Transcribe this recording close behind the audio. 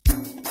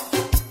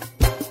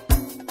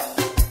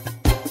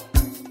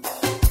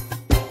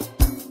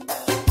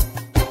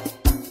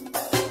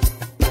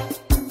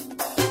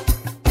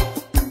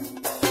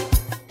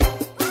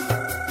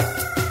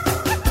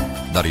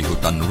dari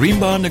hutan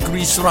rimba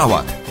negeri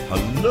Sarawak.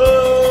 Hello,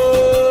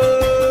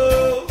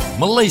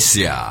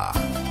 Malaysia.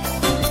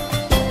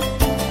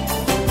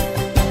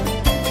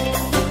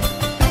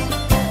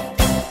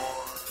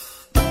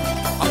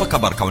 Apa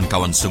kabar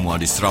kawan-kawan semua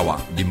di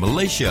Sarawak, di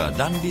Malaysia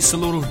dan di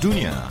seluruh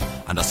dunia?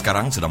 Anda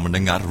sekarang sedang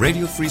mendengar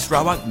Radio Free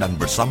Sarawak dan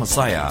bersama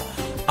saya,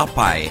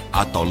 Apai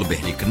atau lebih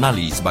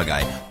dikenali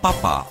sebagai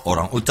Papa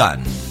Orang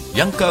Utan,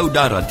 yang ke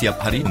udara tiap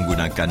hari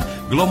menggunakan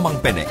gelombang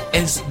pendek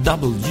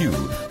SW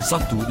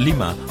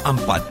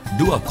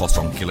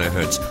 15420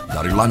 kHz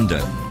dari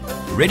London.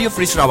 Radio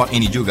Free Sarawak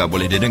ini juga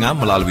boleh didengar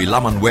melalui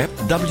laman web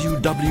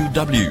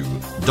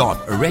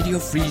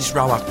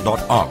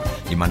www.radiofreesarawak.org,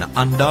 di mana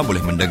anda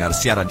boleh mendengar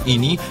siaran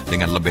ini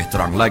dengan lebih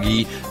terang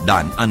lagi,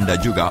 dan anda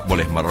juga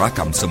boleh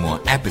merakam semua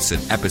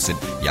episod-episod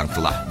yang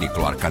telah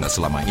dikeluarkan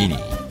selama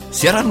ini.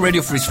 Siaran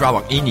Radio Free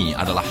Sarawak ini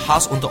adalah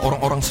khas untuk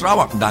orang-orang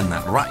Sarawak dan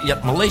rakyat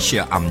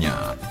Malaysia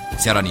amnya.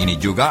 Siaran ini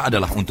juga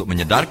adalah untuk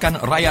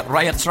menyedarkan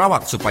rakyat-rakyat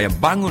Sarawak supaya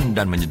bangun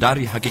dan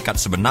menyedari hakikat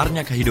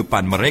sebenarnya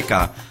kehidupan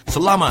mereka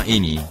selama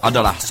ini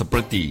adalah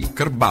seperti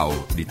kerbau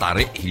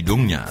ditarik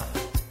hidungnya.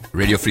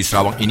 Radio Free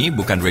Sarawak ini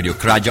bukan radio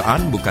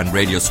kerajaan, bukan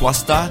radio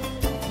swasta,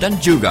 dan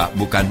juga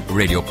bukan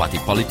radio parti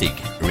politik.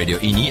 Radio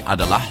ini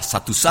adalah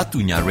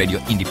satu-satunya radio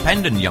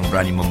independen yang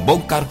berani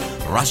membongkar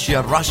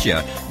rahsia-rahsia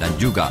dan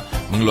juga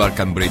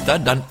mengeluarkan berita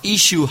dan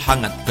isu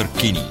hangat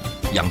terkini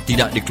yang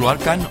tidak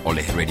dikeluarkan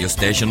oleh radio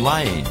station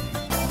lain.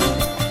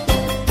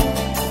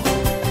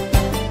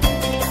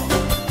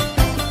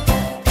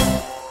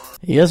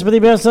 Ya,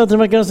 seperti biasa,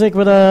 terima kasih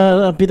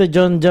kepada Peter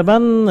John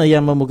Jaban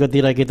yang membuka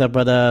tirai kita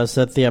pada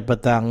setiap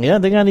petang.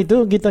 Ya, dengan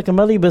itu kita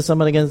kembali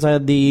bersama dengan saya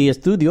di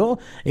studio,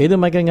 iaitu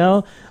Michael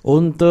Ngau,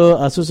 untuk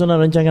susunan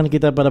rancangan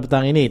kita pada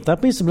petang ini.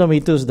 Tapi sebelum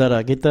itu,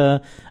 saudara,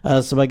 kita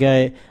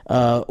sebagai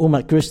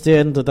umat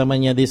Kristian,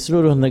 terutamanya di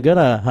seluruh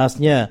negara,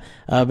 khasnya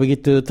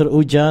begitu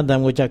teruja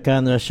dan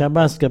mengucapkan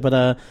syabas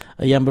kepada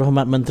Yang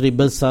Berhormat Menteri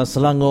Besar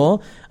Selangor,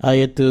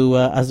 iaitu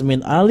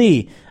Azmin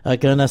Ali,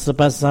 kerana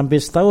selepas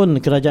hampir setahun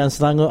kerajaan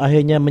Selangor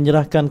akhirnya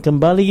menyerahkan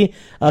kembali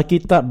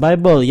kitab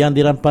Bible yang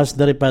dirampas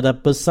daripada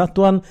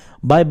Persatuan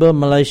Bible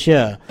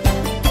Malaysia.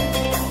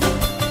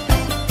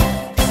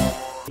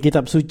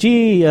 Kitab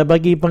suci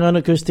bagi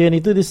penganut Kristian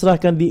itu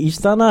diserahkan di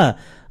Istana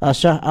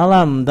Shah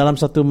Alam dalam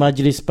satu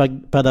majlis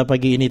pada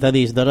pagi ini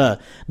tadi, saudara.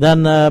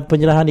 Dan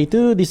penyerahan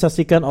itu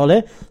disaksikan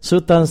oleh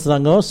Sultan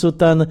Selangor,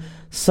 Sultan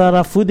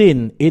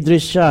Sarafuddin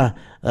Idris Shah,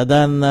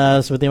 dan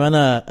seperti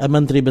mana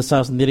Menteri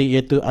Besar sendiri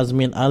iaitu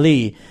Azmin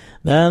Ali.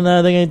 Dan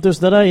dengan itu,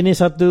 saudara, ini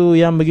satu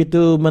yang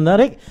begitu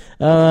menarik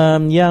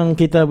yang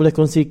kita boleh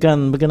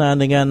kongsikan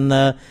berkenaan dengan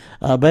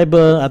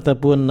Bible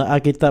ataupun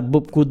Alkitab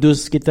Bub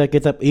Kudus kita,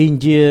 kitab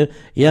Injil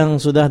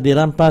yang sudah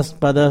dirampas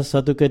pada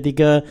satu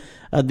ketika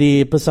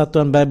di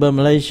Persatuan Bible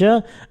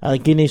Malaysia,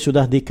 kini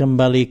sudah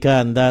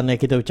dikembalikan. Dan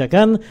kita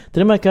ucapkan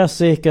terima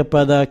kasih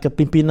kepada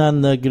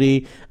kepimpinan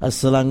negeri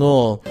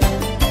Selangor.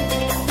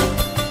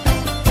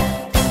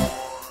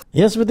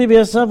 Ya, seperti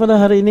biasa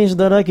pada hari ini,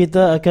 saudara,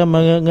 kita akan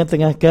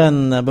mengetengahkan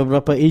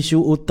beberapa isu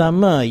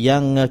utama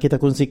yang kita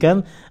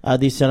kongsikan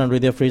di siaran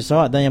Radio Free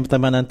Sarawak. Dan yang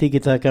pertama nanti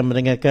kita akan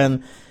mendengarkan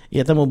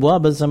temu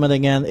bual bersama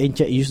dengan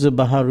Encik Yusuf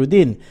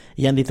Baharudin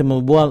yang ditemu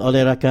bual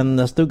oleh rakan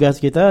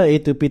tugas kita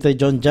iaitu Peter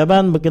John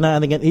Jaban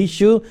berkenaan dengan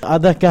isu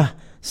adakah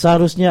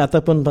seharusnya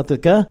ataupun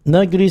patutkah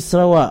negeri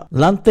Sarawak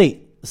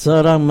lantik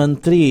seorang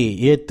menteri,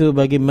 iaitu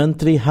bagi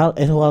Menteri Hal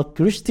Ehwal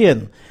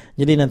Kristian.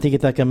 Jadi nanti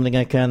kita akan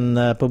mendengarkan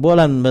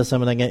perbualan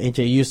bersama dengan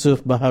Encik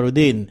Yusuf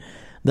Baharudin.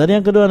 Dan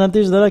yang kedua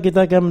nanti, saudara,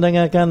 kita akan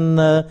mendengarkan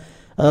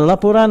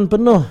laporan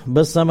penuh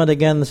bersama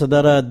dengan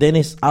saudara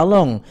Dennis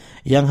Along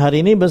yang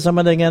hari ini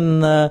bersama dengan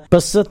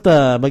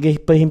peserta bagi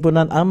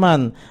Perhimpunan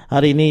Aman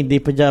hari ini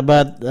di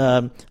Pejabat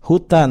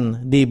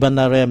Hutan di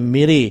Bandaraya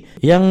Miri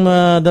yang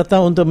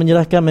datang untuk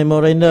menyerahkan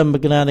memorandum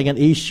berkenaan dengan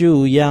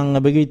isu yang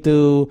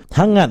begitu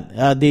hangat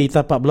di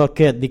tapak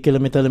bloket di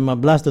kilometer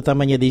 15,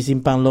 terutamanya di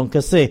Simpang Long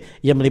Keseh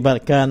yang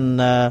melibatkan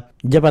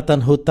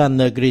Jabatan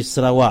Hutan Negeri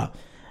Sarawak,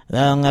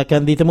 yang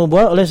akan ditemu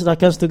buat oleh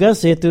rakan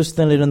setugas iaitu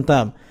Stanley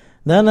Rentam.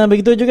 Dan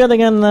begitu juga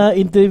dengan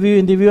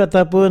interview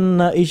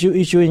ataupun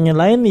isu-isu yang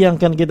lain yang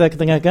akan kita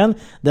ketengahkan.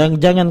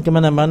 Dan jangan ke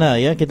mana-mana,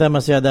 ya. Kita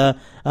masih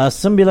ada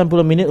 90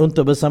 minit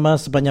untuk bersama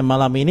sepanjang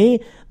malam ini.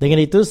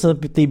 Dengan itu,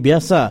 seperti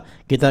biasa,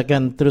 kita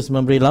akan terus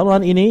memberi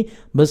laluan ini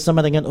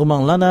bersama dengan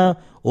Umang Lana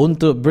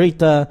untuk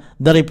berita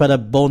daripada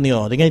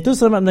Borneo. Dengan itu,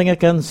 selamat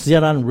mendengarkan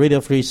siaran Radio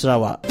Free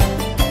Sarawak.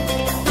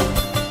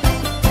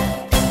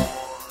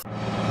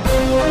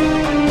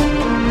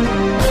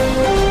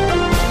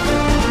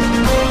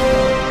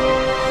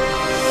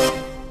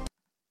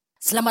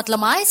 Selamat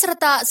lemai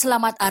serta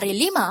selamat hari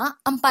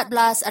 5,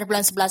 14 hari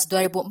bulan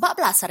 11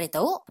 2014 hari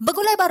itu.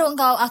 Begulai baru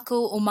engkau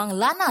aku Umang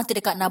Lana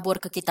tidak nabur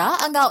ke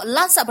kita engkau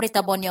lansak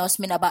berita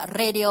Bonios minabak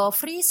Radio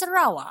Free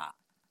Sarawak.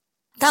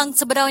 Tang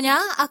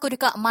sebenarnya aku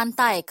dekat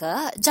mantai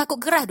ke jakuk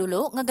gerah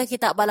dulu ngagai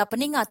kita bala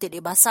peningat di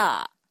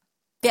bahasa.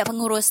 Pihak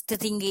pengurus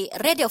tertinggi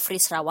Radio Free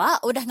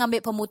Sarawak udah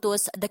ngambil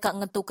pemutus dekat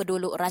ngetu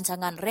kedulu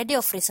rancangan Radio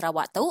Free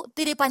Sarawak tu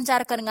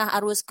dipancar ke tengah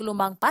arus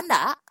gelombang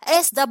panda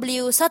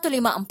SW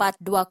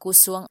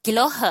 15420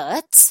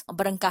 kHz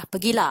berengkah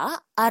pegila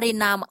hari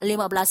 6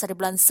 15 hari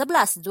bulan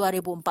 11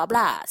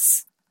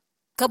 2014.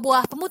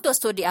 Kebuah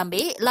pemutus tu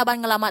diambil, laban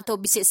ngelamat tu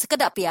bisik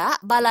sekedap pihak,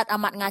 balat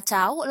amat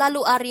ngacau,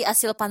 lalu ari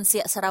hasil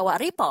Pansiak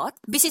Sarawak report,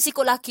 bisik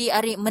sikut laki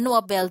ari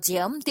menua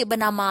Belgium, ti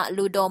bernama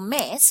Ludo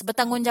Mes,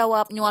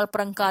 bertanggungjawab nyual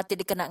perengka ti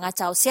dikena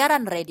ngacau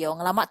siaran radio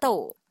ngelamat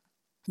tu.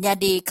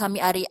 Jadi kami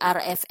ari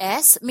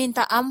RFS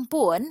minta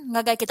ampun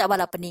ngagai kita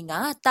bala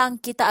peninga tang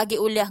kita agi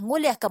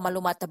nguliah ke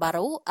maklumat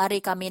terbaru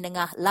ari kami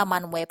nengah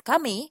laman web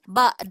kami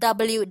ba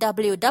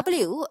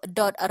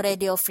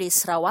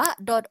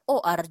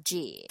www.radiofreesarawak.org.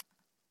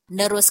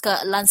 Nerus ke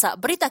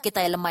lansak berita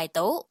kita yang lemai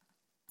tu.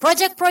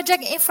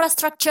 Projek-projek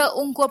infrastruktur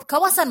ungkup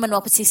kawasan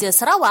menua pesisir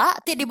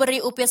Sarawak ti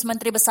diberi UPS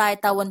Menteri Besar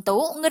tahun tu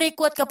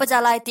ngerikut ke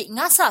pejalai ti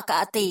ngasa ke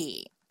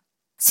ati.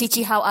 Si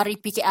Cihau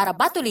ari PKR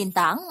Batu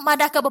Lintang,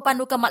 madah ke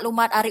berpandu ke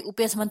maklumat ari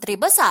UPS Menteri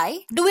Besar,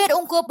 duit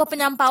ungkup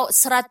berpenyampau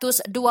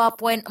 102.45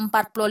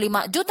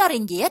 juta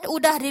ringgit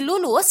udah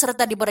dilulus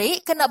serta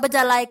diberi kena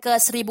berjalai ke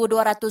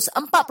 1,248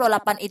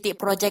 itik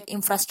projek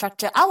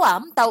infrastruktur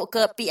awam tau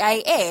ke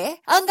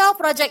PIA, enggau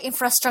projek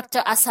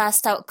infrastruktur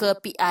asas tau ke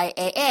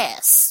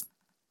PIAS.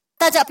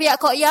 Tajak pihak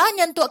Koya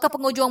nyentuk ke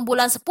penghujung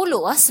bulan 10,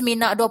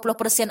 semina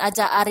 20%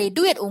 aja ari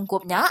duit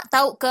ungkupnya,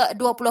 tau ke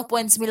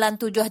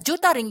 20.97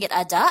 juta ringgit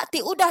aja ti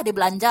udah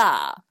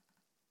dibelanja.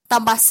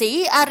 Tambah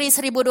si, ari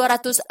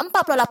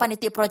 1,248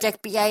 itik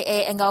projek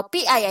PIA enggau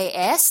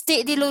PIAS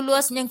ti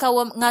dilulus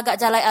nyengkau ngagak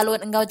jalai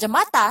alun enggau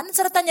jembatan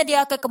serta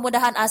nyedia ke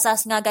kemudahan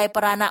asas ngagai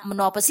peranak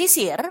menua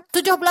pesisir.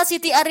 17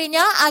 itik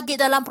arinya agi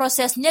dalam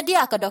proses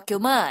nyedia ke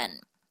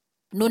dokumen.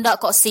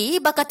 Nundak koksi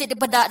bakat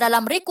dipedak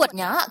dalam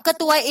rekodnya,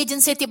 ketua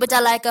agensi ti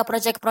berjalai ke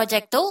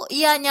projek-projek tu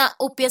ianya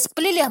UPS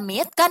Pelilih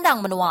MIT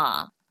Kandang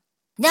Menua.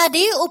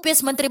 Jadi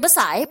UPS Menteri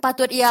Besar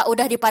patut ia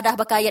udah dipadah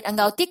berkait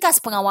enggau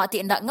tikas pengawak ti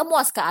indak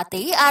ngemuas ke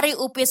hati ari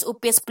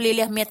UPS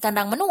Pelilih MIT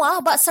Kandang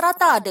Menua bak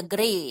serata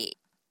degree.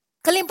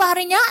 Kelimpah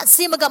harinya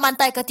si megak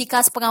mantai ke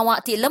tikas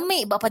pengawak ti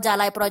lemik bak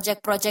pejalai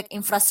projek-projek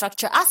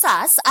infrastruktur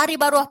asas ari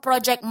baruah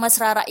projek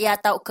mesra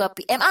rakyat tau ke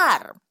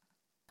PMR.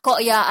 Kok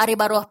ya hari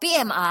baruah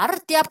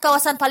PMR, tiap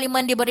kawasan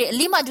parlimen diberi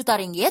 5 juta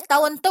ringgit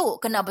tahun tu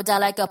kena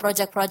berjalai ke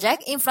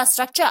projek-projek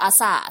infrastruktur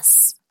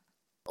asas.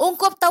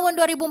 Ungkup tahun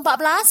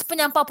 2014,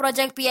 penyampau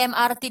projek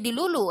PMRT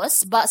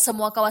dilulus bak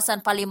semua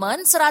kawasan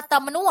parlimen serata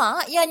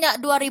menua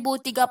ianya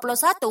 2031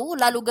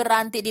 lalu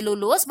geranti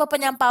dilulus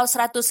berpenyampau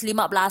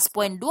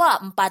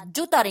 115.24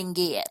 juta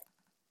ringgit.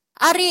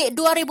 Hari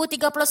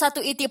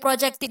 2031 iti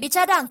projek ti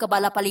dicadang ke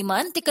bala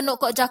parlimen ti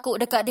kenuk kok jakuk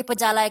dekat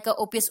dipejalai ke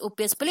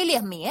UPS Pelilih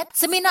MIT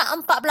semina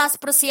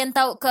 14%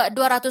 tau ke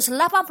 280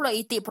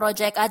 iti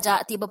projek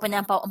ajak ti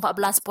berpenyampau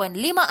 14.56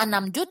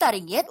 juta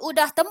ringgit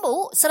udah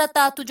tembuk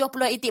serta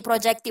 70 iti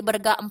projek ti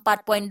berga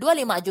 4.25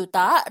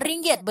 juta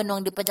ringgit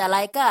benung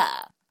dipejalai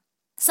ke.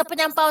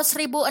 Sepenyampau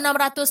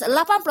 1,681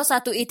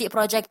 itik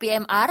projek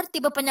PMR,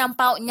 tiba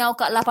penyampau nyau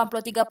ke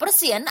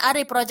 83%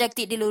 ari projek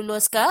ti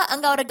dilulus ke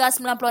enggau rega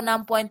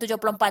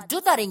 96.74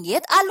 juta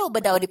ringgit alu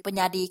bedau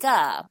dipenyadi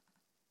ke.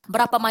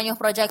 Berapa banyak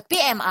projek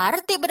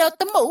PMR ti bedau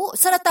temu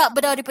serta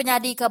bedau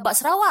dipenyadi ke Bak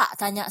Sarawak,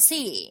 tanya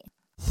si.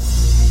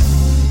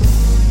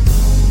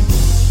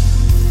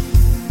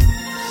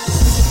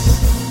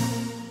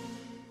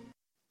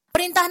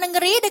 Perintah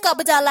negeri dekat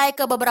berjalai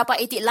ke beberapa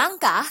itik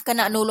langkah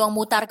kena nulung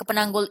mutar ke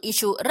penanggul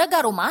isu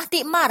rega rumah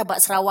ti Mar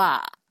Bak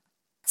Sarawak.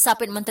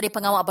 Sapit Menteri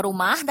Pengawal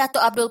Berumah Datuk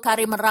Abdul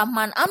Karim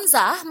Rahman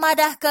Amzah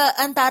madah ke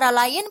antara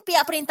lain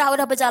pihak perintah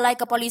sudah berjalai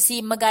ke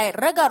polisi megai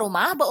rega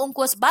rumah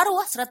berungkus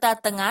baru serta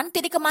tengan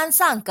ti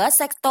dikemansang ke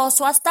sektor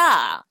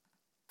swasta.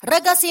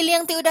 Rega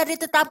siling ti udah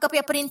ditetap ke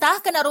pihak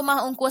perintah kena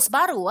rumah ungkus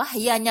baru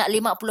ianya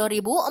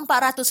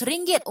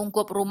RM50,400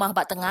 ungkup rumah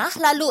bak tengah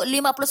lalu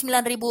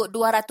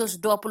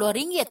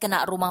RM59,220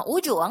 kena rumah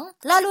ujung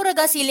lalu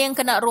rega siling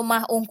kena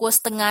rumah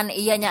ungkus tengan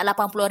ianya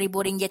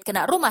RM80,000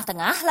 kena rumah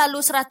tengah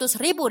lalu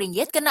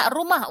RM100,000 kena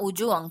rumah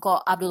ujung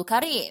ko Abdul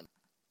Karim.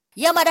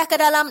 Yang madah ke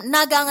dalam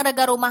nagang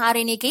rega rumah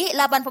hari niki,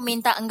 laban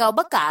peminta enggau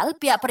bekal,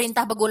 pihak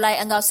perintah bergulai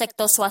enggau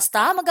sektor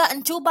swasta mega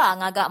encuba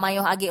ngagak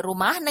mayuh agi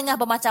rumah nengah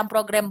bermacam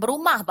program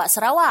berumah Bak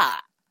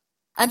Sarawak.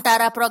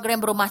 Antara program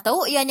berumah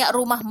tu ianya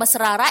Rumah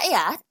Mesra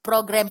Rakyat,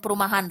 Program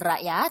Perumahan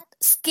Rakyat,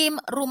 Skim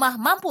Rumah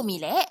Mampu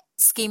Milik,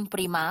 Skim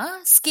Prima,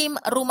 Skim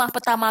Rumah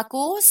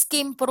Pertamaku,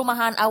 Skim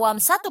Perumahan Awam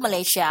 1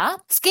 Malaysia,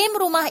 Skim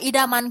Rumah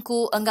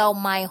Idamanku enggau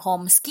My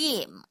Home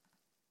Scheme.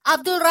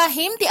 Abdul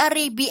Rahim ti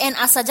ari BN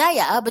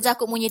Asajaya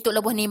berjakuk munyituk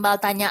lebuh nimbal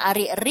tanya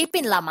ari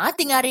Ripin Lama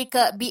tingari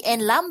ke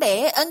BN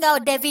Lambe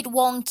enggau David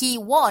Wong Ki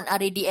Won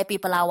ari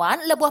DAP Pelawan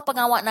lebuh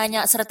pengawak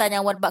nanya serta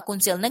nyawat bak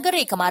kunsil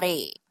negeri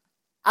kemari.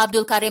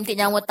 Abdul Karim ti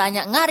nyawat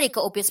tanya ngari ke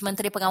Opis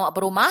Menteri Pengawak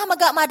Berumah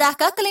megak madah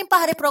ke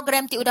kelimpah hari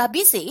program ti udah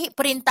bisi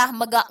perintah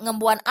megak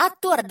ngembuan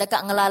atur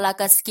dekat ngelala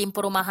ke skim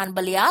perumahan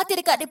belia ti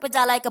dekat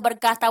dipejalai ke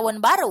berkah tahun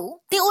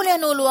baru ti oleh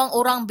nuluang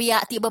orang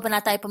biak ti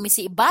berpenatai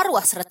pemisi baru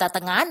serta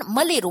tengan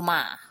meli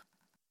rumah.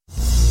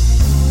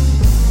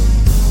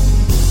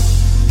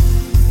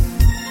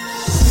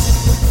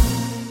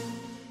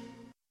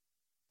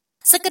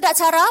 Sekedar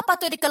cara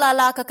patut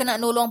dikelala ke kena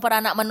nulung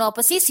peranak menua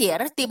pesisir,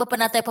 tiba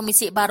penatai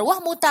pemisik baruah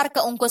mutar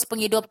ke ungkus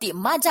penghidup ti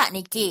majak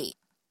niki.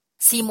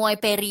 Si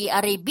Muay Peri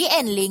ari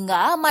BN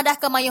Lingga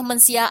madah kemayuh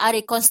mensia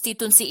ari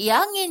konstitusi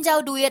ia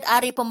nginjau duit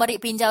ari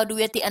pemberi pinjau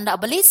duit ti endak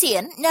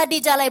belisin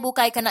nyadi jalai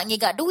bukai kena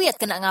ngigak duit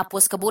kena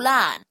ngapus ke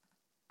bulan.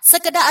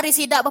 Sekedar ari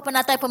sidak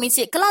berpenatai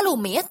pemisik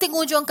kelalumit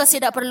tingujung ke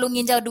sidak perlu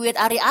nginjau duit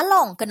ari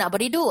along kena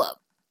beridup.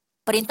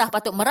 Perintah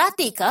patut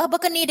merhati ke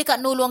berkeni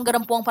dekat nulung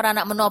gerempuang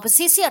peranak menua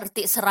pesisir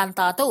ti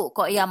seranta tu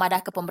kok ia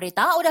madah ke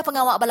pemerintah udah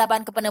pengawak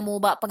balaban ke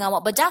penemu bak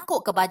pengawak berjakuk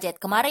ke bajet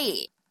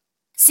kemari.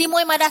 Si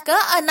Muay madah ke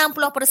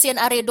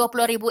 60% ari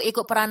 20,000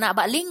 ikut peranak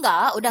bak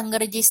Lingga udah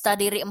ngerejista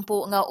diri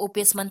empuk ngau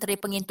upis Menteri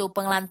Pengintu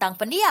Pengelantang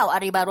Pendiau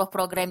ari baruh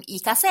program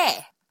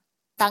IKASEH.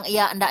 Tang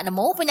ia ndak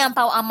nemu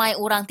penyampau amai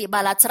orang ti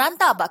balat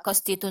seranta bak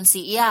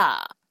konstitusi ia.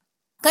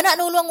 Kena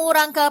nulung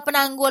orang ke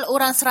penanggul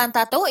orang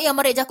seranta tu ia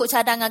merik jakuk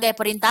cadang ngagai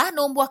perintah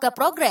numbuh ke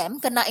program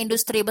kena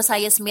industri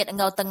bersaya semit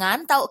engau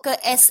tengan tau ke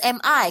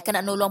SMI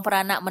kena nulung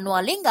peranak menua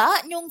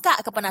Lingga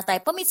nyungkak ke penatai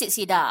pemisik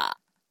sida.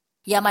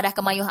 Ya madah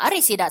kemayuh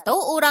ari sida tu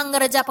orang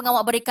ngereja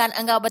pengawak berikan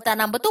engau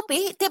bertanam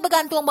betupi ti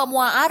bergantung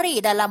bamua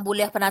ari dalam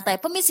buliah penatai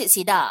pemisik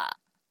sida.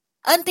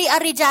 Enti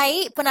ari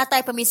jai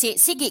penatai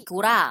pemisik sigi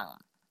kurang.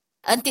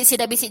 Enti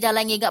sida bisik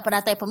jalan ngigak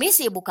penatai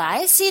pemisik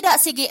bukai sida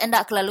sigi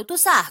endak kelalu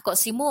tusah kok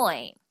si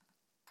Muay.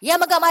 Ya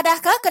megak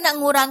madah ke kena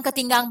ngurang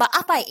ketinggang bak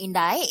apai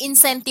indai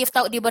insentif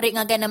tau diberi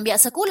ngagai nembiak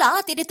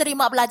sekolah ti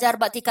diterima belajar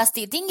bak ti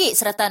kasti tinggi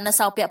serta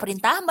nesau pihak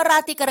perintah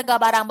merati ke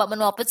rega barang bak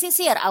menua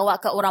pesisir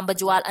awak ke orang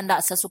berjual endak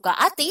sesuka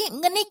hati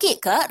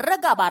ngeniki ke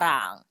rega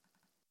barang.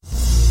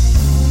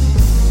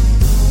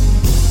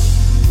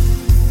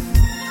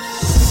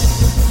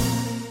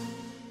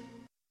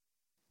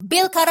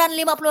 Bil karan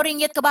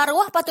RM50 ke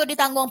baruah patut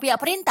ditanggung pihak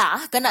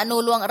perintah kena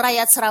nulung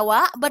rakyat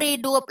Sarawak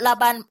beri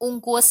 28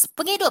 ungkus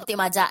penghidup ti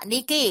majak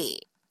niki.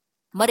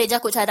 Mari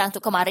jakuk cadang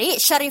tu kemari,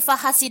 Syarifah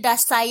Hasidah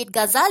Said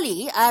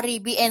Ghazali ari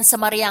BN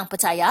Semariang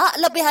percaya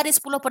lebih hari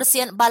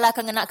 10% bala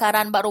kengenak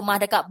karan bak rumah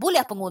dekat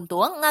buliah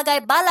penguntung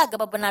ngagai bala ke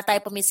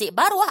penatai pemisik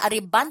baruah ari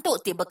bantu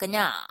ti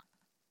berkenyak.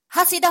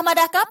 Hasidah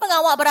madaka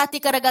pengawak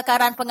berarti ke rega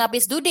karan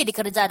penghabis dudi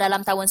dikerja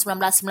dalam tahun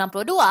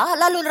 1992,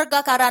 lalu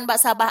rega karan bak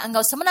Sabah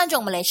Enggau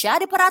Semenanjung Malaysia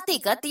diperhati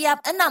ke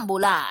tiap 6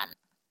 bulan.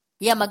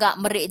 Ia megak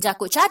merik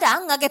jakuk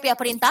cadang ngagai pihak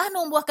perintah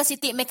numbuh ke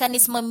sitik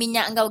mekanisme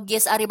minyak Enggau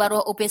gas ari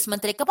baruh upis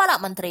Menteri Kepala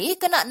Menteri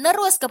kena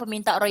nerus ke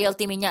peminta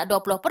royalti minyak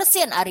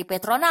 20% ari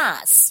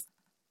Petronas.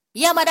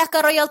 Ia madah ke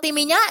royalti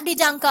minyak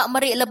dijangka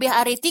merik lebih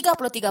hari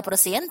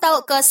 33%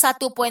 tau ke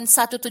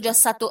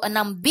RM1.1716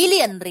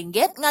 bilion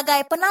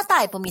ngagai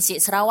penatai pemisik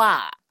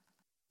Sarawak.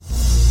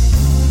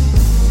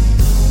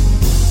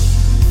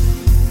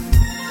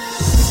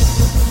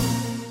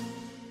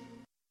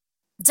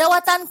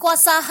 Jawatan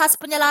Kuasa Khas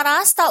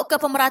Penyelaras tau ke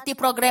pemerhati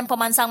program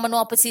pemansang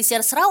menua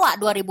pesisir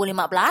Sarawak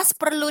 2015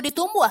 perlu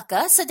ditumbuh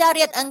ke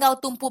sejariat enggau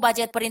tumpu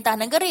bajet perintah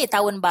negeri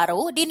tahun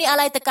baru dini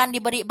alai tekan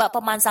diberi bak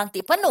pemansang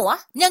ti penuh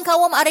yang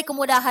kawam ari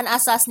kemudahan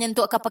asas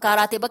nyentuk ke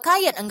perkara ti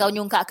berkait enggau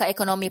nyungkak ke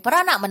ekonomi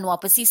peranak menua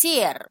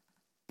pesisir.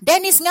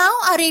 Dennis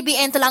Ngau ari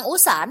BN Telang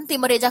Usan ti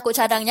merik jakuk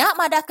cadangnya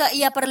madah ke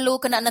ia perlu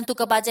kena nentu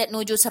ke bajet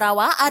nuju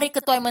Sarawak ari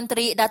Ketua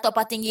Menteri Datuk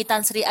Patinggi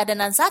Tan Sri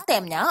Adenan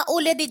Satemnya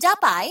ulih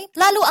dijapai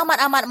lalu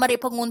amat-amat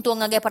merik penguntung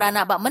ngagai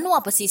peranak bak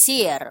menua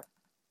pesisir.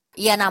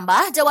 Ia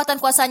nambah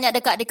jawatan kuasanya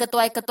dekat di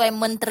Ketua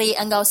Menteri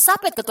enggau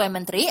sapit Ketua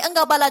Menteri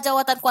enggau bala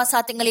jawatan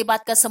kuasa ti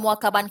ngelibat ke semua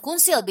kaban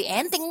kunsil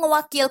BN ti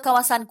ngewakil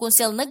kawasan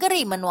kunsil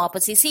negeri menua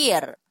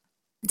pesisir.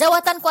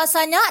 Jawatan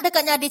kuasanya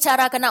dekatnya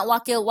dicara kena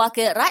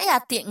wakil-wakil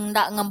rakyat ti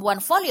ndak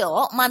ngembuan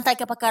folio mantai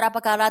ke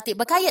perkara-perkara ti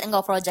berkait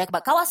engau projek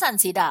bak kawasan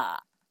sida.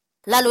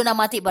 Lalu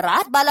nama ti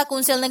berat bala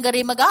kunsil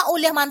negeri mega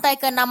ulih mantai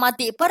ke nama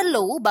ti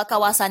perlu bak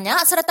kawasannya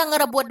serta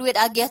ngerebut duit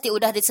agih ti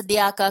udah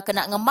disedia ke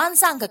kena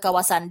ngemansang ke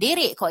kawasan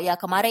diri kok ya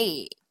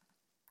kemari.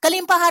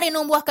 Kelimpah hari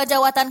numbuh ke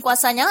jawatan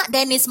kuasanya,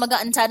 Dennis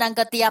mega encadang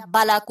ke tiap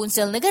bala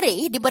kunsil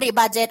negeri diberi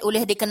bajet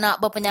oleh dikena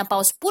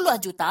berpenyampau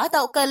 10 juta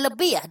atau ke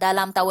lebih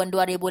dalam tahun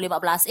 2015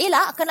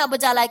 ila kena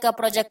berjalai ke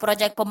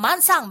projek-projek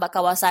pemansang bak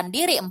kawasan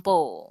diri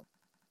empu.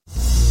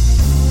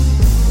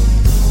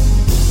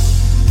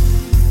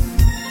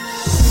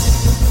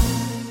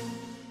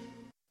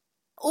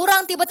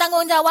 Orang ti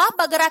bertanggungjawab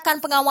bergerakan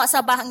pengawak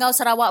Sabah Enggau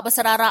Sarawak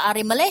berserara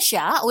ari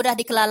Malaysia udah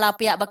dikelala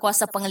pihak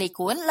berkuasa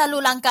pengelikun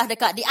lalu langkah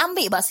dekat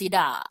diambil bak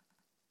sida.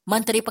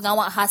 Menteri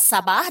Pengawak Khas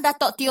Sabah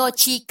Datuk Teo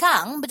Chi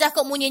Kang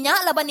berjakuk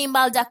munyinya laban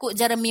nimbal jakuk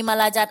Jeremy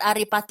Malajat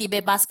ari Parti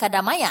Bebas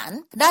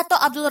Kadamaian,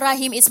 Datuk Abdul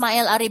Rahim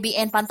Ismail ari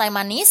BN Pantai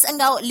Manis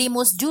enggau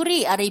Limus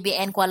Juri ari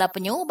BN Kuala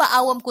Penyu bak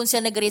awam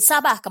kunsil negeri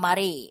Sabah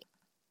kemari.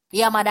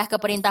 Ia madah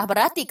ke perintah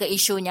berarti ke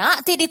isunya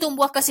ti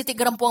ditumbuh ke sitik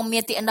gerempuang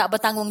mieti endak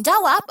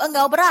bertanggungjawab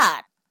enggau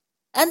berat.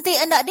 Enti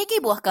endak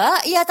dikibuh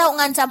ke, ia tahu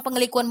ngancam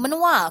pengelikun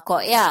menua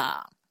kok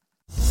ya.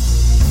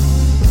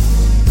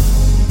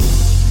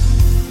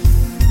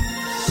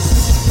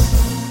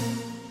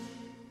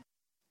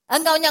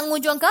 Enggau yang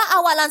ngujung ke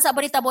awak lansak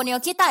berita Borneo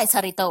kita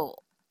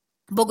sarito.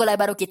 Bogolai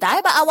baru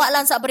kita ba awak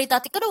lansak berita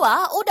ti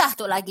kedua udah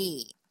tu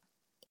lagi.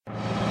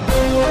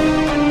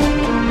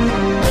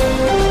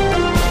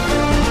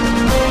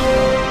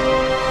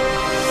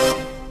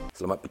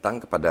 Selamat petang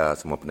kepada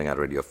semua pendengar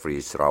Radio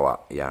Free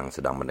Sarawak yang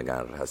sedang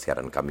mendengar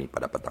siaran kami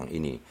pada petang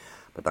ini.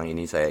 Petang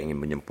ini saya ingin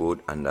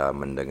menjemput anda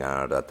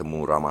mendengar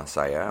temu ramah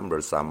saya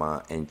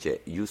bersama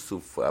Encik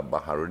Yusuf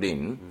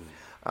Baharudin,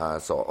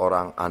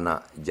 seorang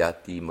anak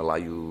jati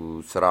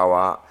Melayu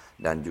Sarawak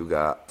dan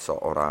juga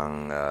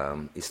seorang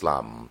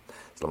Islam.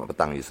 Selamat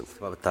petang Yusuf.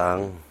 Selamat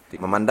petang.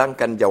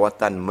 Memandangkan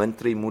jawatan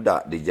Menteri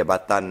Muda di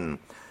Jabatan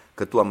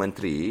Ketua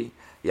Menteri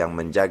yang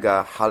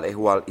menjaga hal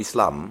ehwal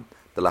Islam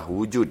telah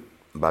wujud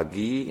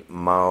bagi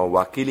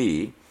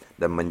mewakili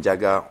dan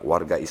menjaga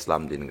warga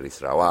Islam di negeri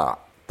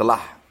Sarawak,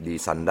 telah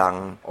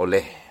disandang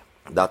oleh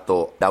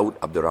Datuk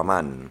Daud Abdul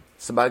Rahman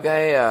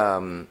sebagai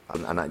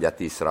anak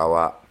jati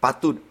Sarawak.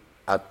 Patut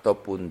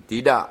ataupun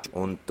tidak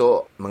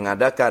untuk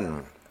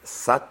mengadakan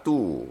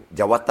satu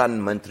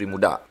jawatan Menteri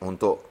Muda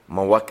untuk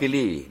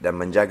mewakili dan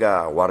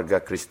menjaga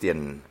warga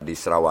Kristian di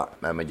Sarawak.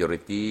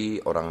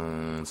 Majoriti orang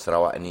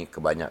Sarawak ini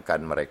kebanyakan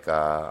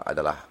mereka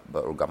adalah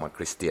beragama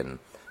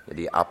Kristian.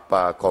 Jadi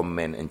apa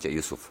komen Encik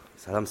Yusuf?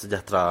 Salam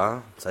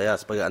sejahtera. Saya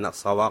sebagai anak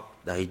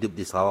Sarawak, dah hidup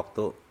di Sarawak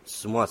tu,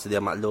 semua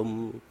sedia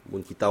maklum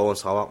pun kita orang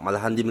Sarawak,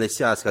 malahan di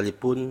Malaysia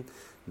sekalipun,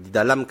 di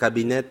dalam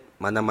kabinet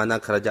mana-mana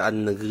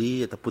kerajaan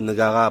negeri ataupun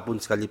negara pun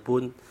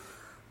sekalipun,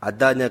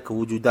 adanya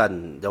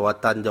kewujudan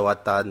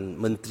jawatan-jawatan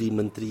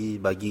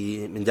menteri-menteri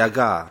bagi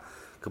menjaga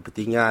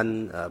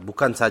kepentingan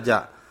bukan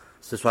saja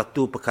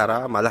sesuatu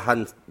perkara,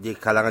 malahan di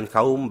kalangan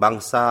kaum,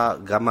 bangsa,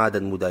 agama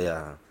dan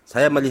budaya.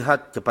 Saya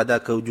melihat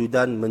kepada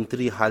kewujudan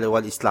Menteri Hal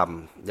Ehwal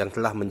Islam yang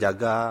telah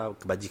menjaga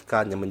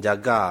kebajikan, yang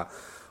menjaga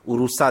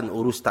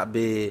urus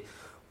takbir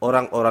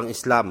orang-orang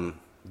Islam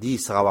di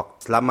Sarawak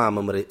selama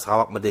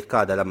Sarawak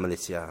merdeka dalam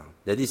Malaysia.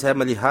 Jadi saya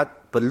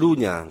melihat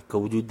perlunya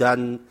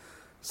kewujudan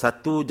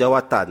satu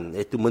jawatan,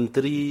 iaitu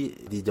menteri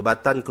di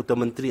Jabatan Ketua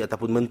Menteri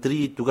ataupun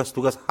menteri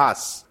tugas-tugas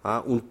khas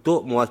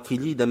untuk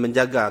mewakili dan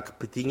menjaga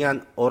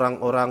kepentingan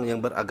orang-orang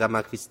yang beragama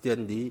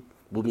Kristian di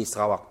bumi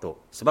Sarawak tu.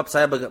 Sebab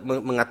saya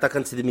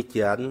mengatakan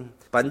sedemikian,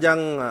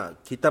 panjang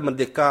kita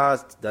merdeka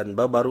dan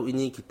baru-baru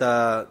ini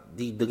kita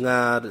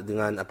didengar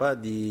dengan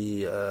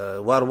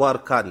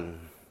diwar-warkan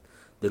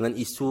dengan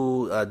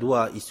isu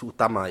dua isu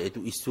utama,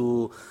 iaitu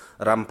isu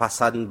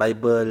rampasan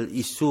Bible,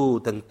 isu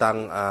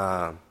tentang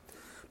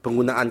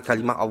penggunaan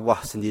kalimah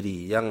Allah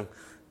sendiri, yang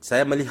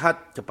saya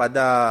melihat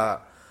kepada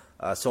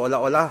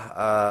seolah-olah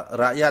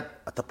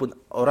rakyat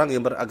ataupun orang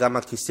yang beragama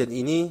Kristian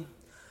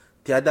ini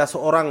tiada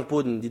seorang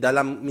pun di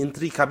dalam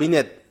menteri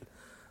kabinet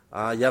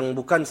yang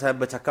bukan saya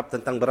bercakap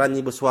tentang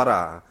berani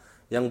bersuara,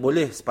 yang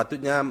boleh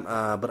sepatutnya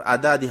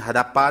berada di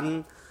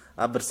hadapan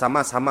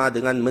bersama-sama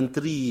dengan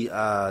menteri,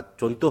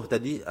 contoh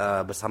tadi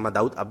bersama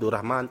Daud Abdul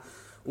Rahman,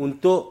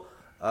 untuk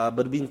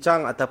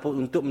berbincang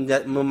ataupun untuk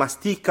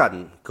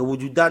memastikan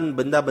kewujudan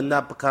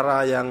benda-benda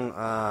perkara yang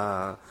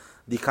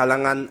di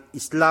kalangan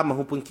Islam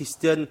maupun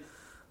Kristian,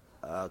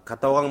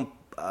 kata orang,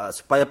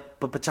 supaya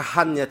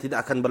perpecahannya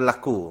tidak akan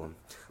berlaku.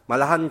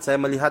 Malahan saya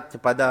melihat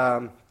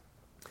kepada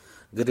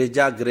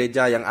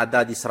gereja-gereja yang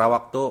ada di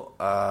Sarawak tu,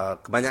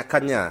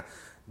 kebanyakannya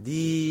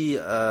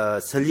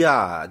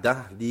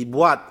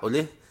dibuat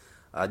oleh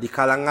di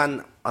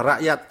kalangan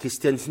rakyat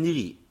Kristian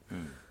sendiri.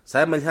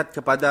 Saya melihat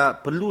kepada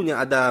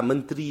perlunya ada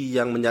menteri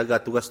yang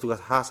menjaga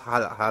tugas-tugas khas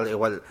hal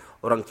ehwal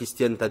orang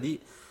Kristian tadi,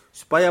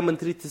 supaya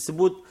menteri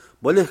tersebut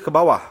boleh ke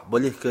bawah,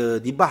 boleh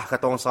ke dibah,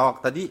 kata orang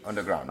Sarawak tadi,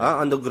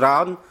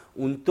 underground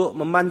untuk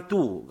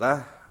membantu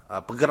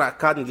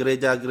pergerakan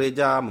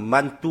gereja-gereja,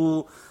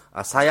 membantu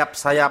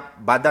sayap-sayap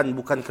badan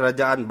bukan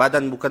kerajaan,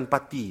 badan bukan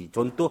parti.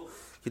 Contoh,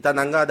 kita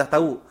nangga dah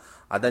tahu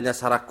adanya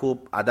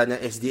Sarakup, adanya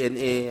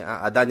SDNA,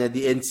 adanya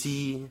DNC,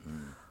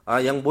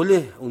 yang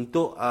boleh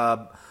untuk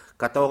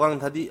kata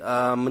orang tadi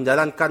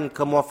menjalankan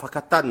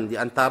kemuafakatan di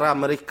antara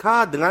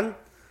mereka dengan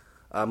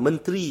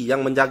menteri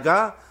yang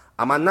menjaga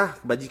amanah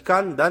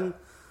kebajikan dan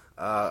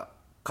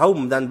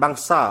kaum dan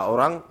bangsa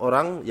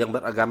orang-orang yang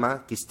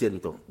beragama Kristian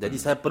tu. Jadi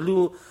saya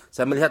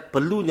melihat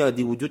perlunya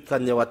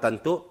diwujudkan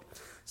jawatan tu,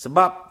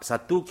 sebab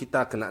satu,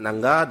 kita kena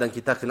nangga dan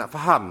kita kena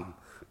faham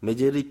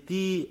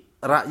majoriti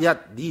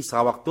rakyat di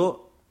Sarawak tu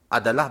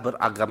adalah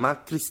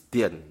beragama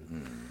Kristian.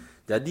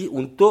 Jadi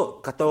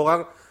untuk kata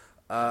orang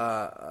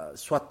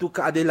suatu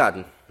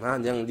keadilan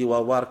yang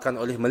diwawarkan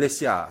oleh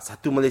Malaysia,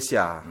 satu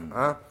Malaysia,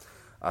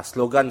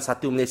 slogan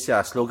satu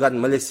Malaysia, slogan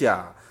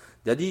Malaysia.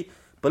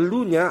 Jadi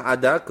perlunya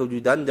ada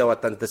kewujudan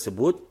jawatan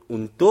tersebut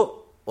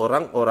untuk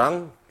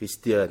orang-orang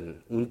Kristian,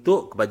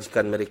 untuk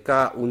kebajikan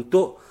mereka,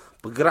 untuk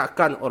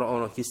pergerakan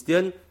orang-orang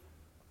Kristian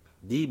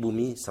di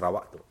bumi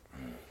Sarawak tu.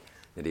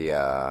 Jadi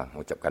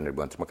mengucapkan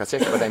ribuan terima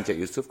kasih kepada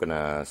Encik Yusuf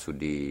kerana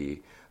sudi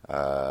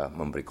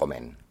memberi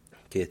komen.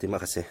 Okey,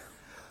 terima kasih.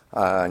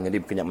 Jadi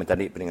kenyataan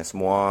tadi pendengar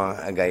semua,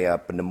 gaya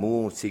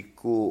penemu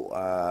siku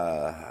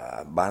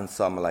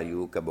bangsa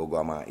Melayu ke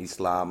beragama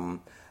Islam,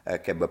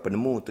 ke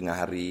berpenemu tengah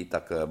hari,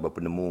 tak ke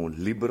berpenemu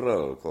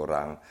liberal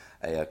korang,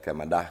 ke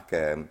madah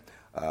ke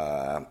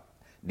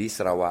di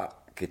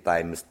Sarawak kita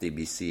mesti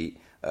bisi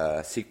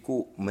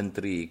siku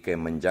menteri ke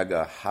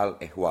menjaga hal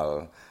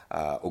ehwal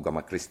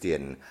agama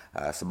Kristian,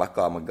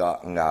 sebaka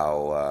megak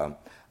engau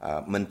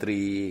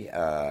Menteri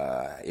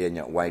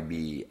ianya YB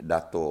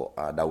Dato'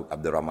 Daud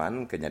Abdul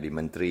Rahman kena di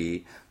Menteri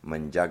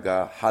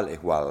menjaga hal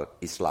ehwal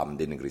Islam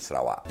di negeri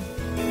Sarawak.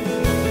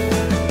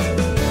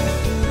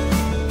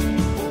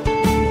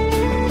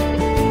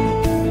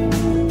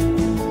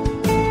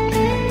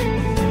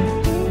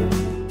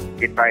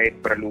 Kita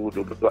perlu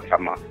duduk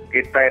sama.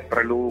 Kita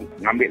perlu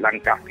mengambil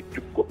langkah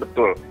cukup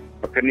betul.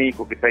 Perkeni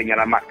ku kita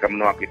menyelamatkan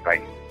menua kita.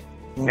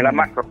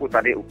 Menyelamat ku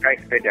tadi ukai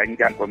kita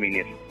diancam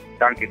komunis.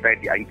 Dan kita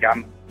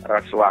diancam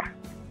rasuah,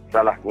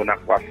 salah guna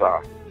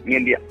kuasa,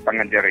 ngindik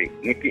tangan jari,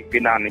 nikik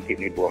pina, nikik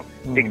nibu.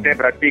 Kita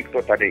berarti itu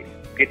tadi.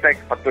 Kita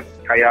patut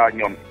kaya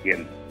nyom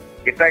ikin.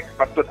 Kita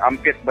patut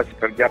ampit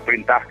bekerja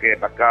perintah ke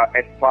baka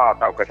etfa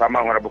atau kesama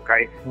orang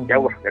bukai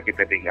jauh ke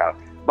kita tinggal.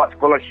 Bak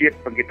scholarship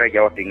pun kita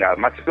jauh tinggal.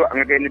 Masuk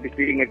ngagai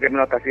universiti, ngagai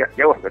menotasi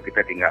jauh ke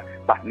kita tinggal.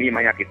 Bah ni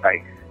maya kita.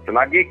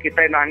 Selagi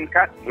kita nak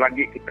angkat,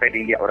 selagi kita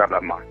dindia orang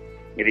lama.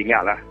 Jadi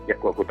ingatlah,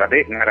 jaku aku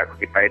tadi ngarak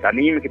kita dan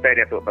ni kita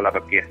dia tu bala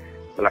bekih,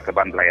 bala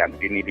keban pelayan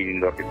ini di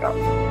Indor kita.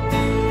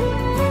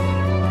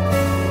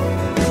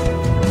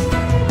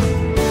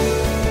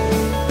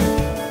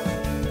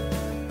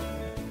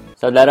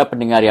 Saudara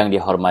pendengar yang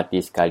dihormati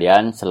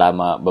sekalian,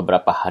 selama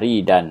beberapa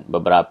hari dan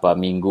beberapa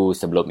minggu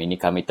sebelum ini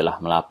kami telah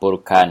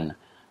melaporkan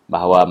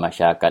bahawa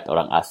masyarakat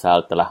orang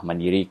asal telah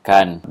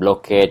mendirikan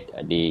blokade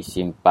di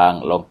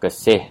simpang Long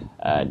Kesih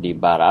di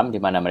Baram di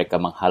mana mereka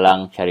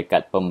menghalang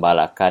syarikat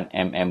pembalakan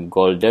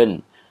Golden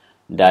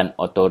dan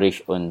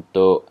Autorish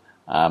untuk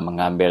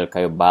mengambil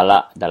kayu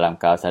balak dalam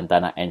kawasan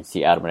tanah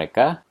NCR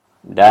mereka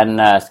dan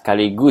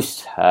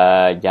sekaligus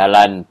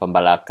jalan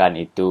pembalakan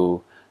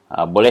itu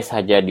boleh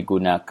saja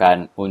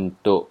digunakan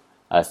untuk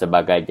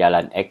sebagai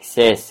jalan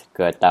akses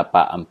ke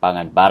tapak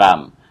empangan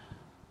Baram.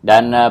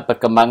 Dan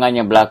perkembangan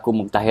yang berlaku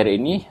muktakhir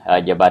ini,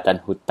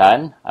 Jabatan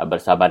Hutan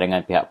bersama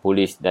dengan pihak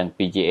polis dan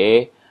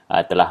PJA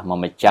telah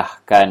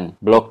memecahkan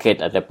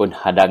blokade ataupun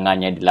hadangan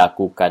yang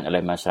dilakukan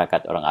oleh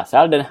masyarakat orang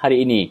asal dan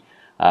hari ini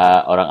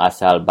orang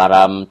asal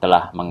Baram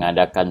telah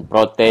mengadakan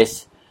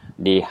protes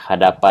di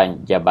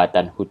hadapan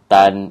Jabatan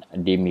Hutan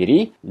di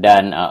Miri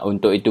dan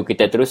untuk itu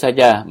kita terus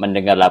saja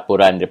mendengar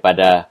laporan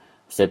daripada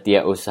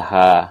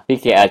Setiausaha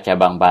PKR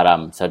Cabang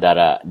Baram,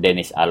 Saudara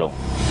Dennis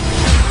Along.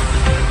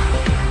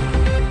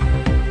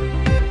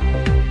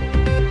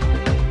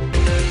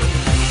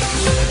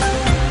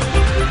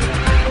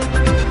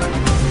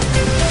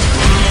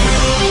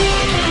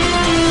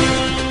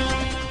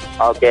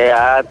 Okey,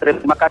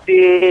 terima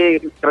kasih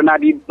kerana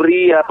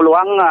diberi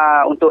peluang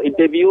untuk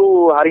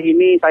interview. Hari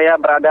ini saya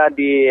berada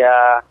di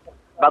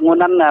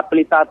bangunan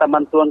Pelita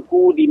Taman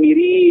Tuanku di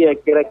Miri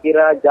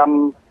kira-kira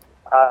jam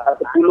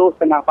 10.30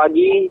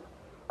 pagi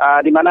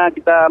di mana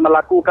kita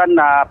melakukan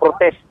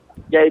protes,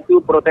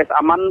 iaitu protes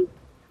aman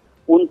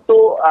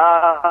untuk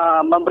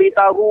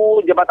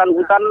memberitahu Jabatan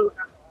Hutan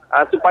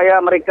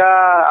supaya mereka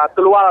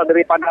keluar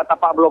daripada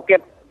tapak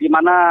blokade di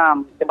mana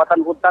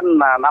Jabatan Hutan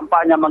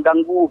nampaknya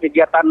mengganggu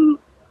kegiatan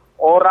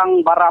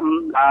orang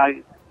Baram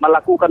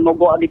melakukan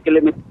mogok di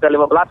kilometer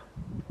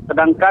 15.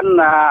 Sedangkan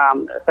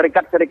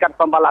syarikat-syarikat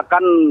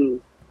pembalakan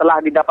telah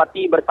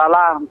didapati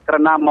bersalah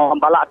kerana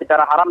membalak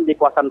secara haram di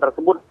kawasan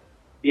tersebut,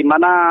 di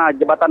mana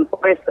Jabatan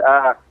Polres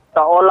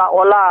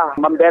seolah-olah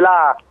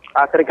membela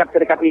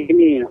syarikat-syarikat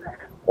ini.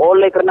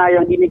 Oleh kerana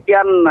yang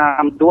demikian,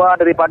 dua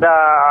daripada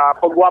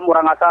peguam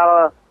orang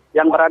asal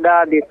yang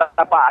berada di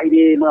tapak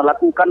ini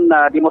melakukan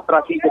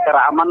demonstrasi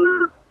secara aman,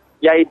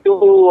 yaitu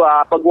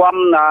peguam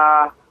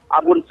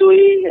Abun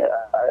Sui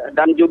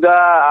dan juga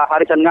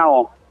Harisan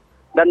Ngau.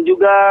 Dan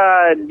juga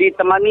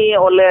ditemani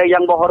oleh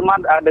yang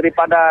berhormat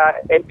daripada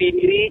MP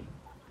Miri,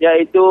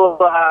 yaitu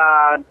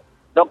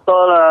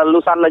Dr.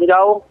 Lusan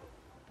Lenjau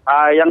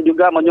yang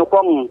juga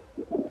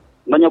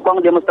menyokong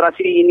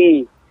demonstrasi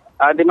ini.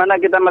 Di mana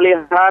kita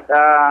melihat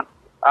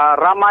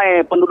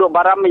ramai penduduk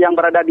Baram yang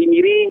berada di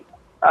Miri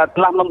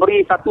telah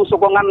memberi satu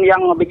sokongan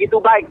yang begitu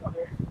baik.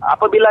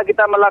 Apabila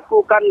kita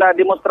melakukan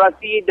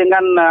demonstrasi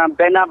dengan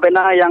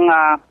bena-bena yang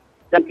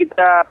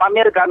kita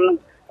pamerkan,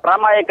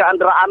 ramai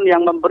keandaraan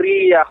yang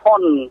memberi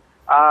hon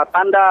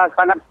tanda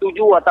sangat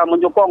setuju atau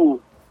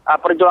menyokong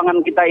perjuangan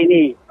kita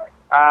ini.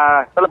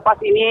 Selepas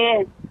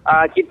ini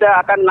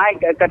kita akan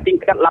naik ke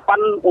tingkat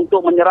 8 untuk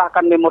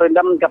menyerahkan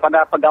memorandum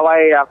kepada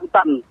pegawai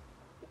hutan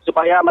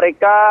supaya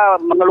mereka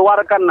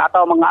mengeluarkan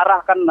atau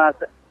mengarahkan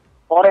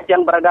forest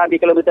yang berada di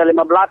kilometer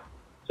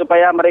 15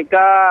 supaya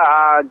mereka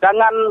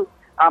jangan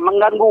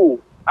mengganggu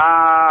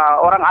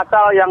orang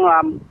asal yang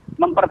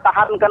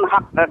mempertahankan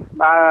hak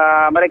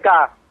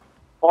mereka.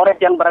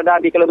 Forest yang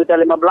berada di kilometer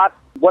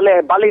 15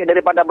 boleh balik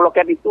daripada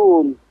blokade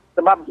itu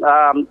sebab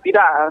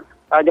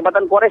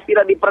Jabatan Forest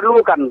tidak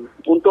diperlukan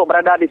untuk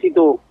berada di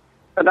situ.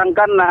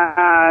 Sedangkan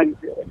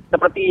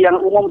seperti yang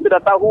umum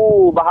sudah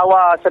tahu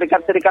bahawa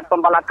syarikat-syarikat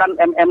pembalakan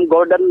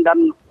Golden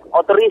dan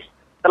Autorish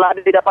telah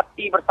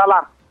didapati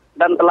bersalah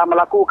dan telah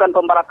melakukan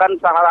pembalakan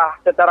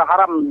secara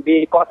haram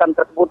di kawasan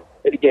tersebut,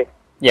 DJ.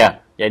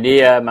 Ya,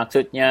 jadi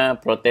maksudnya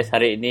protes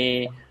hari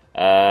ini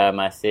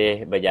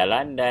masih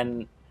berjalan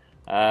dan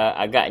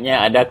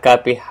agaknya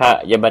adakah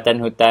pihak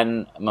Jabatan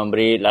Hutan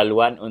memberi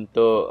laluan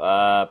untuk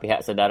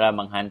pihak saudara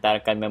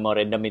menghantarkan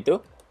memorandum itu?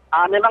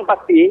 Memang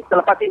pasti.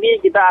 Selepas ini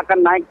kita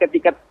akan naik ke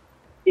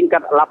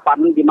tingkat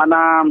 8 di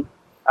mana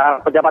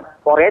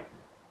pejabat Polres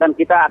dan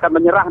kita akan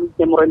menyerah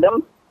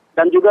memorandum,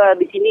 dan juga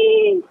di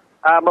sini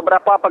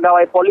beberapa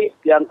pegawai polis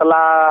yang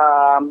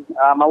telah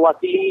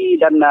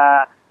mewakili dan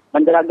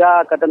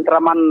menjaga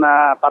ketentraman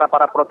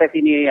para protes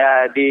ini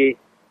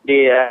di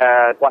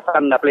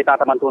kawasan Pelita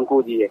Taman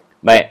Tuanku.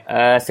 Baik,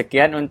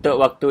 sekian untuk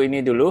waktu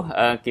ini dulu.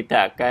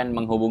 Kita akan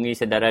menghubungi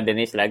saudara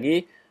Dennis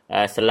lagi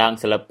selang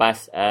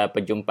selepas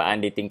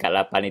perjumpaan di tingkat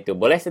 8 itu.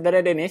 Boleh saudara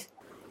Dennis?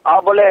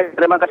 Boleh.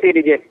 Terima kasih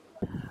DJ.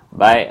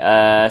 Baik,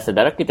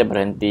 saudara, kita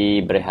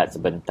berhenti berehat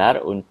sebentar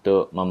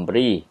untuk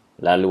memberi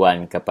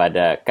laluan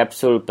kepada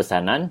kapsul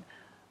pesanan,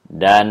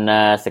 dan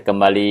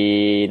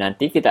sekembali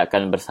nanti kita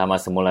akan bersama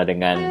semula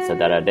dengan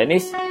saudara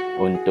Dennis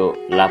untuk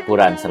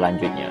laporan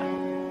selanjutnya.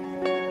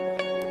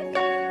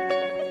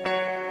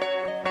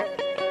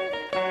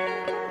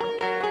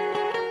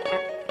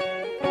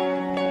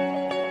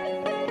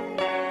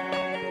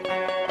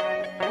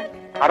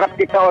 Harap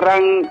kita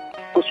orang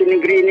Kusi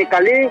Negeri ini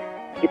kali,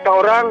 kita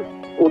orang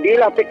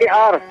udilah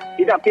PKR,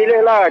 tidak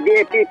pilihlah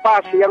DAP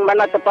PAS yang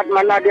mana tempat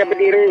mana dia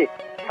berdiri.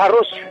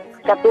 Harus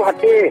satu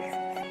hati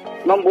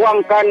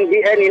membuangkan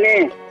BN ini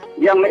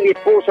yang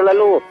menipu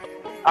selalu.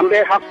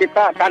 Ambil hak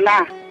kita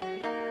tanah,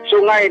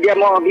 sungai dia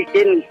mau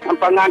bikin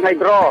empangan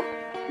hidro.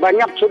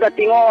 Banyak sudah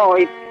tengok,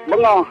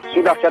 bengah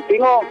sudah saya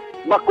tengok,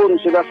 bakun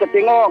sudah saya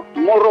tengok,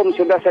 murum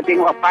sudah saya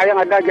tengok. Apa yang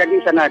ada jadi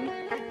sana.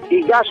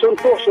 3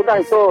 suntuk sudah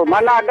itu.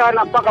 Mana ada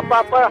nampak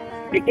apa-apa,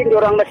 bikin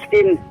orang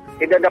miskin,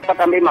 tidak dapat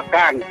ambil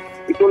makan.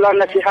 Itulah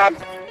nasihat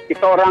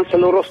kita orang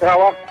seluruh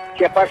Sarawak.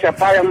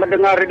 Siapa-siapa yang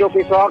mendengar Radio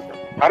Free Sarawak,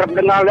 harap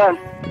dengarlah,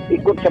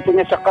 ikut saya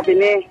punya cakap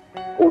ini.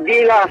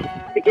 Udilah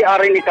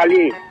PKR ini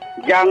kali.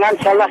 Jangan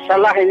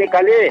salah-salah ini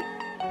kali.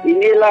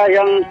 Inilah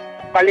yang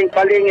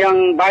paling-paling yang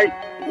baik,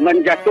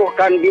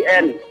 menjatuhkan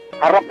BN.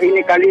 Harap ini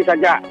kali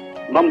saja,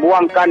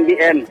 membuangkan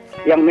BN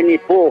yang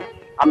menipu,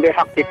 ambil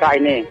hak kita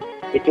ini.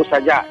 Itu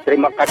saja.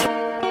 Terima kasih.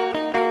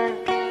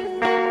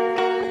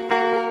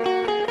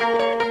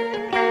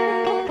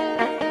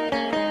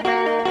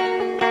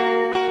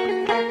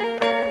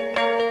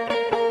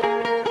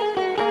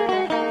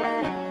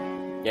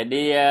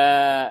 Jadi,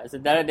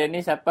 saudara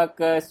Dennis, apa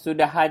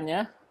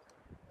kesudahannya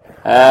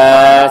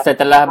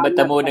setelah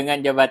bertemu dengan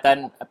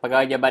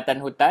pegawai Jabatan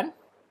Hutan?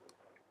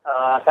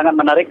 Sangat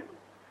menarik.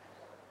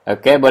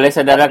 Okey, boleh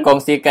saudara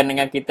kongsikan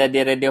dengan kita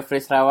di Radio Free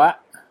Sarawak?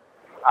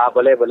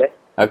 Boleh.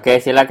 Okey,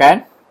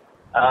 silakan.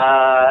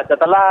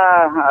 Setelah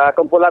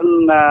kumpulan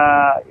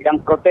yang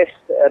protes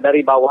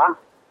dari bawah,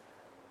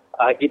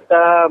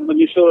 kita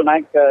menyusul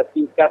naik ke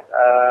tingkat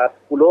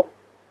 10,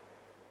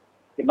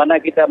 di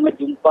mana kita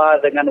berjumpa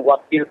dengan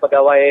wakil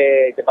pegawai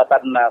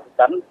Jabatan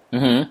Hutan.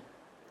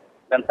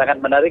 Dan sangat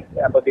menarik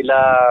apabila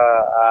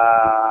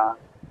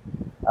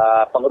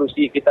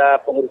pengerusi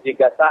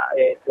Gasak,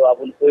 iaitu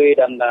Abun Sui,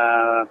 dan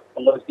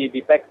pengerusi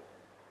BPEC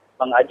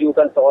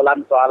mengajukan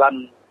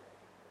soalan-soalan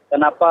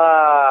kenapa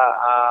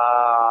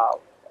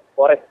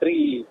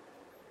forestry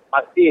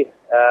masih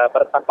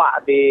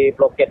bertapak di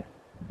bloket.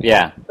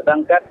 Ya.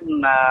 Sedangkan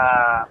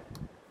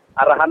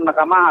arahan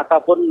mahkamah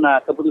ataupun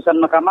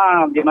keputusan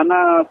mahkamah di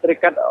mana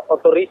serikat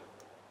otoris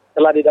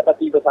telah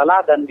didapati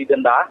bersalah dan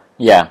didenda.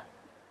 Ya.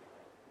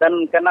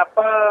 Dan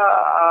kenapa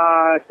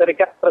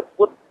serikat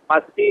tersebut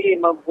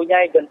masih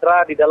mempunyai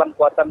jentera di dalam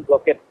kawasan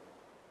bloket.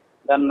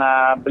 Dan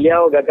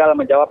beliau gagal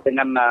menjawab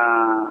dengan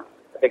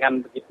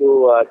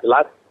begitu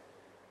jelas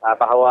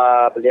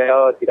bahawa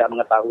beliau tidak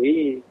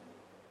mengetahui.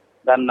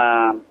 Dan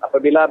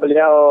apabila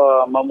beliau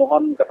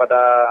memohon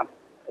kepada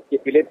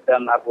Chief Philip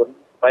dan Abun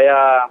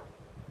supaya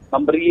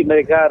memberi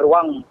mereka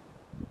ruang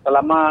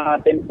selama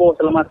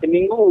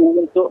seminggu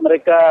untuk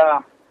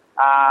mereka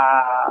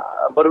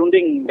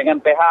berunding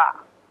dengan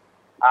pihak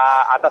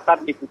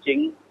atasan di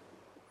Kuching,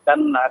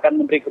 dan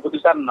akan memberi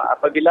keputusan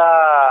apabila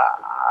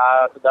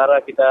saudara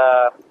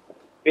kita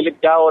Philip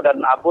Jauh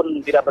dan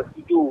Abun tidak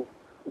bersetuju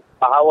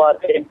bahawa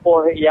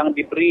tempoh yang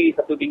diberi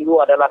 1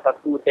 minggu adalah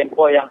satu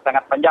tempoh yang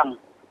sangat panjang.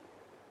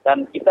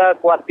 Dan kita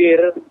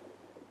khawatir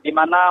di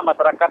mana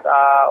masyarakat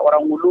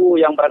orang Ulu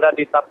yang berada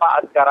di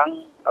tapak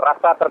sekarang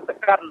rasa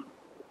tertekan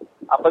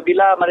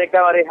apabila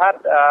mereka melihat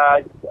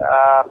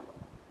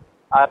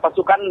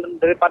pasukan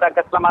daripada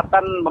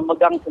keselamatan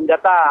memegang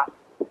senjata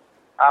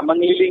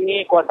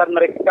mengelilingi kawasan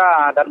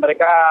mereka, dan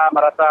mereka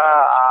merasa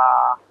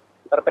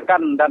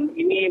tertekan, dan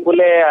ini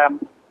boleh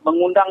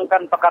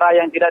mengundangkan perkara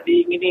yang tidak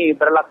diingini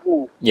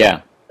berlaku.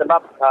 Ya.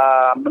 Sebab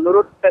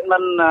menurut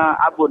statement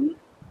Abun,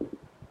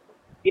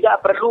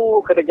 tidak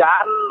perlu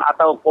kerajaan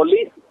atau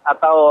polis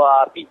atau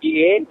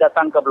PGA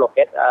datang ke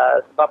bloket,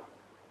 sebab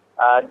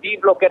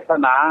di bloket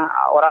sana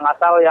orang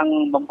asal yang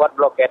membuat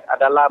bloket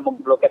adalah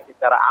membloket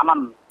secara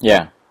aman.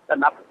 Ya.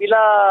 Dan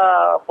apabila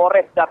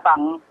Forest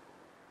datang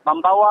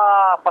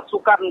membawa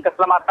pasukan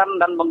keselamatan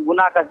dan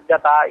menggunakan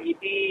senjata,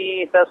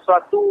 ini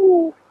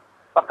sesuatu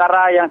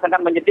perkara yang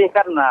sangat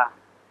menyedihkan.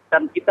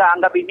 dan kita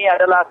anggap ini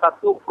adalah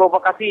satu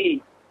provokasi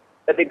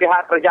dari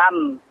pihak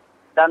kerajaan,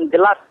 dan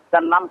jelas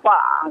dan nampak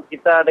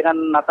kita dengan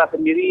mata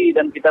sendiri,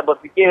 dan kita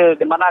berfikir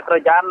di mana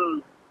kerajaan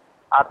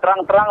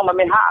terang-terang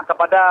memihak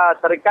kepada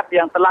syarikat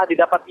yang telah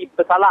didapati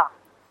bersalah,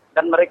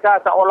 dan mereka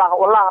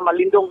seolah-olah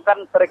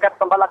melindungkan syarikat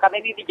pembalakan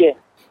ini, DJ.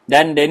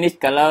 Dan Dennis,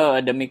 kalau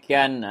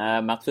demikian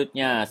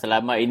maksudnya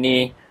selama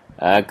ini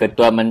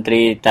Ketua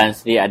Menteri Tan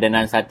Sri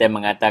Adenan Satem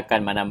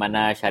mengatakan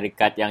mana-mana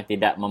syarikat yang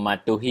tidak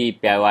mematuhi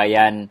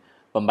piawaian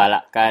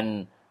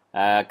pembalakan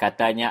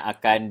katanya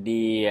akan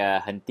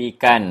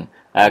dihentikan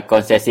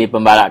konsesi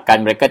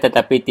pembalakan mereka,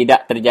 tetapi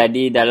tidak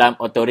terjadi dalam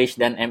Autorich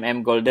dan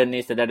MM Golden ni,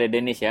 Saudara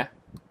Dennis, ya?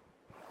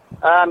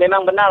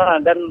 Memang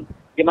benar, dan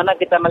di mana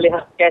kita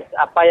melihat kes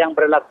apa yang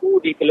berlaku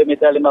di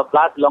kilometer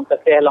 15 Long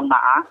Keseh Long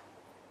Naa,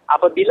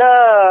 apabila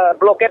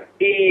bloket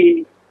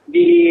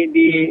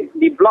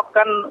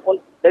diblokkan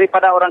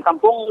daripada orang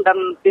kampung, dan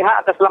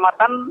pihak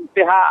keselamatan,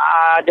 pihak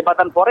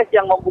Jabatan Forest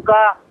yang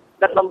membuka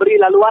dan memberi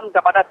laluan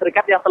kepada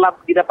syarikat yang telah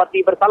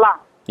didapati bersalah.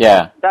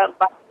 Ya. Dan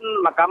bahkan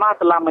mahkamah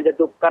telah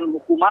menjatuhkan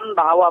hukuman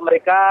bahawa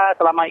mereka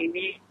selama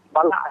ini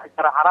balak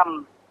secara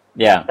haram,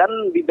 Ya. dan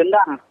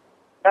didenda.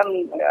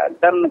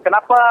 Dan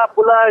kenapa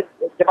pula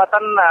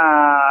Jabatan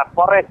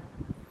Forest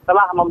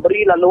telah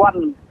memberi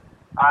laluan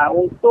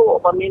untuk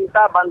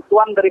meminta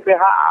bantuan dari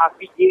pihak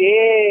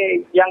PGA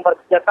yang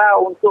bersenjata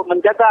untuk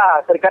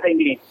menjaga syarikat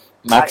ini.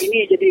 Ini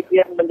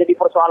yang menjadi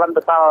persoalan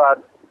besar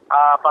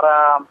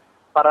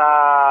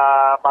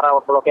para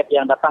bloket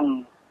yang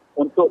datang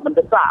untuk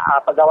mendesak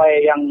pegawai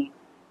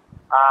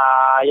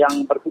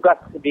yang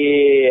bertugas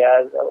di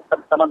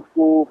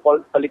Temanku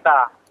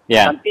Pelita.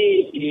 Ya.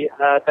 Nanti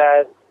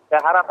saya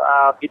harap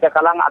Pita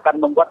Kalang akan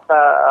membuat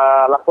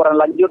laporan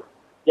lanjut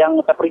yang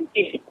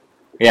terperinci.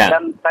 Ya.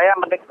 Dan saya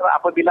mendengar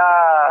apabila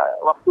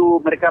waktu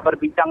mereka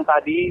berbincang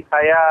tadi,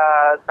 saya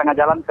tengah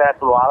jalan saya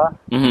keluar,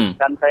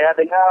 dan saya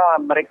dengar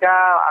mereka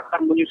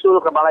akan menyusul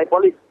ke balai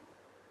polis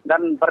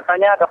dan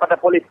bertanya kepada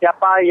polis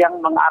siapa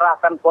yang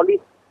mengarahkan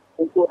polis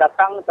untuk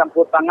datang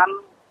campur tangan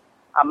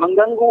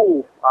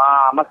mengganggu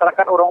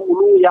masyarakat orang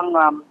Ulu yang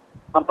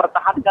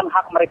mempertahankan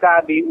hak mereka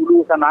di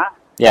Ulu sana.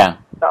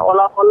 Ya.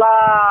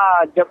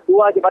 Seolah-olah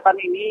dua jabatan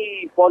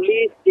ini,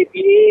 polis,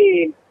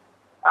 JPA,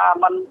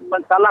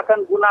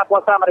 mensalahkan guna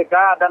kuasa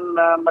mereka, dan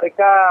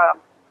mereka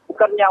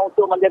bukannya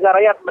untuk menjaga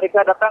rakyat,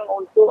 mereka datang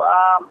untuk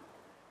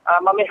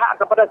memihak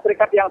kepada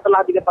syarikat yang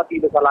telah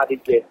didapati bersalah.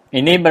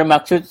 Ini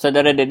bermaksud,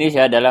 Saudara Dennis,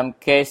 ya, dalam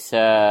kes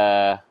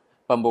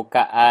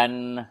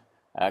pembukaan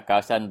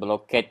kawasan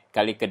bloket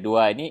kali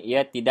kedua ini,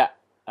 ia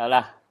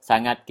tidaklah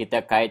sangat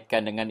kita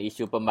kaitkan dengan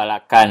isu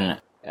pembalakan.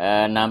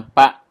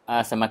 Nampak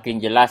semakin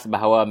jelas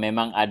bahawa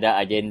memang ada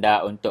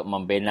agenda untuk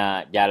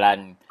membina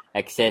jalan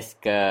akses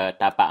ke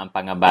tapak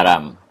Ampang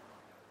Baram.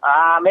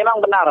 Memang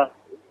benar.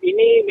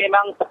 Ini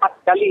memang tepat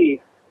sekali,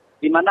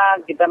 di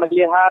mana kita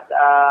melihat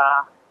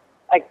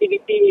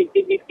aktiviti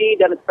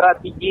dan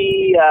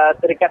strategi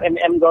syarikat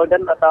MM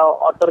Golden atau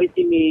Autorich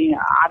ini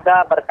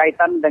ada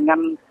berkaitan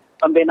dengan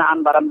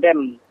pembinaan Baram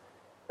Dam.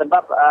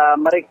 Sebab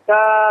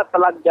mereka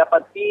telah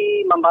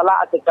didapati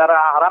membalak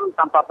secara haram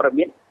tanpa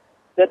permit,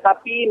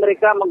 tetapi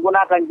mereka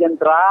menggunakan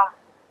jentera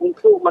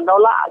untuk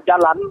menolak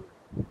jalan,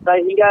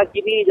 sehingga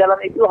kini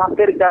jalan itu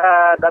hampir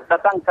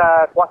datang ke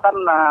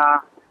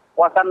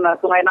kawasan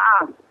Sungai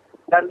Naa.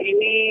 Dan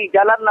ini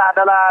jalan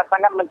adalah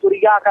sangat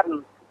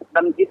mencurigakan,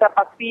 dan kita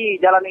pasti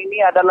jalan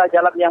ini adalah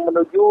jalan yang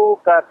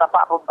menuju ke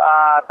tapak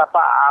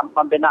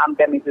pembinaan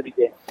dam itu,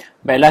 DJ.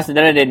 Baiklah,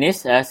 Saudara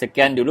Dennis,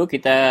 sekian dulu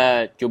kita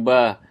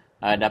cuba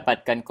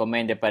dapatkan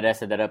komen daripada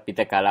Saudara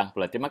Peter Kalang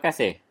pula. Terima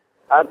kasih.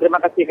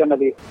 Terima kasih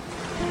kembali.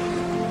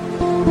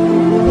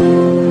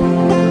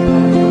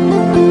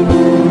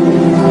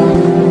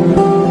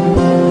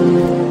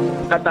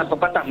 Kata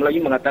pepatah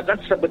Melayu mengatakan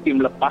seperti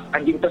melepas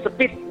anjing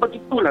tersepit.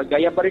 Begitulah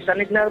gaya Barisan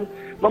Nasional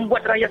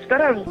membuat rakyat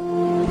sekarang.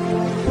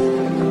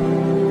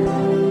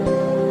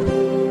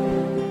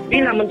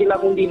 Bila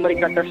menjelang undi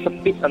mereka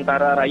tersepit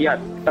antara rakyat,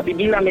 tapi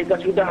bila mereka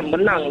sudah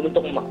menang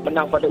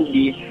pada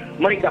undi,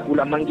 mereka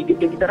pula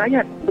menggigitkan kita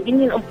rakyat.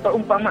 Begini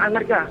perumpamaan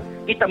mereka.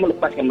 Kita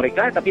melepaskan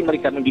mereka, tapi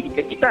mereka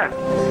menggigitkan kita.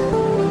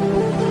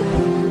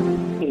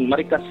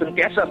 Mereka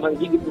sentiasa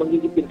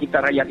menggigitkan kita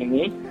rakyat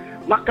ini,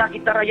 maka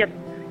kita rakyat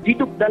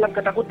hidup dalam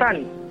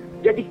ketakutan.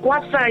 Jadi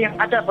kuasa yang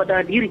ada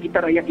pada diri kita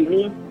rakyat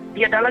ini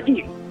tiada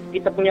lagi.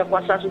 Kita punya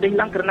kuasa sudah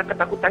hilang kerana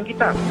ketakutan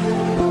kita.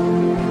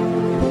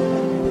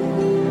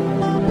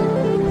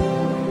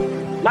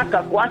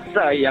 Maka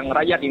kuasa yang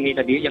rakyat ini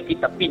tadi, yang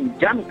kita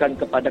pinjamkan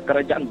kepada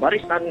kerajaan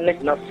Barisan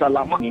Nasional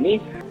selama ini,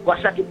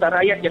 kuasa kita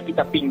rakyat yang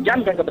kita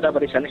pinjamkan kepada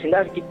Barisan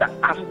Nasional, kita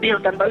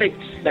ambilkan balik.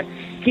 Dan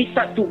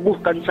kita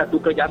tubuhkan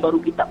satu kerajaan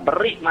baru, kita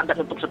beri mandat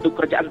untuk satu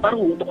kerajaan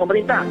baru untuk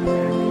memerintah.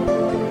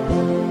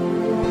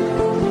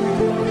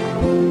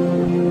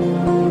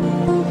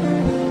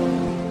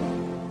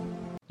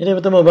 Ini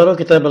bertemu baru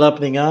kita bala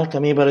pendengar.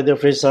 Kami Radio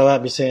Free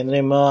Sarawak bisa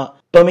menerima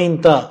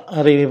peminta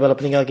hari ini bala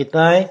pendengar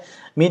kita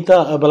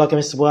minta bala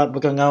kami sebuat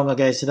berkangau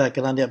ngagai sida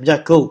kelan dia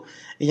berjaku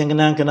yang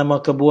kenang ke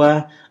nama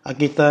kebuah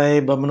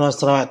kita bermenua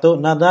Sarawak tu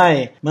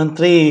nadai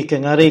menteri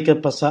kengari ke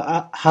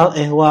pasal hal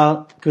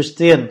ehwal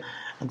Kristian.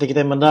 Nanti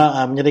kita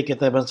menjadi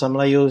kita bangsa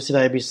Melayu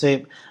sida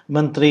bisip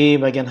menteri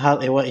bagian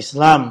hal ehwal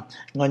Islam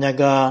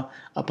ngonyaga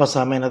apa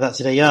sama yang ada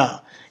sida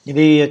ya.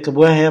 Jadi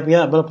kebuah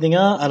ya bala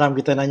pendengar alam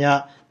kita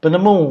nanya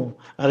penemu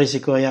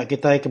risiko ya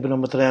kita ke benua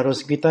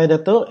harus kita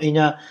datuk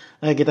inya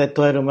kita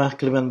tuai rumah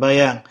Keliman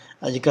Bayang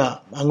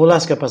jika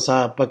angulas ke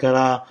pasal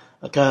perkara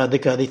ke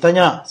dekat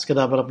ditanya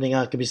sekedar para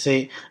pendengar ke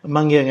bisik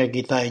manggil dengan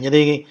kita.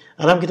 Jadi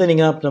alam kita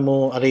dengar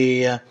penemu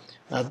hari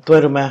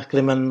tuai rumah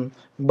Keliman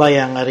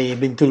Bayang hari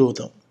Bintulu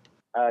tu.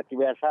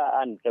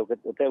 Kebiasaan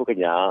kita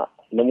kena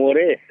nemu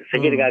ni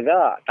sikit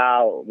gagak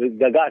tahu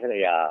gagak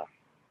saya.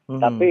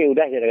 Tapi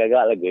udah jadi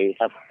gagak lagi.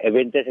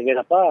 Advantage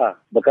sikit apa?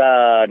 Baka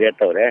dia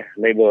tahu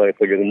Naibu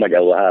kunjung rumah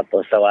jauh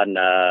persatuan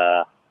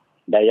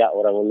Dayak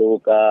orang Ulu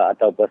ke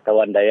atau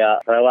persatuan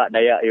Dayak Sarawak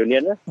Dayak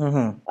Union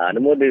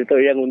nemu dia tu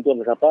yang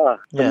untung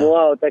siapa?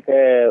 Semua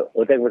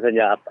utek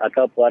misalnya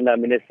atau puana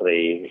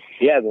ministry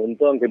yang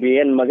untung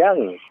kebian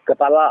magang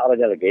kepala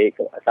orangnya lagi.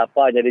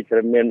 Siapa jadi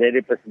chairman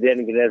jadi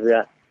presiden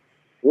kita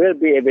will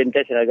be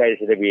advantage guys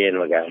kita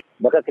bian magang.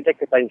 Baka kita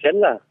ke pension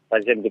lah.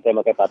 Pension kita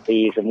makan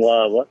parti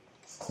semua apa.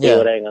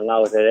 Orang yang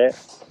ngau saya.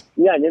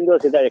 Nya nyendo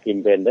sudah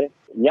yakin deh.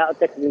 Nya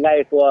tek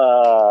ngai tua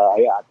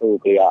ayat tu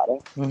kaya deh.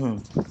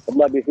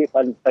 Semua bisi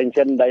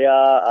pension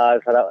daya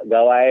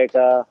gawai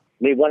ke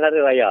ni bukan hari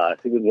raya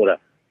segera.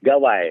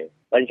 Gawai,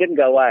 pension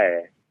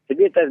gawai.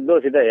 Jadi do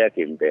sudah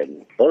yakin.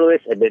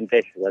 Always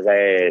advantage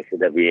sebagai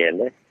sudah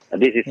bian deh.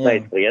 This is my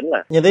experience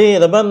lah.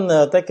 Jadi leban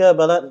tek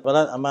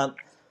balat amat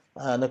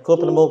neko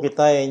penemu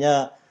kita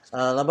nya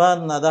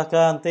leban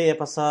adakah nanti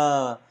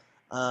pasal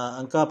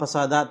angka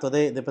pasadat tu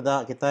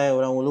daripada kita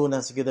orang Ulu dan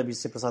sekitar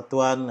bisi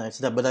persatuan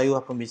sudah berdayuh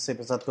pun bisi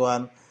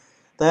persatuan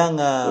tang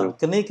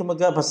kini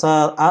kemega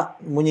pasal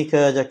munyi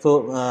ke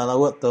jakuk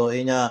laut tu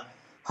inya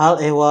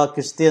hal ehwal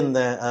Kristian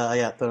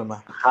ayat tu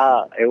rumah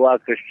hal ehwal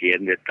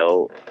Kristian dia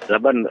tahu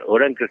laban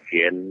orang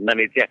Kristian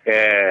nanti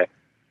ke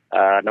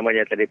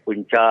namanya tadi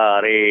punca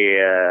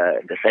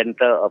the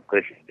center of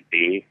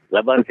Christianity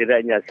laban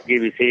tidaknya segi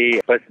bisi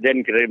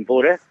presiden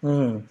Kirimpur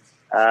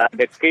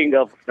the king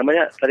of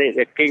namanya tadi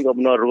the king of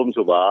Norum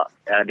Subah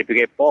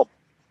dipikir pop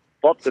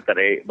tu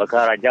tadi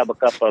bakal raja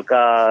bakal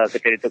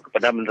ketika itu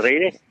kepada menteri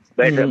ni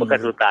baik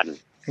bakal sultan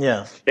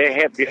they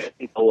have this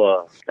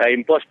power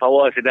impose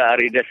power sudah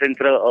dari the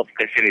center of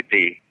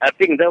Christianity. I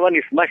think that one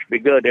is much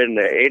bigger than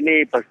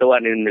any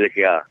persatuan in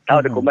Malaysia.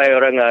 Tahu kumai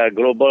orang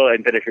global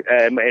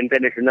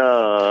international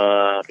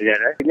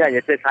punya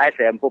exercise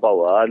ample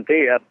power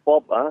nanti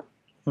pop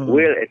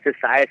will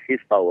exercise his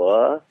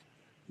power.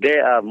 They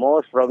are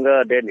more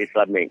stronger than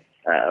Islamic.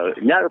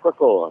 Nyak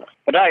koko.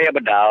 Pada ya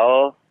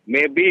bedau,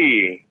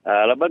 maybe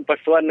laban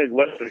persatuan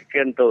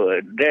Kristian tu,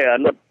 they are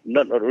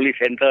not only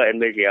center in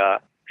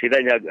Malaysia.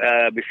 Sidanya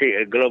bisi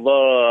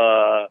global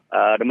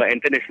nama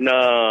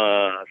international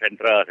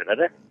center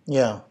ada.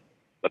 Yeah.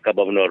 Baka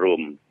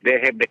Room. They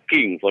have the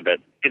king for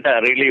that.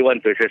 Kita really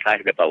want to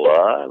exercise the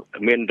power. I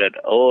mean that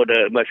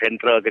the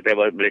central kita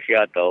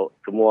Malaysia atau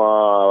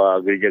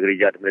semua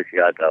gereja-gereja di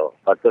Malaysia atau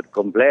patut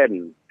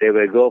complain. They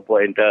will go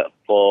for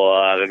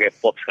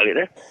pop sekali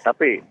deh.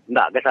 Tapi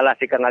nak kesalah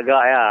sikang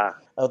agak ya.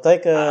 Autai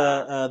ke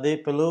dia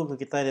perlu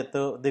kita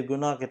itu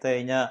diguna kita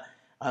inya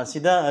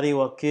sida ari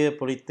wakil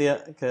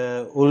politik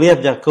ke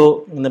uliap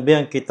jakuk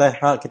nebiang kita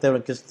hak kita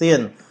orang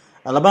Kristian.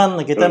 Alaban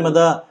kita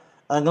mada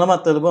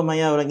ngelamat terlebih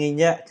maya orang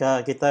inyak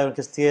ke kita orang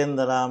Kristian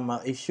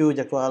dalam isu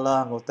jakuk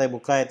Allah ngutai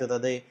bukai itu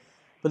tadi.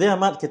 Pada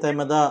amat kita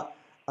mada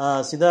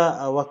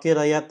sida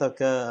wakil rakyat atau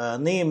ke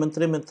ni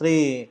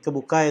menteri-menteri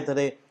kebukai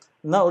tadi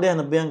nak uliah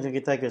nebiang ke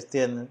kita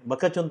Kristian.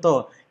 Baka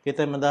contoh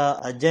kita mada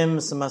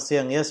James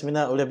Masiang ya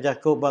sebenarnya uliah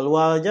jakuk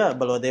balua aja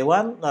balua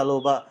dewan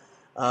lalu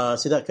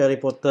sidak ke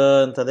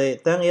reporter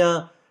tadi tang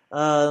ya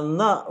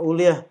nak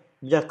uliah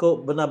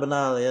jakuk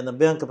benar-benar ya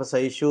nebiang ke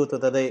pasal isu tu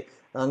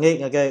tadi ngik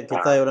ngagai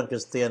kita orang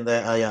Kristian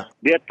ya.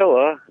 Dia tahu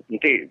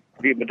nanti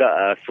di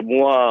benda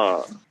semua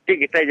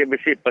kita je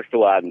mesti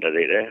persatuan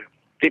tadi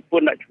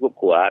tipu nak cukup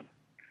kuat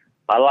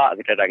pala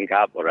kita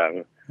tangkap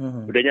orang.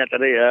 Budanya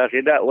tadi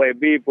sidak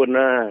YB pun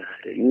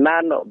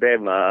none of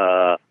them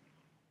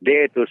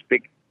they to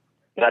speak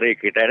dari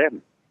kita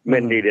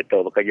mendi dia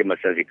tahu bekerja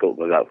masa sikut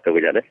ngagap tu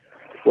kerja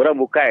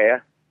orang bukai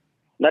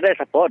nada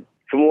support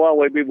semua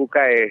YB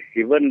bukai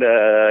even the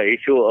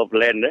issue of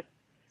land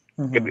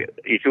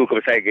isu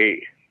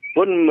kebesaran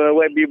pun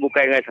YB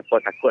bukai ngai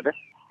support takut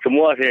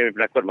semua saya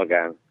takut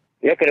magang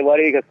ya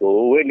kedewari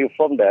aku when you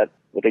form that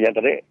betulnya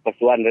tadi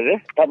persatuan tadi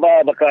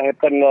taba bakal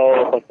happen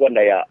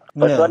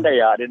persatuan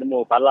Dayak dia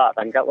nemu pala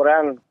tangkap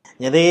orang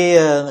jadi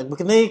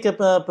begini ke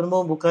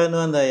penemu bukan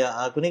orang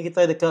Dayak aku ni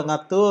kita dekat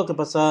ngatur ke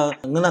pasal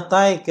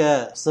ngenatai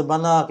ke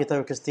sebenar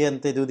kita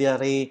Kristian tu di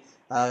hari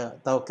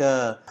atau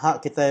ke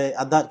hak kita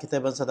adat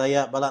kita bangsa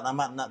Dayak balat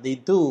amat nak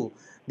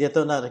dia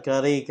tu nak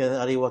deklarasi ke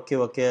hari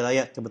wakil-wakil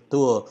rakyat ke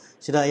betul.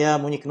 Sidak ya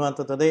munyi kenuan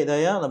tertarik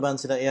daya laban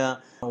sidak ya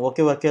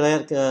wakil-wakil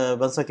rakyat ke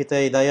bangsa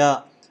kita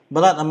daya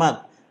berat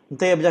amat.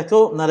 Nanti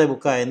berjaku nare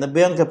bukai.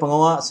 Nebiang ke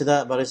pengawak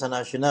sidak Barisan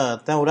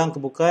Nasional. Tang orang ke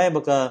bukai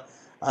baka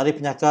hari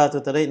penyakar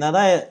tertarik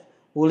nare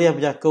uliah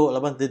berjaku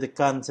laban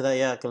didekan sidak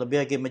ya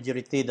kelebih lagi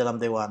majoriti dalam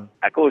dewan.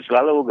 Aku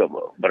selalu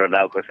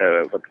berenau ke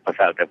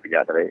pasal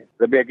terpijak tadi.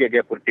 Lebih lagi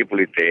dia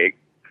politik.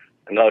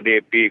 Engkau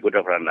DP aku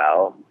dah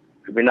berenau.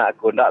 Sebenarnya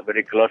aku nak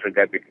beri close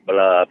dengan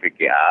bela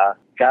PKR.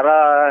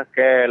 Cara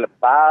ke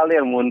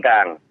paling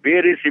muntang.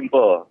 Very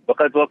simple.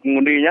 Bakal tua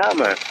pengundinya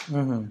mah.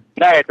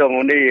 Dah itu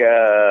pengundi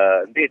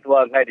di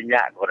tua ngai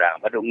dinyak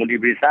orang. Pada pengundi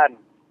berisan.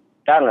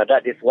 Tang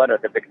ada di suara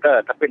ada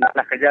pekta. Tapi nak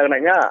kerja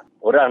naknya.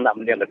 Orang nak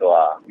mendiang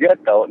ketua. Dia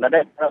tahu nak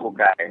ada cara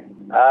bukai.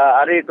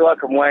 Hari tua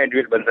kemuai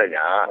duit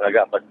bansanya.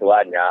 Agak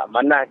pertuannya.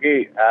 Mana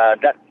lagi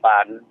dat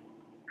pan.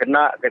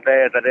 Kena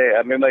kita tadi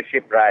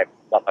membership right.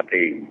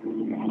 Bapati.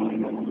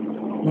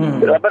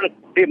 Lepas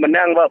di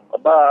menang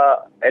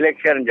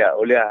election je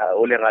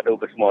oleh ngadu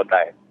ke semua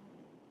tai.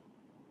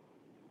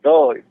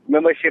 So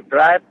membership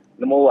right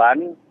number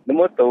 1,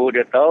 number 2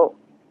 dia tahu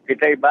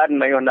kita iban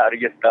mayu nak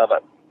register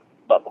bak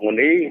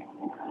pengundi.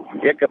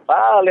 Dia ke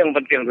paling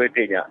penting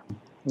duitnya.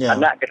 Yeah.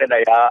 Anak kita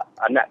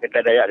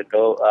daya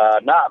itu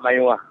nak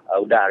mayu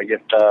udah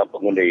register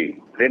pengundi.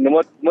 Dan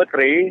number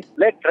 3,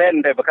 let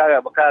trend dia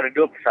bakal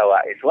redup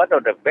pesawat. It's one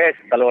of the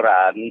best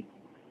saluran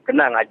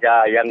kena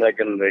ngajar younger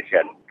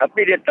generation.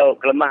 Tapi dia tahu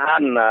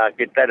kelemahan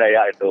kita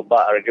Dayak itu,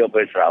 Pak Radio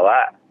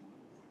Sarawak,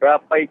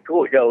 berapa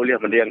ikut je oleh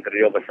mendiang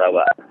Radio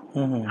Sarawak.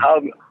 How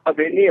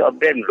many of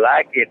them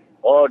like it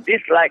or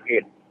dislike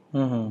it.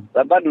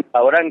 Lepas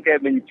orang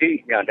ke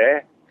bencinya deh,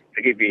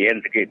 segi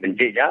bihin, segi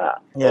bencinya,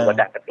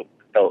 badak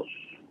ketuk-ketuk.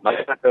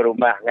 Maka ke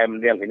rumah ngai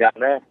mendiang kenyak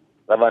deh,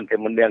 lepas ke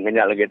mendiang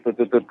kenyak lagi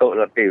tutup-tutup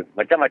letih.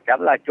 Macam-macam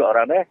lah cuk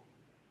orang deh.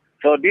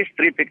 So this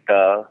 3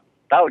 factor,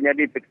 tahu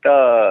jadi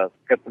faktor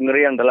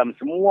kepengerian dalam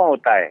semua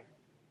utai.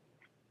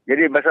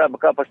 Jadi bakal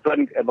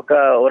persatuan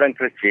bakal orang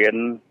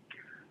Kristian,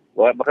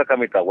 bakal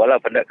kami tahu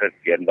walaupun tidak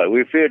Kristian, but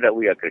we feel that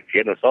we are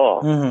Kristian also.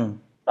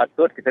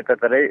 Patut kita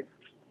tertarik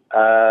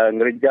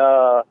ngerja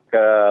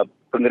ke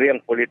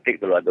pengerian politik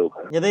dulu adu.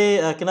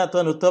 Jadi kena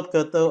tuan tutup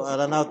ke tu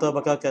ranau tu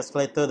bakal ke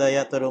escalator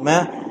Dayak tu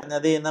rumah.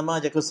 Jadi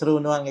nama jaku seru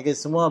nuan ngagi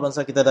semua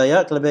bangsa kita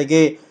Dayak kelebih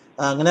lagi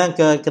ngenang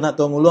ke kena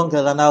tuan ngulung ke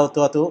ranau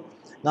tu.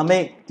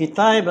 Nami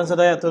kita bangsa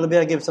Dayak tu lebih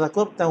lagi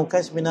berselakup tang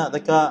ukai semina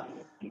dekat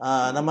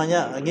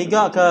namanya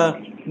gigak ke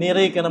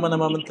niri ke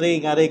nama-nama menteri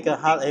ngari ke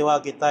hal ewa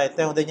kita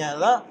tang udahnya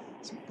lah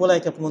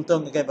pulai ke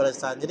penguntung ke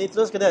barisan. Jadi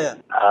terus ke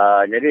Dayak.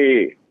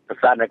 Jadi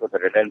pesan aku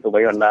terden tu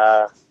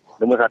bayarlah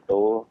nomor 1,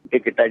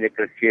 kita je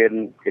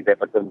Kristian, kita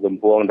patut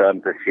bergembung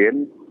dalam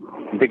Kristian.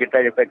 Nanti kita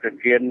je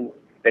Kristian,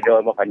 kita doa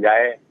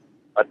panjai.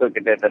 Patut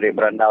kita tadi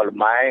berandau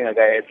lemai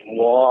ngagai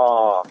semua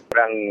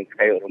orang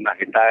kayu rumah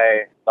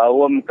kita.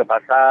 Bawum ke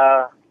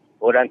pasar,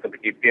 orang ke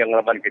PKP yang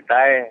laman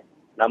kita.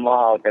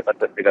 Nama kita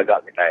patut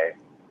digagak kita.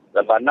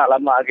 Lepas nak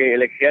lama lagi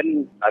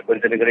election, aku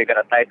negeri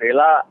kena tai tu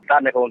ialah.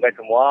 Tan aku ngagai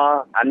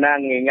semua,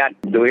 anak ingat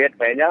duit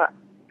banyak,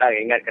 tak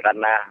ingat ke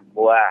tanah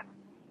buah.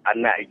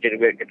 Anak izin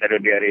duit kita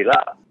duduk di hari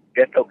lah.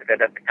 Dia tahu kita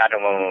dah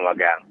tekan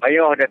memagang.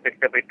 Mayuh dah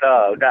kita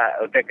udah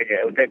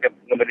ke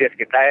ngemedias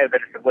kita udah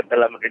disebut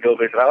dalam hidup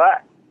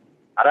Sarawak.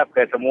 Harap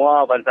ke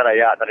semua bangsa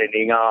raya tadi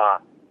ninga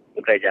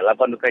ukainya.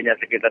 Lapan ukainya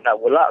sekitar tak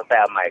pula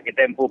saya amai.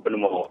 Kita empu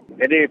penemu.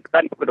 Jadi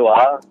pesan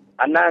kedua,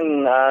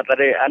 anang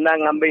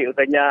ambil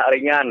ukainya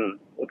ringan,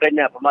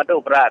 ukainya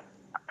pemadu berat.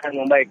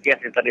 Anang membaik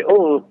kes tadi.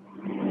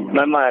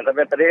 Memang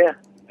tapi tadi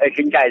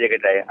cincai je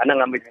kita.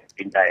 Anang ambil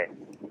cincai.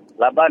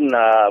 Laban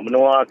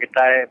menua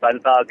kita,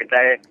 bangsa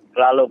kita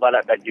selalu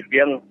pada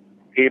kajian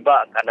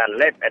hibak kanan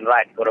left and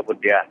right korang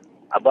dia.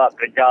 Abak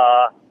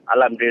kerja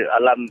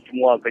alam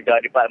semua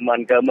kerja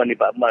department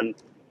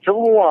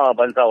semua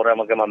bangsa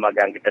orang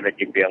magang kita dah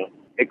cipiang.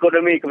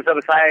 Ekonomi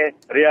besar-besar,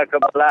 ria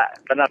kebala,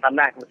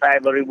 tanah-tanah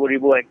besar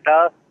beribu-ribu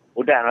hektar,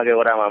 udah ngagai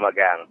orang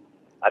magang.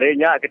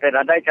 Harinya kita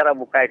ada cara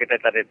bukai kita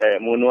tadi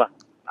menua.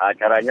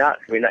 Caranya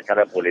sebenarnya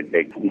cara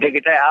politik. Jadi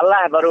kita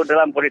Allah baru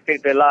dalam politik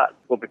telah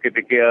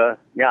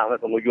fikir-fikirnya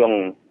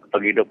penghujung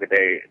penghidup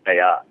kita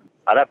daya.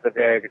 Harap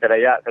kita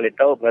daya kali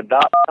tahu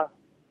mengedak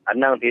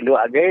anang tindu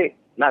agi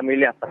nak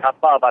milih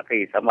siapa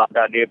parti sama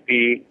ada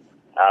DP,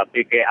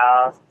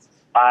 PKR,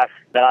 PAS.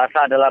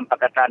 Dalasa dalam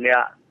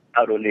pakatannya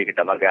tahun ini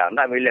kita magang.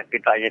 Nak milih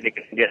kita jadi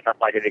kandidat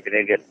siapa jadi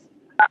kandidat.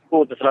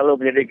 Aku tu selalu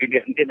menjadi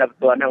kandidat nanti nak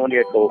tuan yang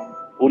undi itu.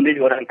 Undi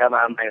orang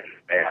sama amai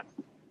saya.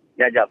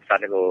 Jajak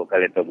pesan aku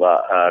kali itu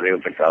buat Radio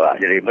Sarawak.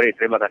 Jadi beri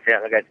terima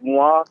kasih kepada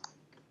semua.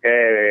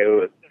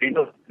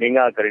 Itu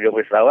tinggal ke Radio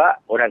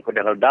Sarawak. Orang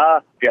kuda kelda.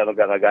 Dia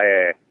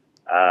megang-megang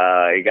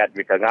igat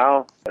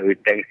bitangau. We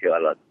thank you a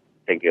lot.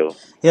 Thank you.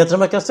 Ya,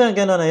 terima kasih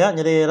Kenon ya.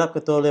 Jadi rap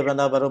ketua oleh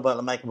Beranda baru buat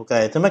lemai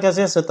kebukai. Terima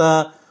kasih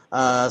serta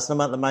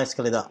selamat lemai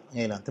sekali dah.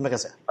 Terima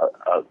kasih.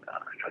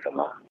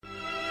 Sama-sama.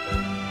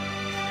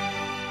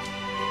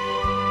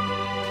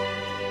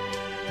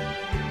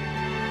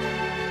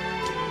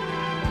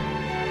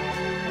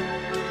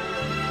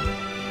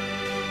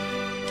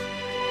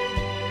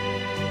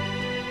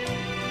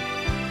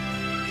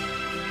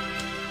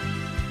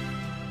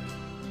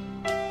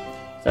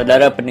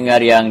 Saudara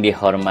pendengar yang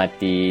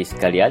dihormati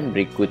sekalian,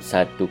 berikut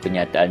satu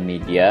kenyataan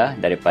media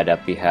daripada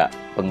pihak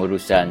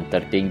pengurusan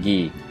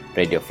tertinggi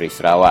Radio Free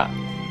Sarawak.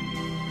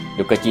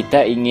 Duka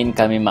cita ingin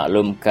kami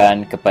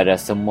maklumkan kepada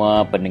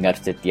semua pendengar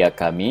setia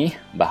kami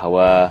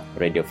bahawa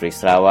Radio Free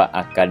Sarawak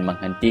akan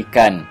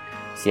menghentikan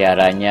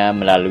siarannya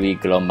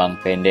melalui gelombang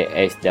pendek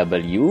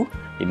SW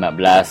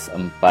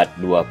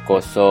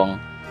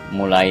 15420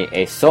 mulai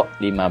esok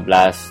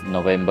 15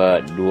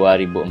 November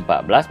 2014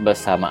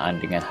 bersamaan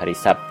dengan hari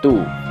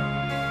Sabtu.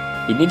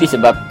 Ini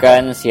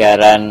disebabkan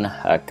siaran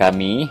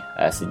kami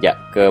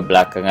sejak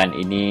kebelakangan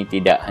ini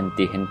tidak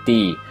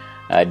henti-henti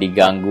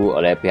diganggu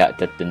oleh pihak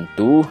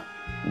tertentu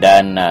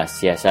dan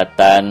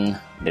siasatan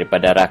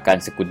daripada rakan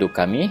sekutu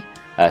kami,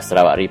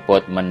 Sarawak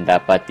Report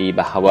mendapati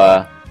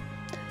bahawa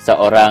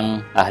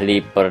seorang ahli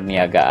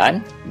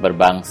perniagaan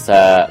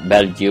berbangsa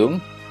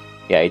Belgium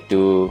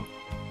iaitu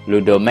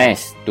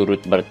Ludomes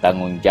turut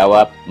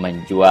bertanggungjawab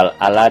menjual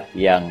alat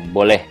yang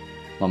boleh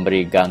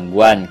memberi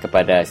gangguan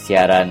kepada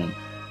siaran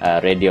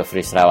Radio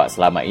Free Sarawak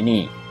selama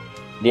ini.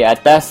 Di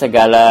atas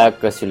segala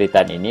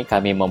kesulitan ini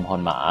kami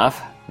memohon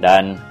maaf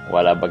dan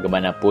walau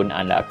bagaimanapun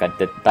anda akan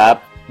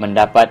tetap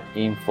mendapat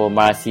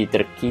informasi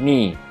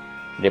terkini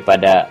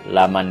daripada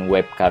laman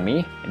web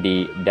kami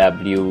di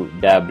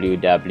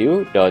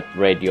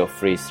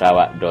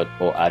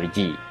www.radiofreesarawak.org.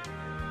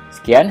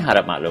 Sekian,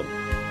 harap maklum.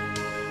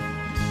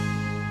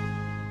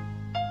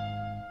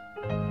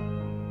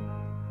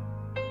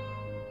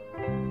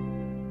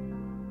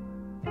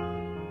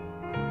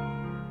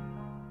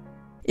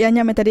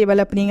 Ianya metadi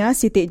bala peninga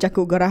Siti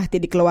Jakuk Gerah ti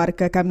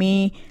dikeluarkan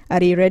kami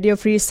dari Radio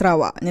Free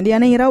Sarawak. Jadi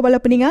ana hirau bala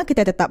peninga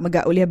kita tetap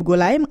megak ulih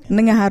bergulai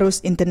dengan harus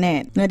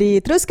internet.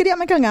 Jadi terus ke dia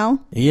Michael ngau.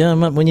 Ya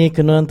mak bunyi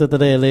kenuan tu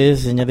tadi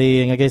Alice.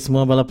 Jadi ngagai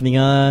semua bala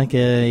peninga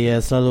ke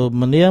ya selalu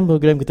mendiam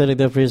program kita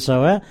Radio Free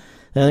Sarawak.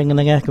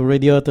 Ngenengah ke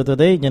radio tu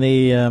tadi.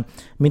 Jadi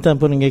minta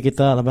ampun dengan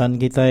kita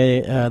laban kita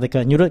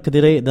dekat nyurut ke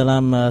diri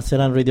dalam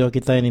siaran radio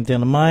kita yang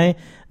intian lemai.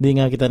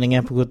 Dengan kita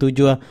dengar pukul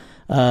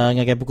 7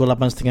 ngagai pukul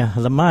 8.30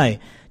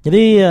 lemai.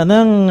 Jadi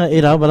nang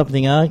irau bala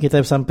pendengar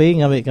kita sampai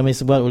ngambil kami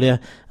sebuat oleh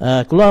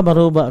keluar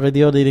baru bak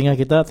radio di dengar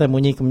kita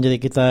temunyi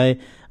menjadi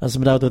kita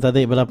sebenarnya tu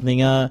tadi bala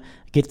pendengar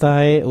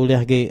kita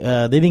oleh di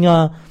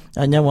dengar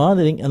nyawa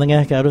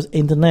dengar ke arus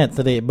internet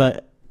tadi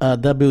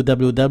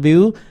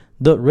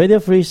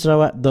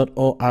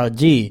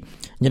www.radiofreesarawak.org.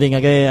 Jadi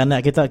ngagai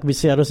anak kita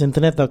bisa arus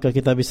internet atau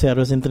kita bisa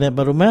arus internet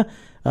berumah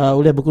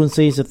boleh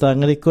berkongsi serta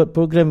ngerekod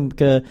program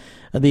ke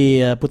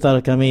di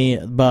putar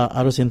kami ba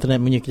arus internet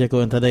bunyi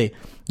kejakuan tadi.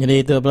 Jadi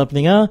itu bala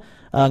pendengar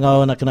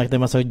ngau nak kena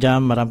kita masuk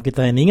jam maram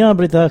kita ninga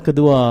berita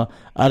kedua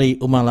hari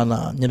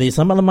Umalana. Jadi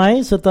selamat lemai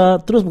serta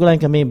terus bergulai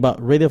kami ba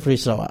Radio Free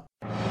Sarawak.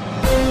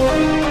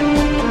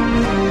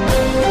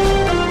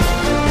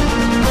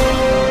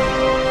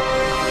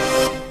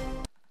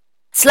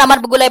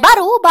 Selamat bergulai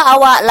baru ba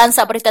awak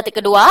lansak berita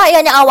kedua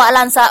ianya awak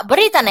lansak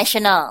berita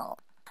nasional.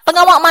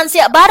 Pengawak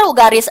mansiak baru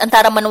garis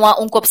antara menua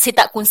ungkup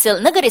Sitak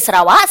Kunsil Negeri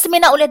Sarawak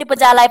semina oleh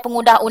diperjalai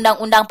pengudah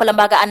Undang-Undang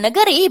Perlembagaan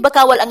Negeri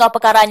berkawal engau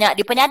perkaranya di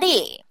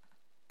Penyadi.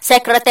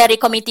 Sekretari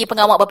Komiti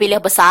Pengawak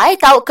Berpilih Besar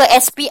tahu ke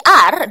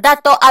SPR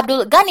Dato'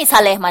 Abdul Ghani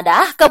Saleh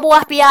Madah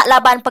kebuah pihak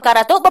laban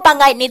perkara tu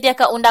berpanggai nitia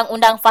ke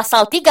Undang-Undang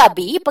Fasal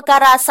 3B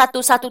Perkara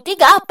 113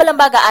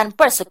 Perlembagaan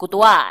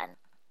Persekutuan.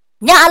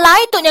 Nya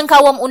alai tu yang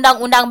kawam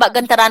undang-undang bak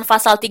genteran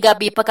Fasal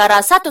 3B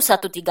Perkara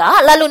 113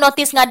 lalu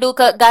notis ngadu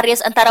ke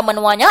garis antara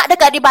menuanya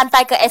dekat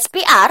dibantai ke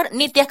SPR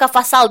nitiah ke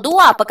Fasal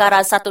 2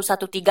 Perkara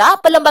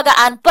 113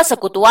 Perlembagaan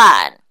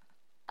Persekutuan.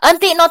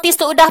 Antik notis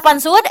tu udah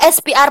pansud,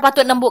 SPR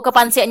patut nembuk ke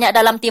pansiaknya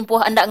dalam tempoh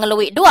hendak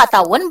ngeluik 2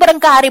 tahun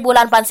berengkah hari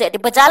bulan pansiak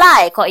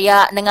diperjalai kok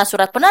ia dengan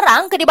surat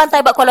penerang ke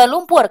dibantai bak Kuala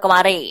Lumpur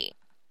kemari.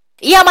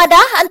 Ia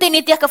madah anti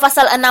nitiah ke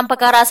Fasal 6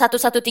 Perkara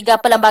 113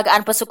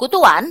 Perlembagaan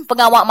Persekutuan,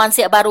 pengawak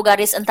mansiak baru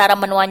garis antara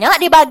menuanya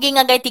dibagi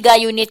ngagai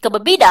 3 unit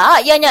keberbida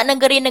ianya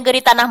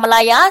negeri-negeri Tanah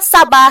Melaya,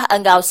 Sabah,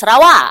 Enggau,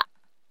 Sarawak.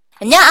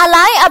 Nya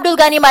alai Abdul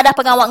Ghani madah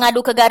pengawak ngadu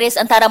ke garis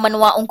antara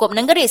menua ungkup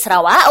negeri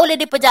Sarawak oleh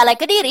diperjalai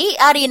ke diri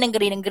hari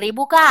negeri-negeri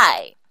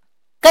bukai.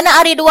 Kena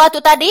hari 2 tu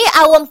tadi,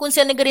 Awam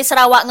Kunsil Negeri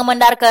Sarawak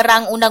ngemendar ke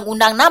rang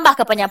undang-undang nambah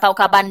ke penyampau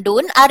ke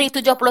Bandun hari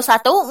 71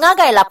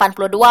 ngagai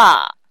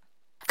 82.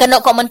 Kena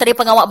Kok Menteri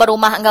Pengawak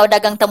Berumah Enggau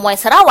Dagang Temuai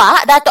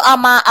Sarawak, Dato'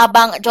 Ama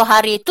Abang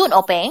Johari Tun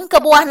Openg,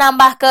 kebuah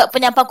nambah ke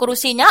penyampau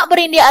kerusinya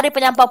berindi hari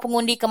penyampau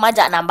pengundi ke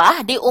Majak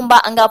nambah di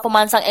Umbak Enggau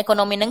Pemansang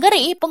Ekonomi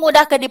Negeri,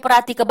 pengudah ke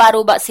diperhati ke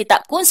baru bak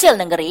Sitak Kunsil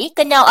Negeri,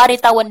 kenyau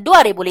hari tahun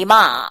 2005.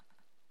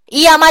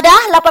 Ia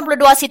madah 82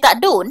 Sitak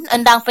Dun,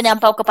 endang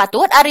penyampau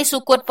kepatut hari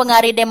sukut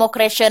pengari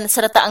Demokrasion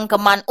serta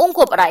engkeman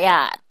ungkup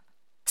rakyat.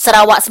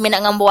 Sarawak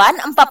Seminat Ngambuan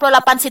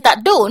 48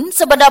 Sitak Dun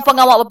sebeda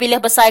pengawak berpilih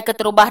besar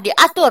keterubah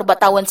diatur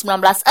bertahun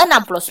 1969.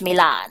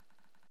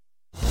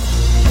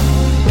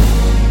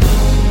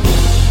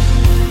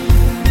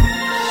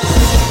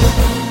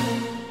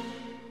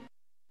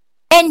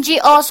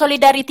 NGO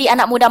Solidariti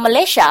Anak Muda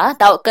Malaysia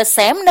tahu ke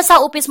SEM nesa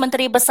upis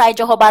Menteri Besar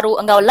Johor Bahru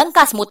enggau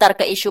lengkas mutar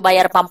ke isu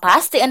bayar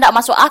pampas ti hendak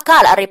masuk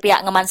akal ari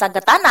pihak ngemansang ke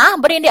tanah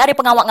berindi ari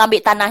pengawak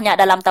ngambil tanahnya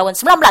dalam tahun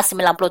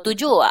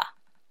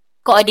 1997.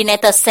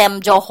 Koordinator SAM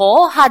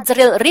Johor,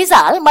 Hazril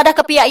Rizal, madah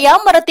ke pihak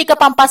yang mereti ke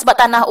pampas bak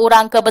tanah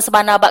orang ke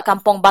bersebana bak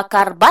kampung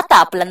bakar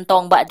bata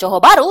pelentong bak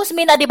Johor Baru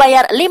semina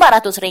dibayar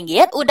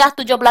RM500 udah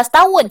 17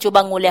 tahun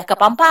cuba nguliah ke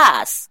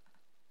pampas.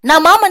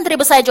 Nama Menteri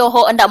Besar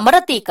Johor hendak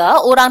mereti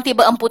ke orang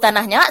tiba empu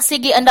tanahnya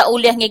sigi hendak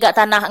uliah ngigak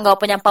tanah engkau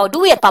penyampau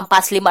duit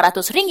pampas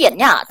RM500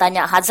 nya,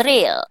 tanya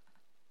Hazril.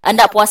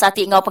 Hendak puas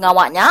hati engkau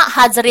pengawaknya,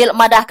 Hazril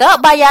madah ke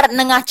bayar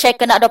nengah cek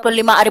kena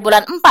 25 hari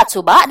bulan 4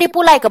 subak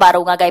dipulai ke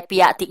baru ngagai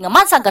pihak tik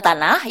ngemansang ke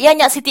tanah yang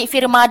nyak sitik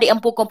firma di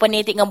empu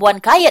company tik ngembuan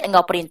kayat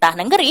engkau perintah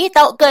negeri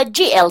tau ke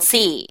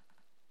GLC.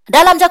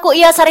 Dalam jakuk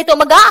ia sarituk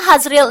megah,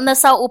 Hazril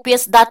nesau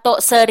upis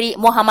Datuk Seri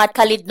Muhammad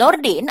Khalid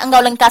Nordin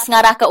engkau lengkas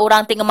ngarah ke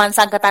orang tik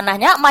ngemansang ke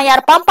tanahnya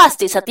mayar pampas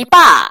di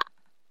setipa.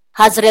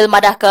 Hazril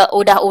madah ke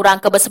udah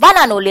orang ke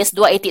bersebana nulis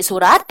 2 itik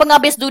surat,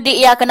 penghabis dudik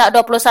ia kena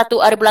 21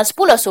 hari bulan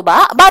 10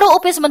 subak, baru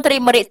upis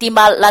Menteri Merik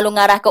Timbal lalu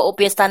ngarah ke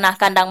upis Tanah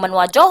Kandang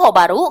Menua Johor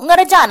Baru,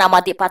 ngereja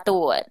nama tik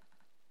patut.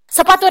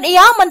 Sepatut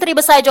ia, Menteri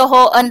Besar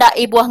Johor hendak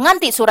ibuah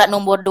nganti surat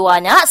nombor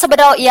 2-nya,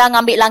 sebedau ia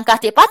ngambil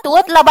langkah tik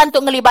patut, lah bantu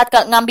ngelibat ke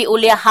ngambil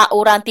uliah hak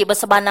orang tik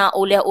bersebana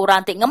uliah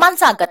orang tik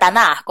ngemansang ke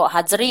tanah, kok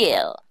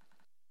Hazril.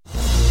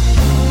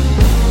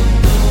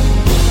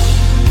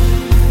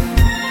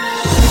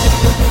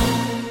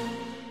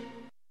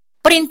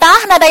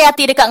 Perintah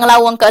nadayati dekat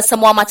ngelawang ke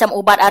semua macam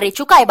ubat ari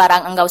cukai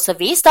barang enggau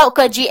servis tau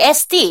ke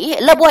GST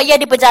lebuah ia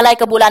diperjalai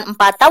ke bulan 4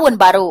 tahun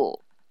baru.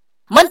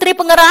 Menteri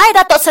Pengerai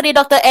Datuk Seri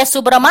Dr. S.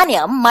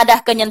 Subramaniam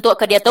madah ke nyentuk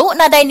ke dia tu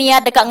nadai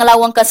niat dekat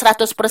ngelawang ke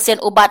 100%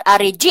 ubat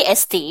ari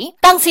GST.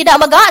 Tang sidak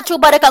megak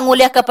cuba dekat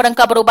nguliah ke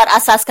perengkap berubat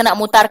asas kena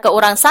mutar ke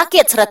orang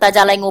sakit serta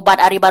jalai ngubat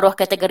ari baruh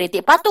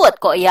kategori tik patut.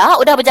 Kok ia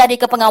udah berjadi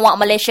ke pengawak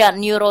Malaysia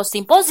Neuro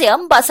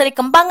Symposium bak Seri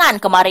Kembangan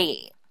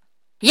kemari.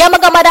 Ia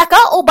megamadah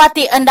ke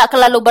ubati endak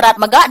kelalu berat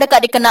megak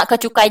dekat dikena ke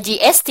cukai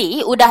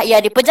GST, udah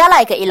ia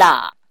diperjalai ke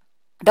ila.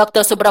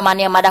 Dr.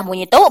 Subramaniam madah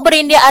munyi tu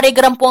berindia ari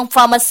gerempung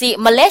farmasi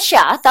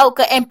Malaysia tau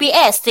ke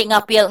MPS tik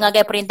ngapil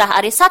ngagai perintah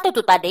hari 1 tu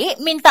tadi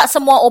minta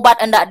semua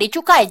ubat endak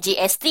dicukai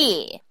GST.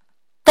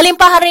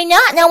 Kelimpah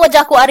harinya, nyawa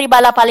jaku ari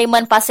bala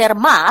Parlimen Pasir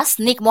Mas,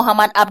 Nik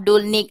Muhammad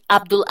Abdul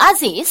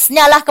Aziz,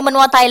 nyalah ke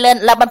menua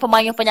Thailand laban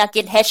pemayuh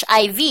penyakit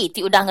HIV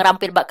ti udah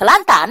ngerampil bak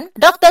Kelantan,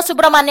 Dr.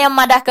 Subramaniam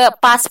madah ke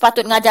pas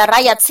patut ngajar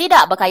rakyat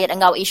sidak berkait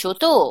engau isu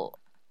tu.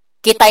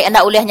 Kita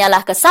anda uliah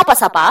nyalah ke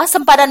sapa-sapa,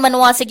 sempadan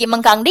menua segi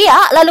mengkang dia,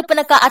 lalu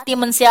peneka hati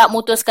mensiap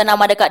mutus ke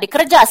nama dekat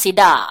dikerja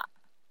sidak.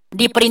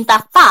 Di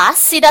perintah pas,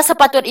 sidak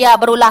sepatut ia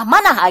berulah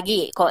manah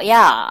lagi, kok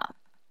ya.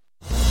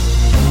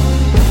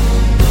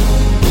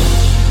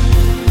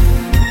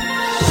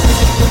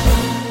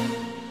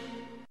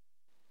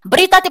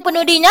 Berita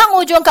tipenudinya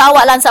ngujung ke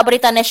awak lansak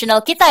berita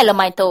nasional kita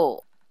lemai tu.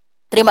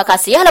 Terima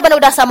kasih laban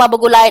udah sama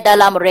bergulai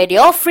dalam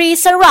Radio Free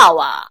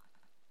Sarawak.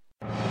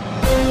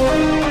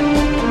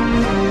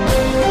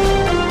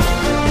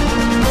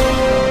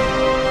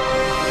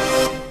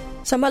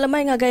 Sama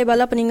lemai ngagai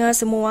bala peninga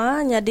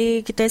semua,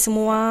 jadi kita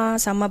semua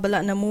sama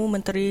belak nemu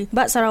Menteri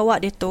Bak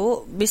Sarawak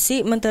ditu,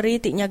 bisi Menteri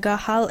tik nyaga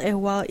hal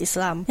ehwal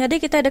Islam. Jadi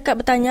kita dekat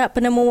bertanya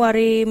penemu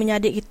wari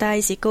menyadik kita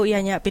isiko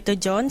ianya Peter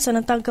John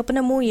senentang ke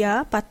penemu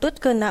ya patut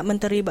ke nak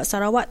Menteri Bak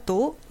Sarawak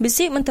tu,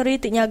 bisi Menteri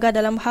tik nyaga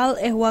dalam hal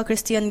ehwal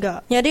Kristian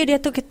ga. Jadi dia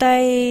tu kita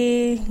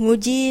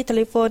nguji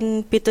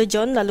telefon Peter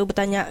John lalu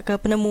bertanya ke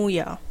penemu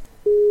ya.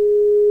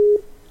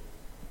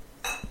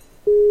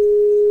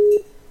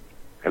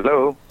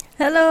 Hello.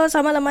 Hello,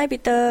 selamat lemai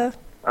Peter.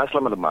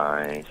 Selamat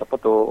lemai. Siapa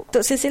tu?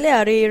 Tuk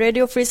Cecilia dari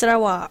Radio Free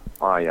Sarawak.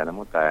 Ya,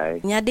 nama Tai.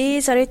 Jadi,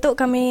 hari tu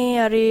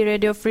kami dari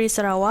Radio Free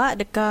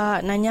Sarawak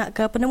dekat nanya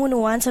ke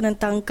penemuan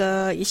senentang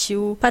ke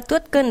isu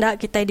patut ke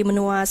ndak kita di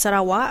menua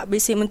Sarawak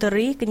bisi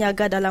Menteri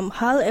kenyaga dalam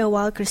hal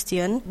ehwal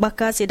Kristian,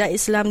 bakal sidak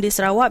Islam di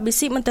Sarawak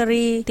bisi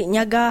Menteri tik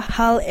nyaga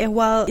hal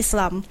ehwal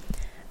Islam.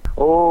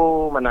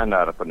 Mana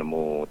nar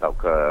penemu tau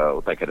ke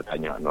utai ke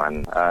tanya nuan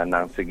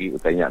nang segi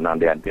utainya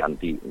nang dia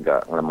anti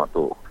enggak lama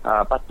tu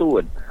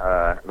patut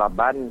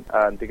laban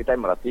nanti kita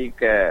merhati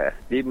ke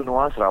di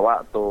menua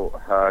Sarawak tu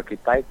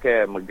kita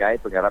ke megai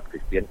penggarap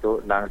Kristian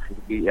tu nang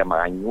segi yang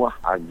manyuah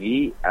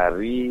agi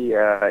hari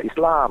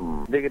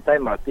Islam. Jadi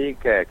kita merhati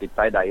ke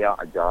kita daya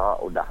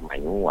aja udah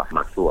manyuah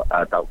maksud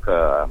tau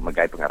ke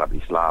megai penggarap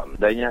Islam.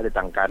 Danya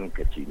ditangkan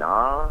ke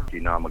Cina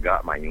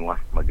megak manyuah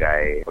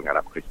megai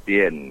penggarap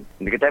Kristian.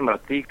 Jadi kita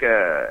merhati ke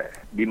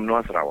di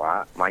menua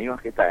Sarawak, mayuh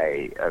kita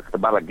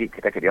ketebal lagi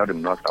kita kerja di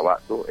menua Sarawak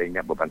tu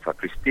ingat berbangsa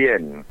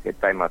Kristian.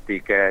 Kita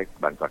mati ke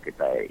bangsa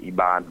kita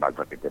Iban,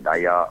 bangsa kita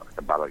Dayak,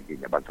 ketebal lagi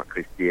bangsa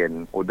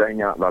Kristian.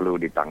 Udahnya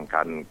lalu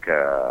ditangkan ke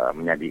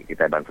menjadi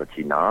kita bangsa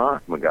Cina,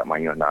 megak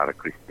mayuh nar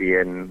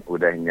Kristian.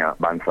 Udahnya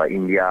bangsa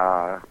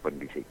India,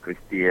 pendisi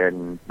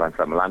Kristian,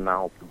 bangsa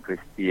Melanau pun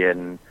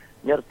Kristian.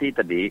 Nyerti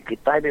tadi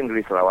kita di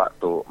negeri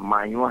Sarawak tu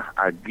mayuh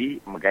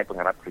agi megai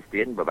pengharap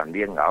Kristian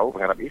berbanding engkau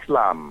pengharap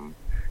Islam.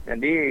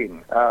 Jadi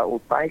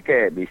utai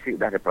ke bisi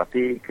dah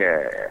diperhati ke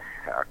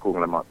aku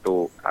ngelemak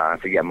tu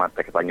segi amat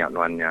ketanya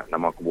nuannya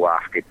nama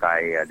kebuah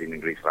kita di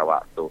negeri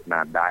Sarawak tu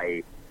nadai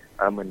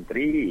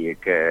menteri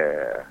ke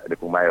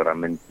dekumai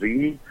orang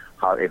menteri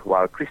hal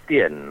ehwal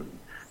Kristian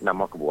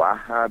nama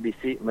kebuah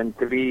bisi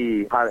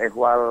Menteri Hal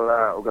Ehwal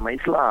Agama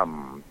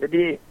Islam.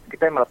 Jadi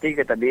kita merhati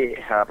ke tadi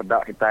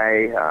pedak kita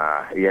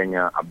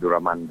ianya Abdul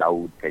Rahman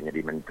Daud kayaknya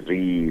di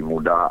Menteri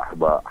Muda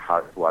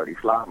Hal Ehwal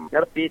Islam.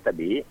 Ngerti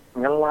tadi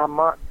yang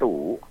lama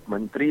tu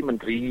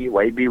menteri-menteri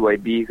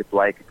YB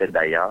ketua kita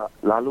daya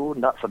lalu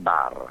ndak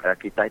sedar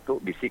kita itu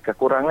bisi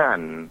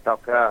kekurangan tau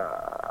ke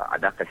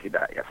ada ke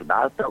sidak ya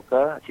sedar tau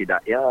ke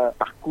sidak ya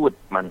takut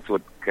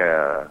maksud ke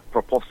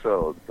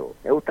proposal tu.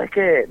 Ya utai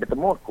ke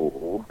bertemu aku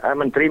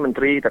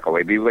menteri-menteri tak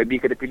YB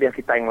ke dipilih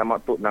kita yang lama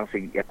tu nang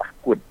segi ya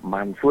takut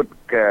maksud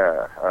ke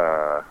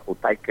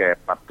utai ke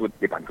patut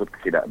dipantut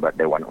ke sidak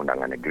Dewan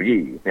Undangan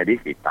Negeri. Jadi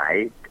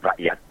kita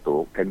rakyat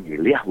tu kan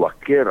pilih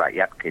wakil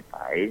rakyat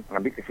kita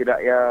ngambil ke sidak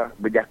ya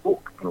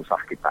berjaku ke penusah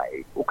kita.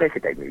 Ukai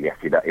kita pilih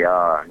sidak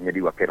ya jadi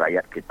wakil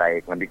rakyat kita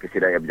ngambil ke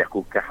sidak ya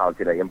berjaku ke hal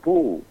tidak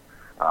empu.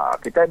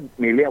 Kita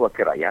milih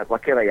wakil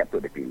rakyat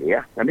tu dipilih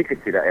ya. Nanti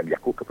kita tidak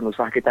berjaku ke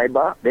penusah kita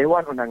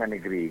Dewan Undangan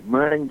Negeri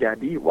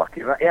menjadi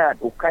wakil rakyat.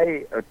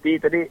 Ukai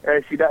erti tadi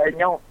sidak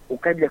nyau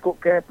ukai berjaku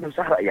ke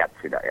penusah rakyat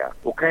sidak ya.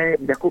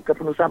 Ukai berjaku ke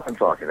penusah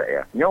bangsa sidak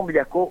ya. Nyau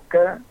berjaku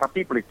ke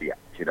parti politik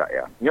sidak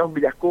ya. Nyau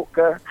berjaku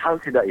ke hal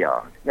sidak ya.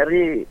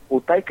 Jadi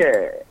utai ke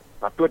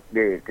patut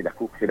di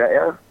kejaku sidak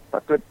ya.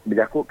 Patut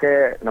berjaku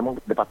ke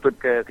namun patut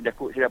ke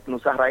kejaku sidak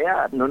penusah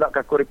rakyat. Nuna ke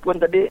kuripun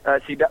tadi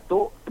sidak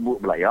tu tembuk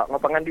belayak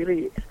ngapangan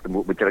diri,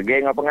 tembuk bercergai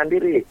ngapangan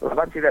diri.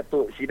 Laban sidak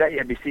tu sidak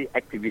ya bisi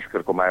aktivis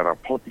ke kemaira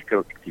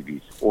political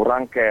aktivis.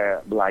 Orang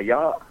ke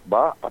belayak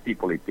parti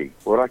politik.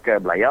 Orang ke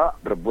belayak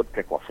berebut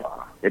ke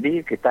kuasa. Jadi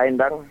kita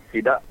endang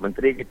sidak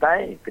menteri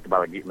kita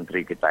lagi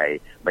menteri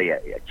kita baik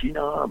ya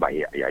China,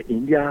 baik ya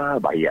India,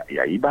 baik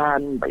ya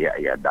Iban,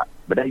 baik ya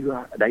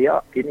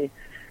Dayak kini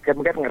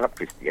kemudian ngerap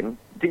Kristian,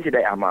 jadi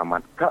tidak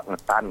amat ke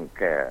ngetan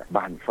ke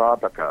bangsa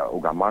atau ke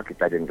agama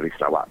kita di negeri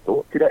Sarawak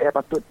tu, tidak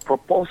patut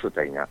propose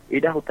utainya.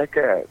 Idah utai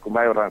ke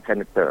kumai orang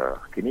senator,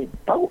 kini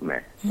tahu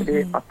meh.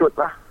 Jadi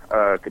patutlah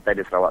kita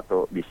di Sarawak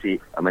tu bisi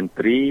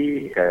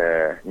menteri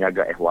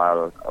nyaga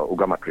ehwal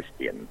agama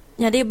Kristian.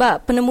 Jadi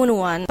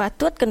penemuan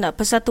patut kena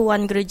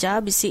persatuan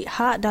gereja bisi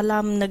hak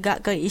dalam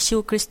negak ke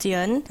isu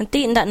Kristian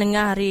nanti ndak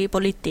nengah hari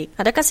politik.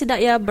 Adakah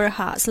sidak ya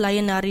berhak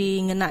selain hari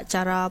ngenak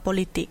cara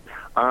politik?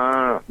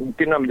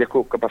 Mungkin nak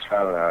berjaku ke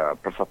pasal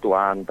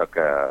persatuan atau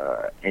ke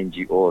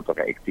NGO atau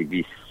ke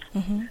aktivis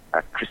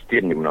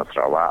Kristian di Menara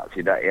Sarawak.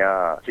 Tidak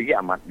ya segi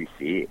amat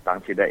bisi,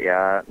 tang tidak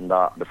ya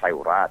ndak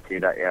bersayurat,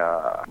 tidak ya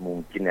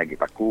mungkin lagi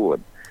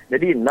takut.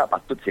 Jadi tidak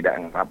patut tidak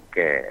ngarap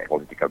ke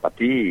political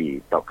party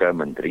atau ke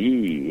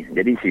menteri.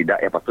 Jadi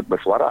tidak ya patut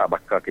bersuara.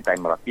 Bakal kita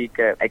yang merapi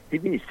ke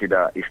aktivis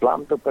tidak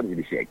Islam tu kan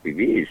jadi si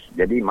aktivis.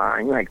 Jadi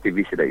maknanya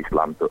aktivis tidak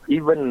Islam tu.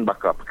 Even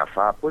bakal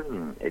perkasa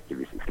pun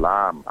aktivis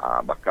Islam.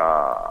 Bakal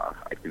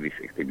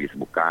aktivis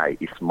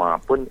bukai Isma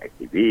pun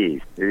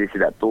aktivis. Jadi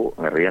tidak tu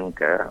ngeriang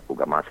ke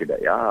agama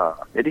tidak ya.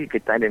 Jadi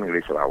kita di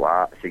negeri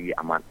Sarawak segi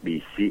amat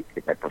bisi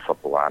kita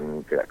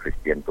persatuan ke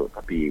Kristian tu.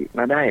 Tapi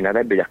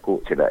nadai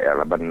berjaku tidak ya.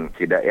 Laban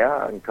tidak ya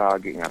engkau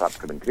lagi ngarap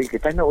ke menteri,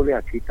 kita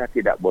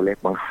tidak boleh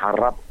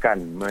mengharapkan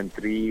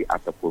menteri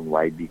ataupun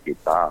YB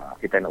kita.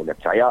 Kita nak boleh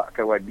percaya ke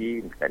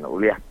YB, kita nak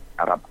boleh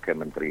harap ke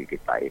menteri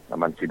kita.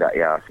 Namun tidak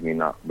ya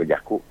semina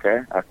berjaku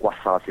ke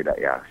kuasa tidak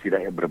ya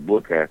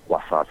berebut ke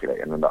kuasa tidak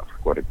ya nundak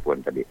sekorit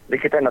pun tadi. Jadi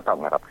kita nak tahu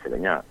ngarap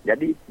kesilanya.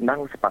 Jadi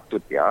nang sepatut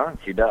ya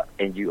tidak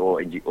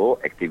NGO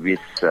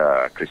aktivis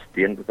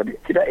Kristian tu tadi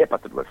tidak ya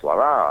patut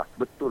bersuara.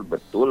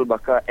 Betul-betul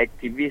bakal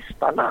aktivis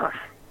tanah.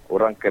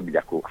 Orang ke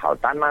berjaku hal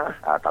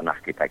tanah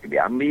kita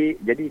diambil.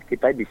 Jadi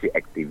kita bisi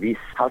aktivis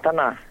hal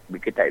tanah.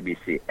 Kita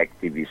bisi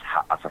aktivis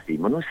hak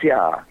asasi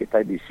manusia.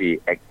 Kita bisi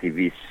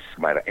aktivis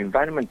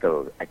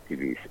environmental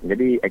aktivis.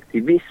 Jadi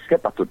aktivis ke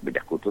patut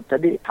berjaku tu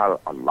tadi hal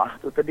Allah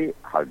tu tadi,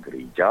 hal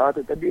gereja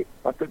tu tadi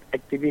patut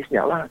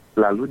aktivisnya lah.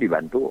 Lalu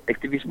dibantu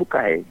aktivis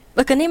bukai.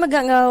 Bakani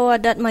megak ngau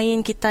adat main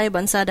kita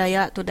bangsa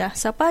Dayak tu dah.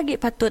 Siapa lagi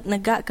patut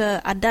negak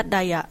ke adat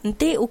Dayak?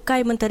 Nanti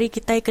ukai menteri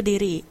kita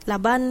Kediri.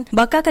 Laban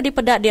bakal ke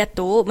dipedak dia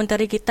tu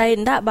menteri kita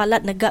ndak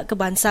balat negak ke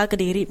bangsa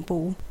Kediri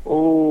pu.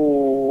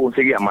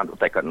 Segi amat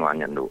utai kat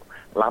nuanyan tu.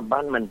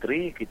 Laban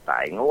menteri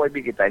kita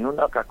YB kita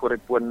ndak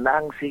kakuripun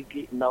nang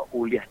sigi na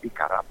uliah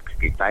dikarap.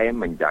 Kita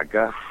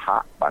menjaga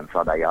hak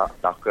bangsa Dayak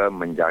atau ke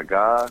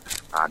menjaga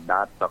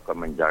adat atau ke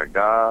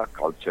menjaga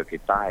culture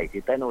kita.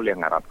 Kita uliah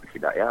ngarap ke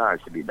sidak ya.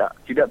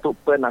 Sidak tu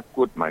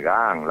penakut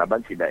magang. Laban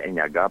sidak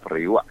nyaga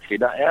periwak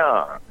sidak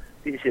ya.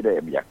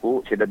 Sidak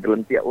berjaku, sidak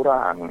delentia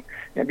orang.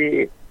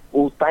 Jadi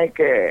utai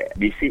ke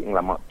bisi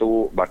lama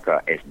tu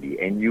baka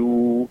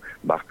SDNU,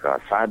 baka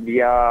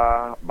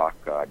Sadia,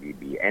 baka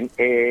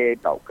DBNA,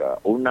 tau ke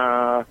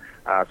UNA,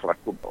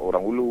 selaku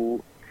orang ulu.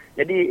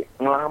 Jadi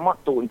ngelama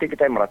tu nanti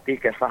kita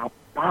merhati ke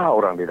berapa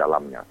orang di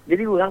dalamnya.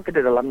 Jadi orang ke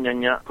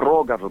dalamnya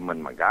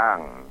pro-government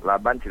magang.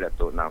 Laban tidak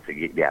tu nang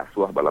segi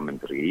diasuh bala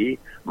menteri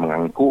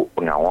mengangku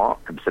pengawal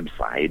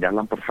kebesar-besar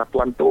dalam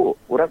persatuan tu.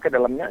 Orang ke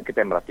dalamnya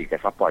kita merhatikan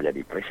siapa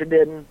jadi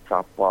presiden,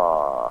 siapa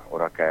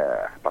orang ke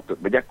patut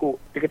berjaku.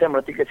 Kita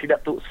merhatikan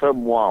tidak tu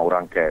semua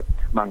orang ke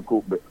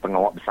mangku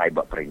pengawal besar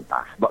buat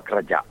perintah, buat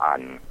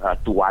kerajaan,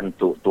 tuan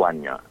tu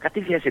tuannya. Kata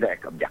dia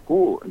tidak ke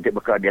berjaku, untuk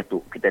bekal dia tu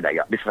kita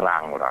dayak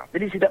diserang orang.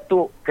 Jadi tidak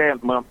tu ke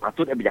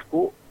patut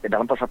berjaku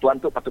dalam persatuan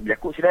tu patut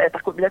berjaku, tidak ya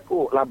takut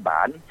berjaku.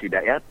 Laban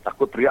tidak ya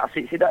takut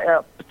reaksi, tidak ya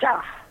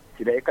pecah.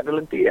 Tidak ikat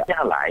dalentir.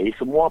 Yang lain,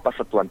 semua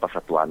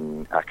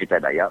persatuan-persatuan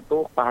kita Dayak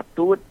tu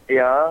patut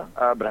ya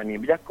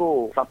berani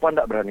berjaku. Siapa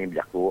tidak berani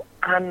berjaku,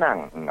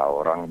 anang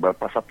engkau orang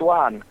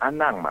berpersatuan,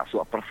 anang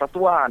masuk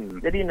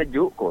persatuan. Jadi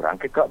nejuk korang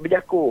kekak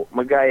berjaku.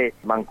 Megai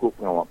mangku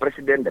pengawal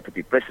presiden,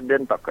 deputy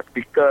presiden, tau ke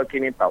speaker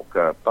kini, tau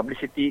ke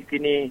publicity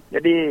kini.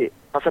 Jadi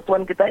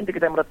persatuan kita ini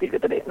kita merhati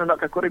kita tadi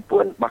nak ke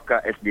kuripun,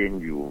 baka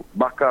SDNU,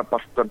 baka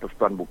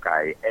persatuan-persatuan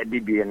bukai,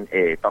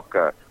 DBNA, tau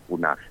ke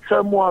Una.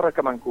 Semua orang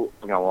mangku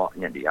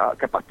pengawalnya dia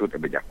kepatut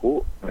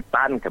berjaku,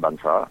 metan ke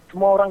bangsa.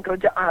 Semua orang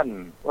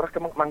kerajaan,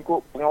 orang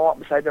mangku pengawal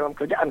besar dalam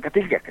kerajaan.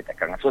 Ketiga kita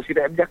kan so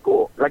tidak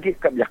berjaku. Lagi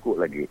ke berjaku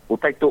lagi.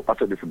 Utai tu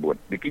patut disebut.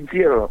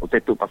 Dikincir,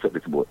 utai tu patut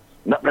disebut.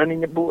 Nak berani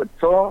nyebut.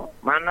 So,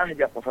 mana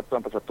aja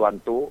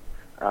persatuan-persatuan tu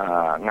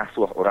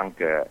ngasuh orang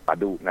ke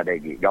padu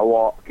nadagi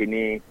gawak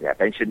kini, ya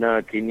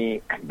pensioner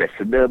kini,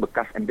 ambassador,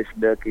 bekas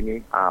ambassador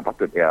kini,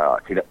 patut ya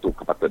tidak tu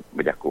kepatut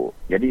berjaku.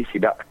 Jadi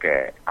tidak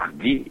ke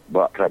agi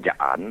buat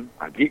kerajaan,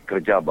 agi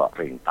kerja buat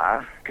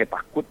perintah, ke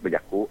takut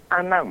berjaku,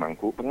 anang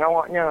mangku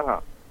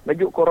pengawaknya.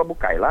 Najuk korang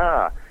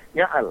bukailah.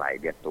 Yang alai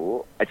dia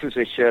tu,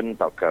 association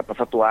atau ke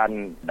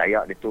persatuan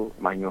Dayak dia tu,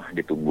 manyuh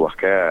ditubuh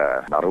ke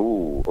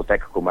baru. Utai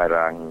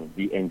kekumarang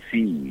DNC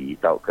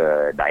atau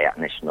ke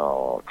Dayak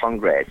National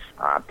Congress.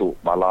 Tu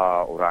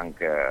bala orang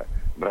ke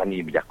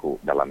berani berjaku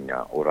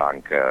dalamnya.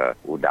 Orang ke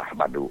udah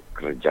badu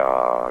kerja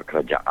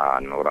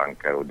kerajaan, orang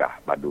ke udah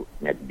badu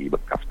jadi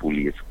bekas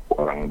polis,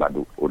 orang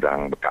badu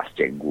udang bekas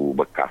cikgu,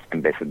 bekas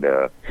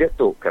ambassador. Dia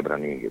tu ke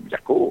berani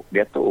berjaku.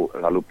 Dia tu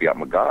lalu pihak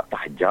megak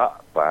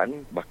tahajak pan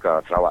bakal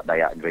Sarawak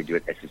Dayak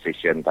Graduate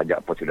Association tajak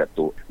apa sudah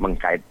tu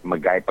mengkait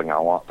megai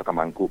pengawal atau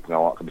mangku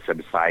pengawal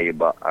kebesar-besar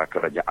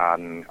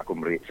kerajaan. Aku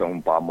beri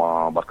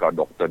seumpama bakal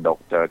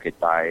doktor-doktor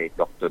kita,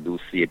 doktor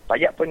dusit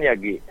tajak pun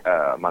lagi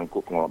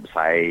mangku pengawal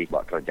besar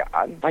buat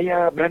kerajaan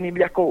saya berani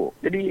berjaku.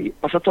 Jadi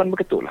persatuan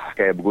begitu lah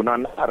kayak berguna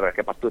nar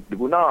kayak patut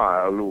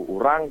diguna lalu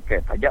orang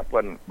kayak tajak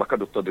pun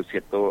bakal doktor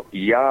dusit tu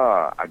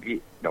ia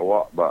agi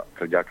dawa buat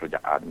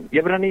kerja-kerjaan.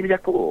 Dia berani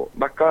berjaku.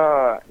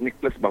 Baka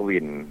Nicholas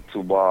Bawin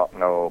subak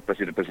ngau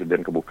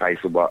presiden-presiden kebukai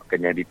subak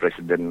kenyadi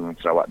presiden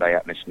Sarawak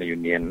Dayak National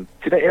Union.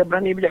 Tidak ia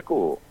berani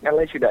berjaku. Yang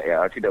lain tidak ya,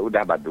 tidak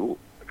udah badu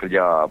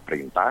kerja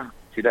perintah.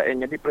 Tidak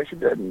ia jadi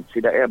presiden,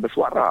 tidak ia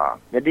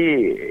bersuara. Jadi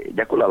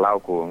jakulah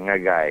lauku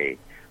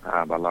ngagai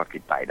bala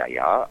kita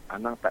Dayak,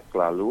 anak tak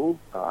selalu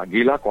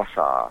gila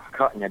kuasa.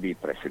 Kak nyadi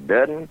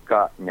presiden,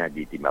 kak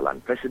nyadi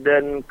timbalan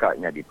presiden, kak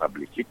nyadi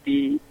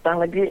publicity.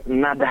 Tang lagi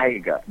nadai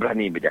gak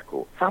berani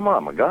berjaku. Sama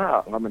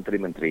mega ngau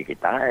menteri-menteri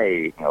kita,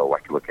 ngau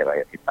wakil-wakil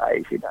rakyat kita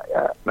tidak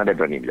ya, nadai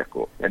berani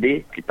berjaku.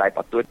 Jadi kita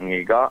patut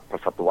ngiga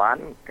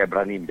persatuan ke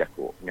berani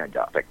berjaku.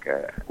 Nyajak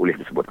ke ulih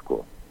disebut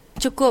aku.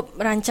 Cukup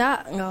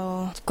rancak,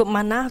 cukup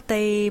mana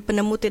tai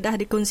penemu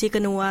tidak dikongsi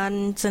ke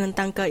nuan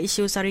senentang ke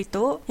isu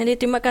sarito. Jadi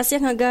terima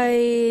kasih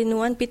ngagai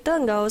nuan Peter,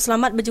 ngau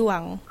selamat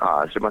berjuang.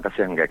 Terima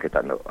kasih ngagai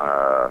kita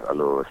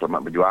lalu selamat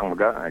berjuang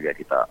juga ngagai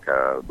kita ke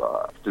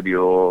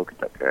studio,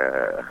 kita ke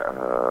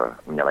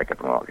menyalakan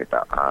pengawal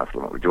kita.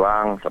 Selamat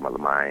berjuang, selamat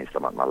lemai,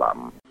 selamat malam.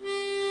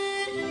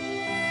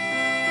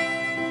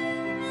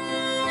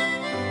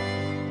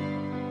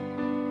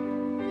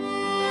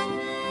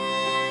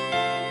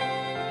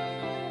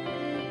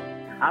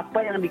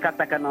 Apa yang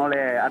dikatakan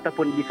oleh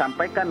ataupun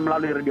disampaikan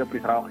melalui Radio Free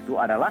Sarawak itu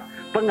adalah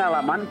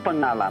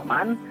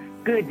pengalaman-pengalaman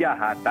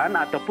kejahatan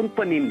ataupun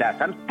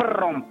penindasan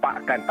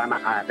perompakan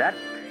tanah adat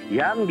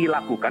yang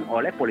dilakukan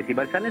oleh Polisi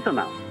Barisan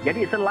Nasional.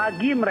 Jadi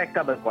selagi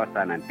mereka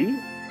berkuasa nanti,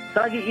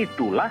 selagi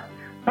itulah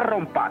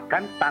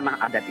perompakan tanah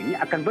adat ini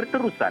akan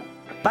berterusan.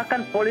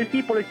 Bahkan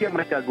polisi-polisi yang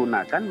mereka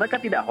gunakan, mereka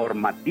tidak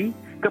hormati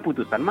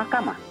keputusan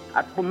mahkamah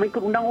ataupun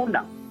mengikut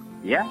undang-undang.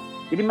 Ya,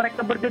 jadi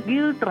mereka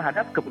berdegil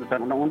terhadap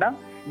keputusan undang-undang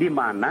di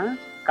mana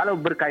kalau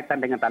berkaitan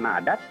dengan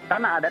tanah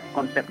adat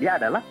konsep dia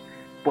adalah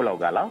Pulau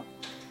Galau,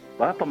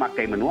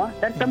 pemakai menua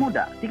dan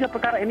pemuda. 3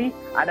 perkara ini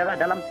adalah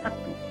dalam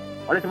satu.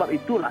 Oleh sebab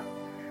itulah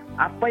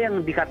apa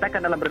yang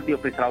dikatakan dalam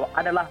Radio Free Sarawak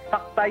adalah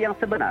fakta yang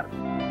sebenar.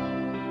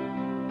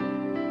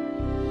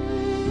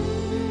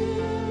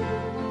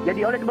 Jadi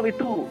oleh sebab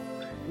itu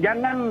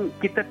jangan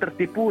kita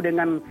tertipu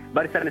dengan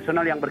Barisan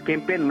Nasional yang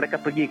berkempen mereka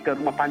pergi ke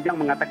Rumah Panjang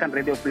mengatakan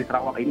Radio Free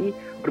Sarawak ini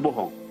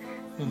berbohong.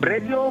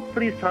 Radio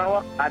Free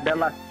Sarawak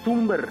adalah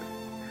sumber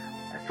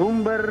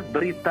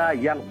berita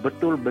yang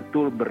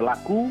betul-betul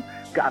berlaku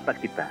ke atas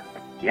kita.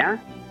 Ya,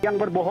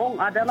 yang berbohong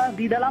adalah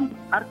di dalam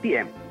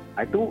RTM.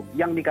 Itu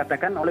yang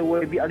dikatakan oleh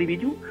WB Ali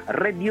Biju,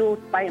 Radio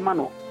Tai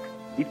Mano.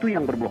 Itu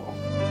yang berbohong.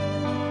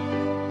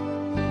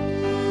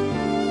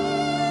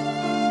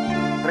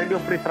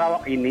 Radio Free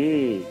Sarawak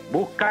ini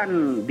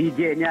bukan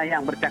DJ-nya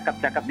yang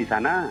bercakap-cakap di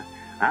sana,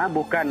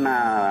 bukan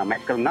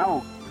Michael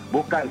Ngau,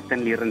 bukan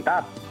Stanley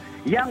Rentap.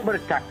 Yang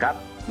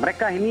bercakap,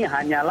 mereka ini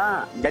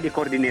hanyalah jadi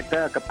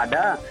koordinator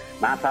kepada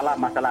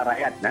masalah-masalah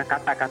rakyat,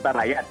 kata-kata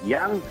rakyat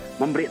yang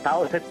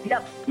memberitahu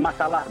setiap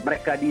masalah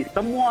mereka di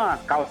semua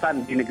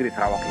kawasan di negeri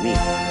Sarawak ini.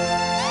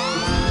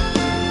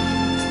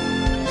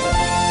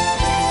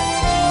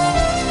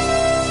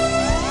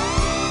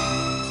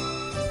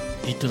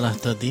 Itulah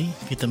tadi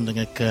kita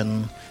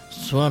mendengarkan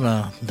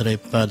suara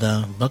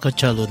daripada bakal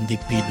calon di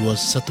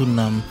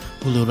P216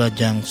 Hulu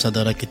Rajang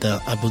saudara kita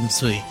Abun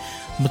Sui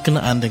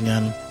berkenaan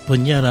dengan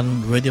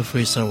penyiaran Radio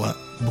Free Sarawak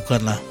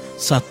bukanlah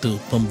satu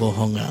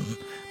pembohongan,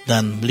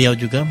 dan beliau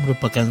juga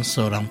merupakan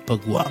seorang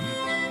peguam.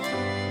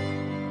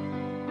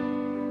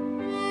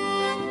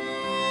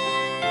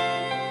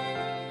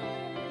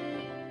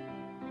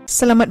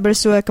 Selamat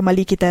bersua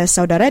kembali kita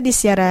saudara di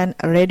siaran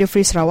Radio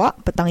Free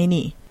Sarawak petang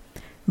ini.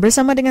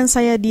 Bersama dengan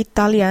saya di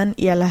talian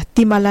ialah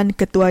Timbalan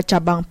Ketua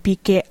Cabang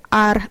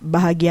PKR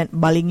bahagian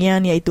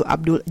Balingian iaitu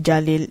Abdul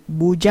Jalil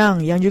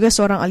Bujang yang juga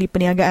seorang ahli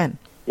perniagaan.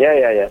 Ya,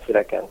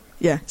 silakan.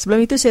 Ya,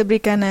 sebelum itu saya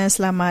berikan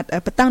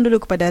selamat petang dulu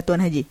kepada Tuan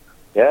Haji.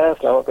 Ya,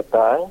 selamat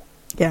petang.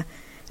 Ya.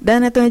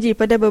 Dan Tuan Haji,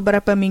 pada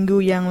beberapa minggu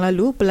yang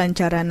lalu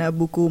pelancaran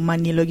buku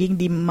Money Logging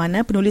di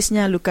mana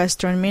penulisnya Lucas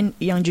Stronman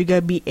yang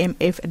juga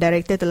BMF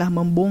Director telah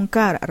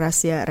membongkar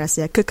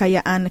rahsia-rahsia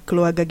kekayaan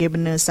keluarga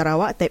Gabenor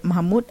Sarawak Taib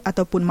Mahmud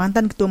ataupun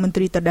mantan Ketua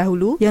Menteri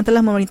terdahulu yang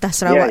telah memerintah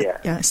Sarawak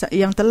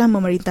yang telah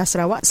memerintah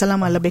Sarawak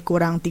selama lebih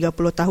kurang 30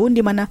 tahun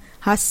di mana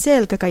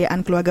hasil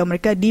kekayaan keluarga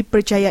mereka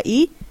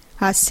dipercayai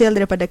hasil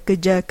daripada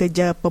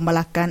kerja-kerja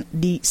pembalakan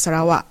di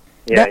Sarawak.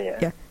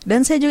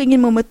 Dan saya juga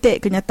ingin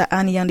memetik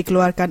kenyataan yang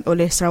dikeluarkan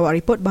oleh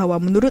Sarawak Report bahawa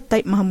menurut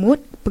Taib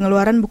Mahmud,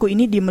 pengeluaran buku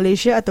ini di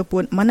Malaysia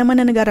ataupun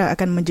mana-mana negara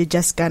akan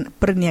menjejaskan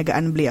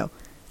perniagaan beliau.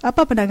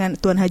 Apa pandangan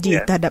Tuan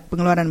Haji terhadap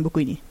pengeluaran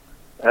buku ini?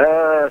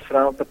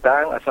 Selamat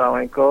petang.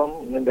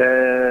 Assalamualaikum.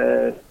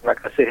 Terima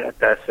kasih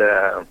atas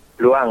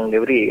peluang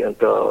diberi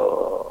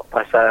untuk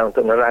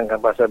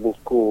menerangkan pasal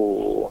buku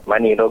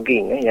Money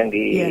Logging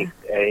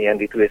yang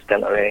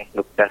dituliskan oleh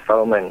Lucas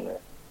Stronman.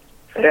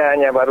 Saya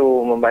hanya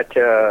baru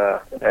membaca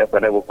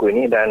pada buku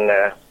ini dan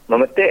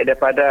memetik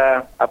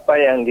daripada apa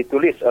yang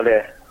ditulis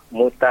oleh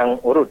Mutang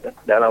Urut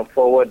dalam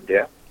forward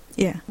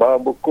bahawa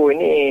buku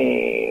ini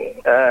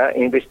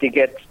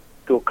investigate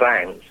two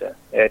crimes,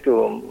 iaitu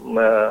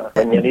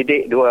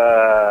menyelidik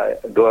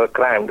dua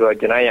crime, dua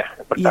jenayah.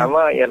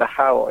 Pertama ialah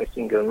how a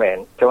single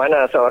man, macam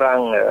mana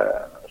seorang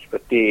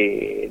seperti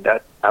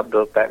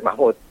Abdul Taib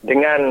Mahmud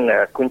dengan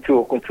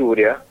kuncu-kuncu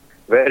dia,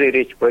 very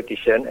rich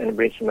politician and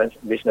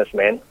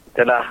businessman,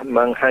 telah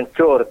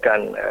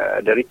menghancurkan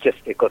the richest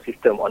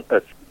ecosystem on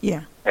earth.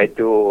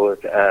 Itu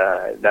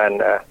dan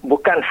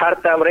bukan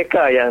harta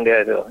mereka yang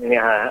dia tu, ini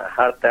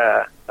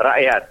harta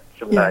rakyat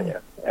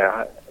sebenarnya.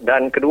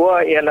 Dan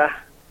kedua ialah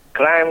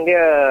crime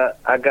dia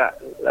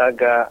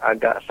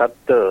agak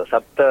subtle.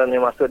 Subtle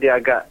ni maksud dia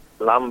agak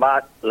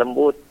lambat,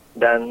 lembut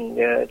dan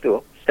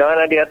itu.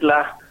 Kerana dia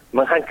telah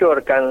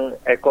menghancurkan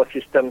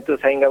ekosistem itu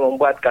sehingga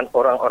membuatkan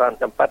orang-orang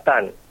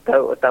tempatan,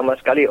 terutama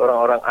sekali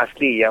orang-orang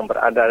asli yang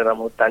berada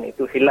dalam hutan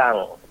itu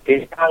hilang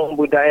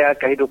budaya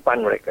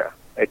kehidupan mereka.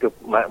 Itu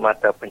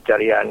mata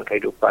pencarian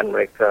kehidupan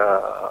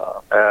mereka,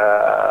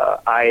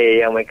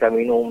 air yang mereka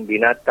minum,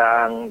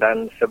 binatang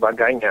dan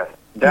sebagainya.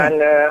 Dan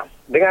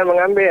dengan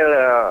mengambil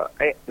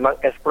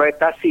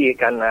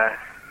mengeksploitasikan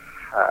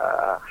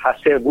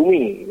hasil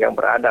bumi yang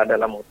berada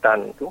dalam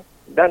hutan itu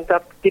dan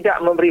tidak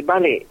memberi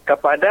balik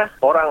kepada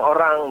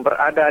orang-orang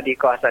berada di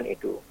kawasan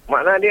itu.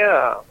 Makna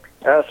dia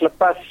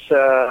selepas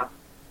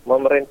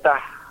memerintah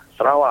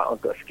Sarawak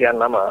untuk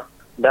sekian lama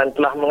dan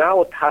telah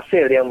mengaut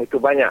hasil yang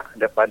begitu banyak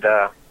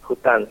daripada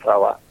hutan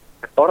Sarawak,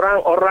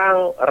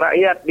 orang-orang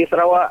rakyat di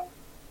Sarawak,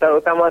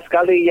 terutama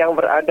sekali yang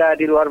berada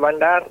di luar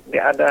bandar,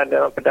 dia ada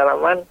dalam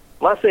pedalaman,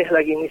 masih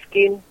lagi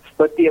miskin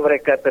seperti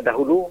mereka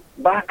terdahulu,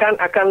 bahkan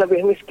akan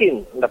lebih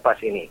miskin lepas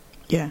ini.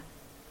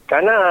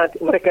 Karena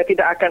mereka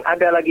tidak akan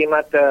ada lagi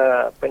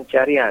mata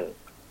pencarian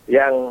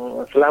yang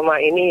selama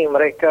ini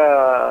mereka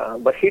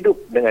berhidup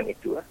dengan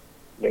itu.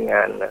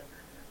 Dengan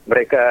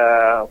mereka,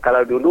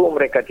 kalau dulu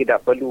mereka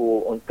tidak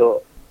perlu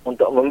untuk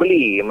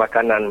membeli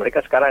makanan,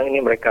 mereka sekarang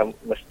ini mereka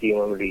mesti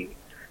membeli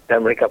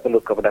dan mereka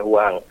perlu kepada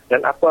wang.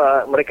 Dan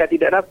apa mereka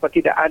tidak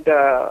ada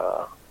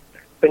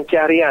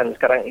pencarian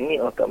sekarang ini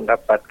untuk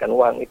mendapatkan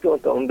wang itu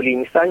untuk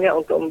membeli, misalnya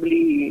untuk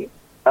membeli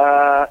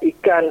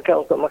ikan ke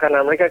untuk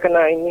makanan. Mereka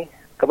kena ini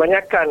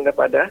kebanyakan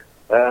daripada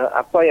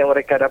apa yang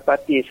mereka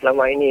dapati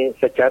selama ini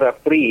secara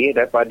free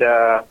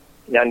daripada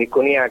yang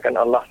dikurniakan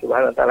Allah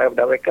Subhanahu Wa Taala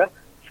kepada mereka,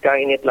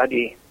 sekarang ini telah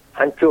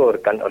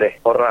dihancurkan oleh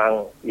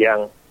orang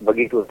yang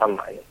begitu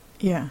tamak.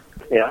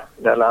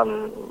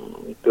 Dalam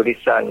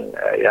tulisan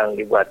yang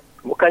dibuat,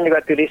 bukan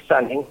juga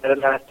tulisan, ini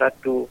adalah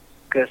satu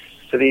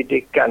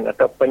keselidikan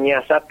atau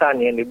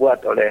penyiasatan yang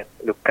dibuat oleh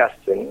Lucas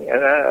ini.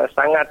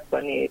 Sangat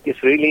it is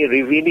really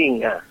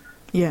revealing.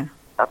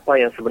 Apa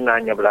yang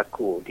sebenarnya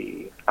berlaku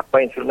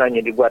apa yang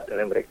sebenarnya dibuat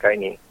oleh mereka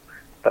ini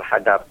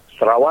terhadap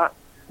Sarawak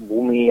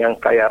bumi yang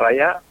kaya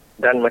raya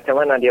dan macam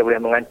mana dia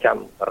boleh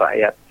mengancam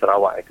rakyat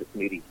Sarawak itu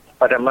sendiri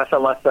pada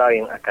masa-masa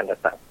yang akan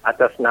datang.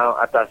 Atas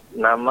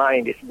nama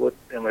yang disebut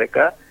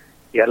mereka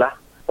ialah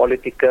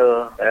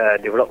political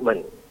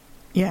development.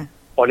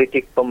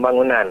 Politik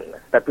pembangunan.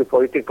 Tapi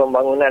politik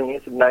pembangunan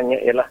ini sebenarnya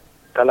ialah,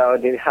 kalau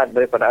dilihat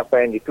daripada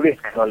apa yang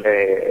dituliskan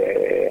oleh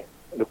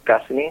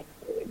Lukas ni,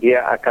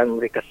 dia akan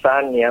memberi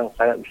kesan yang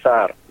sangat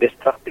besar,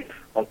 destruktif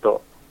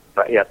untuk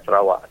rakyat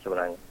Sarawak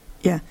sebenarnya.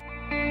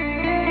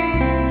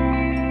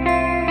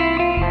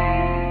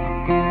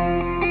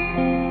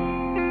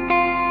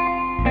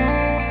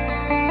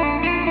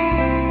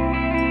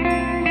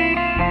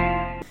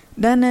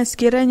 Dan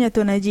sekiranya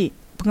Tuan Haji,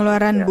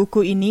 pengeluaran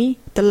buku ini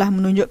telah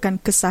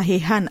menunjukkan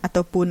kesahihan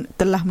ataupun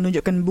telah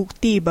menunjukkan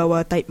bukti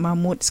bahawa Taib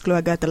Mahmud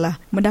sekeluarga telah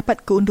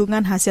mendapat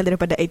keuntungan hasil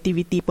daripada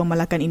aktiviti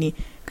pembalakan ini,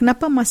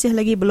 kenapa masih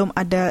lagi belum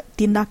ada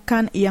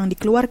tindakan yang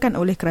dikeluarkan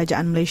oleh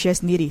kerajaan Malaysia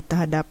sendiri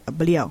terhadap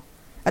beliau?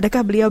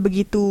 Adakah beliau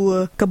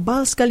begitu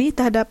kebal sekali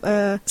terhadap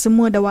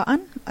semua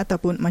dakwaan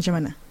ataupun macam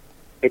mana?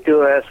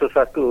 Itu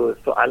sesuatu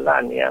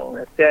soalan yang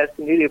saya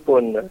sendiri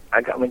pun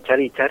agak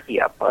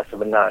mencari-cari apa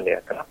sebenarnya,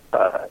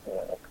 kenapa,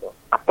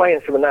 apa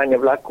yang sebenarnya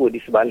berlaku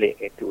di sebalik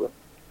itu.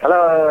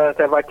 Kalau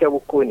saya baca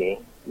buku ni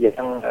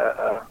yang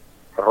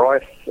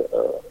Ross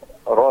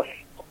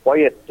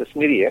Poyet itu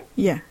sendiri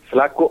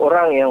selaku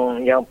orang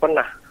yang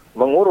pernah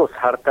mengurus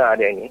harta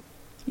dia ini,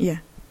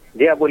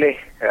 dia boleh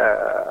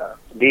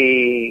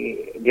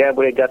dia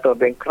boleh jatuh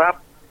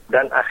bankrupt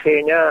dan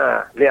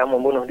akhirnya dia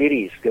membunuh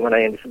diri seperti mana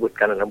yang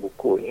disebutkan dalam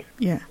buku ini.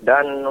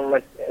 Dan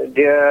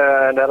dia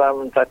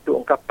dalam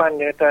satu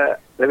ungkapan dia kata,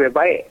 lebih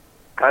baik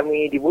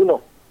kami dibunuh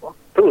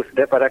terus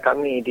daripada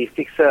kami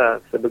disiksa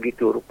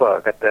sebegitu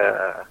rupa,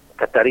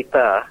 kata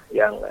Rita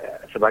yang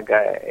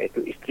sebagai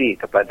itu isteri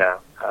kepada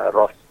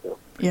Ross tu.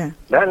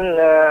 Dan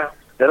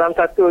dalam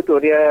satu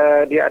tu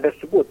dia ada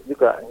sebut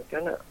juga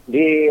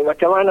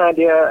macam mana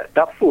dia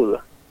doubtful,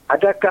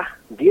 adakah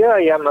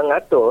dia yang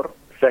mengatur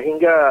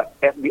sehingga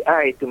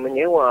FBI itu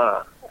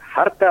menyewa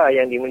harta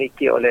yang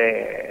dimiliki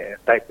oleh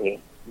Taib ni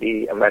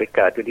di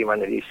Amerika tu, di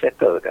mana di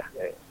settle kah?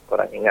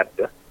 Korang ingat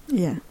ke?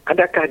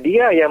 Adakah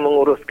dia yang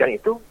menguruskan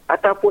itu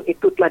ataupun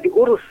itu telah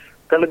diurus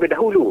terlebih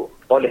dahulu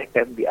oleh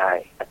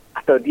FBI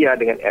atau dia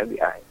dengan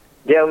FBI?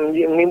 Dia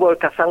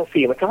menimbulkan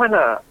sanksi, macam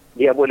mana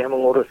dia boleh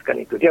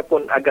menguruskan itu? Dia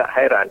pun agak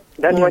hairan.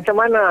 Dan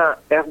macam mana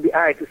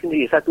FBI itu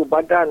sendiri, satu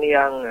badan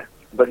yang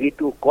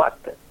begitu kuat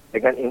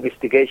dengan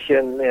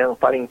investigation yang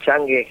paling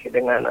canggih,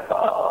 dengan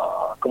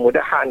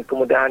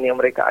kemudahan yang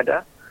mereka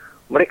ada,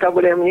 mereka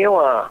boleh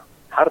menyewa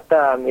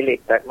harta milik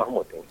Taib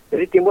Mahmud ini.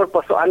 Jadi timbul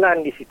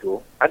persoalan di situ,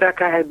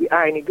 adakah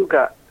FBI ini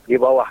juga di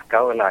bawah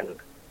kawalan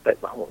Taib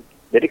Mahmud?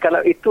 Jadi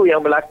kalau itu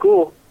yang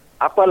berlaku,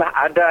 apalah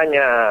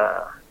adanya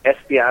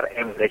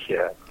SPRM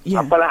Malaysia,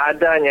 apalah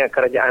adanya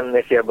kerajaan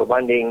Malaysia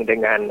berbanding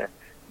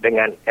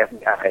dengan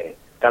FBI.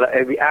 Kalau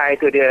FBI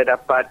itu dia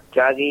dapat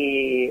cari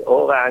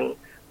orang,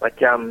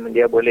 macam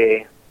dia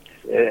boleh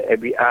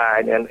FBI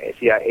dan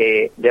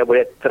CIA, dia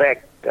boleh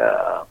track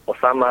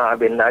Osama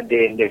bin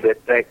Laden, dia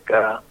boleh track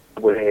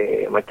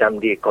boleh macam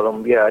di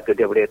Colombia tu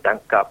dia boleh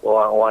tangkap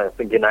orang-orang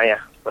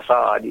penjenayah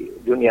besar di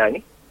dunia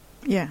ni.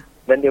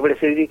 Dan dia boleh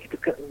selidiki.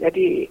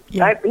 Jadi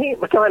Taib ni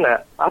macam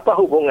mana? Apa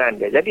hubungan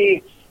dia? Jadi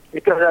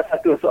itu adalah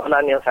satu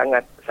soalan yang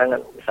sangat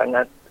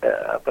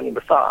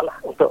besar lah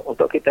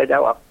untuk kita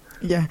jawab.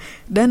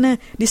 Dan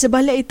di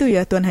sebalik itu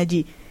Tuan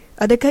Haji,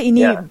 adakah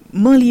ini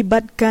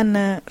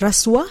melibatkan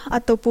rasuah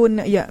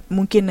ataupun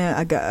mungkin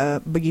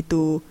agak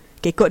begitu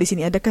kekok di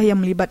sini, adakah yang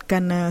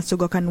melibatkan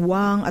sogokan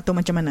wang atau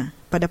macam mana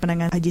pada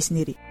pandangan Haji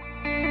sendiri?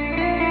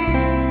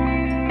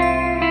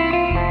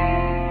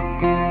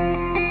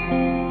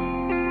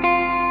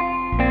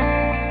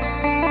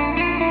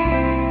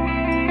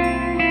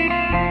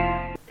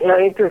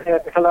 Itu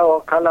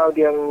kalau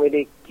dia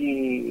memiliki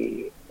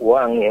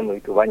wang yang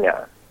begitu banyak,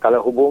 kalau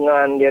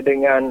hubungan dia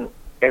dengan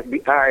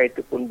FBI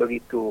itu pun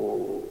begitu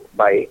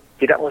baik,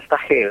 tidak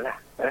mustahil lah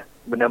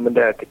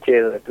benda-benda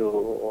kecil itu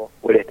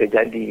boleh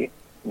terjadi.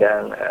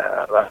 Dan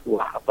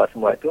rasuah apa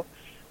semua itu,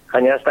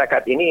 hanya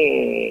setakat ini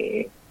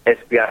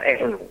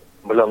SPRM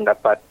belum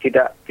dapat,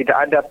 tidak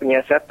ada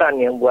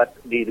penyiasatan yang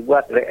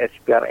dibuat oleh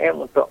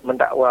SPRM untuk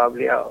mendakwa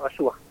beliau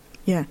rasuah.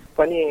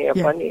 Apa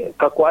ni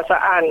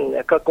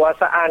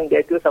kekuasaan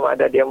dia itu, sama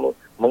ada dia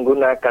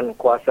menggunakan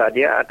kuasa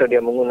dia atau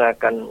dia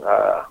menggunakan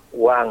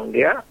wang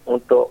dia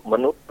untuk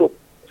menutup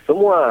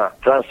semua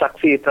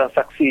transaksi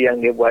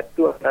yang dia buat.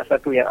 Itu adalah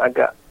satu yang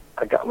agak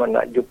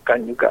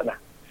menakjubkan jugalah.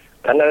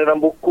 Karena dalam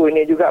buku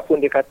ini juga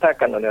pun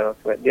dikatakan oleh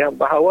dia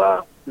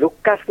bahawa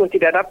Lukas pun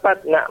tidak dapat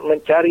nak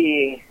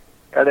mencari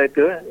kalau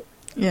itu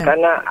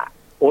karena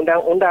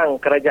undang-undang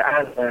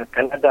kerajaan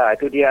Kanada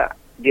itu dia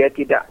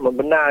tidak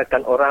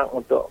membenarkan orang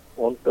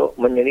untuk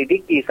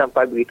menyelidiki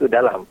sampai begitu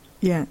dalam.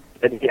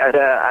 Jadi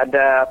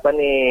ada apa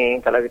ni,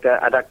 kalau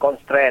kita ada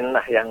constraint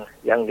lah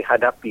yang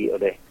dihadapi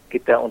oleh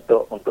kita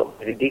untuk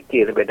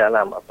menyelidiki lebih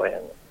dalam apa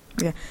yang.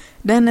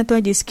 Dan Tuan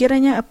Haji,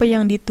 sekiranya apa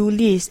yang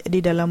ditulis di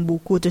dalam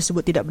buku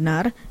tersebut tidak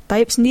benar,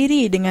 Taib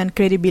sendiri dengan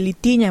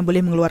kredibilitinya boleh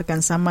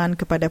mengeluarkan saman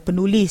kepada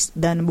penulis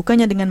dan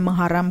bukannya dengan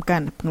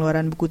mengharamkan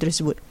pengeluaran buku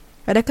tersebut.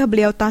 Adakah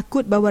beliau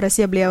takut bahawa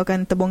rahsia beliau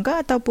akan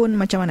terbongkar ataupun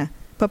macam mana?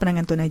 Apa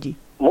pandangan Tuan Haji?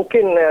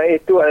 Mungkin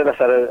itu adalah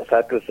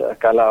satu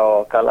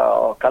kalau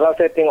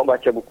saya tengok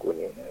baca buku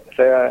ni,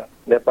 saya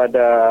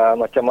daripada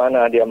macam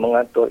mana dia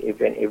mengatur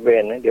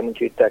event-event, dia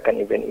menceritakan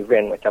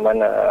event-event macam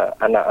mana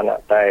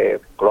anak-anak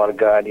Taib,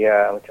 keluarga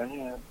dia macam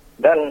mana.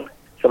 Dan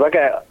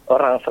sebagai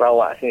orang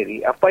Sarawak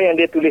sendiri, apa yang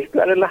dia tulis itu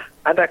adalah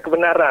ada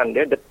kebenaran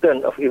dia, the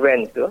turn of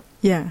event tu.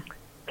 Ya.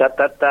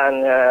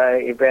 Catatan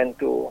event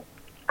tu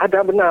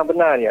ada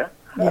benar-benarnya.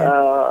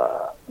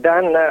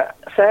 Dan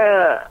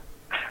saya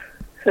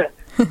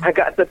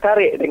agak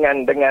tertarik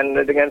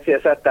dengan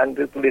siasatan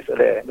ditulis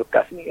oleh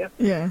Lukas ni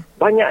ya.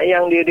 Banyak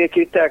yang dia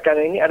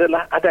ceritakan ini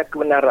adalah ada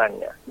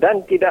kebenarannya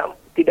dan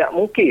tidak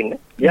mungkin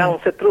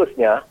yang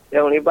seterusnya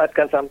yang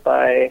melibatkan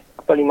sampai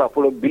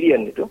 50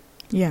 bilion itu.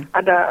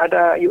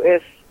 Ada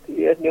US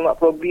 50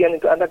 bilion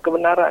itu ada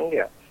kebenaran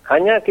dia.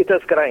 Hanya kita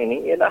sekarang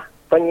ini ialah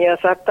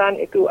penyiasatan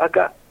itu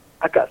agak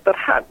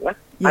terhad lah.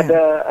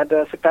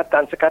 Ada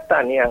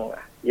sekatan-sekatan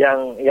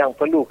yang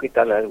perlu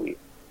kita lalui.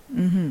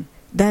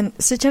 Dan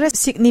secara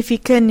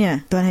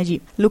signifikannya, Tuan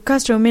Haji,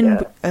 Lukas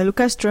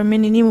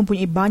Stroman ini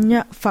mempunyai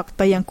banyak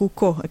fakta yang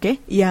kukuh,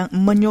 yang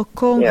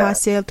menyokong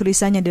hasil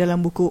tulisannya di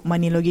dalam buku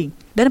Money Logging.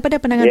 Dan pada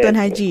pandangan Tuan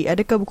Haji,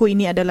 adakah buku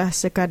ini adalah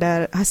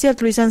sekadar hasil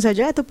tulisan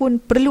saja ataupun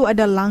perlu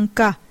ada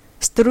langkah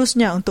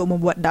seterusnya untuk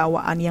membuat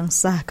dakwaan yang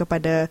sah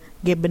kepada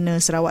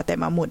Gabenor Sarawak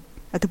Taib Mahmud?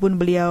 Ataupun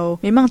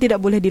beliau memang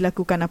tidak boleh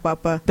dilakukan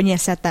apa-apa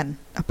penyiasatan?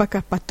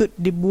 Apakah patut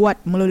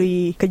dibuat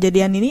melalui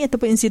kejadian ini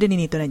ataupun insiden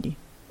ini, Tuan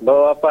Haji?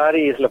 Beberapa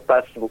hari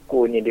selepas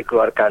buku ini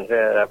dikeluarkan,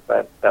 saya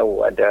dapat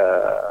tahu ada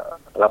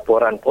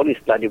laporan polis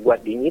telah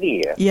dibuat di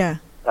Miri ya.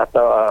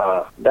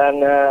 Dan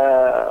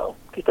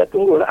kita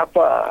tunggulah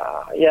apa.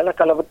 Ialah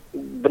kalau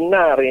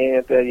benar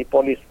ini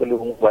polis perlu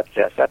membuat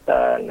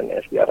siasatan dan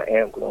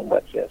SPRM perlu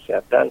membuat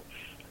siasatan.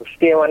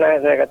 Seperti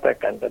mana saya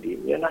katakan tadi,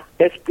 ialah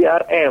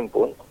SPRM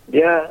pun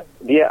dia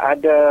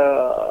ada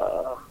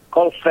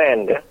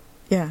concern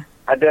dia.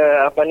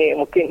 Ada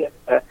mungkin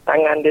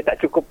tangan dia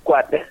tak cukup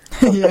kuat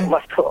untuk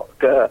masuk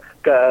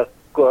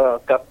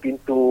ke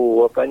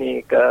pintu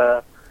ke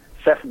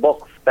safe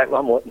box Taib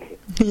Mahmud ni.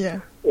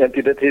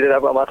 Yang tidak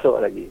dapat masuk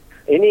lagi.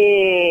 Ini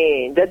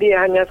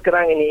jadi hanya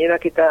sekarang ini ialah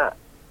kita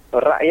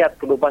rakyat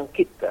perlu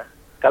bangkit.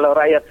 Kalau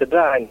rakyat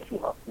sedar ini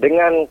semua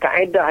dengan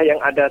kaedah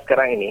yang ada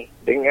sekarang ini,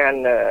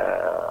 dengan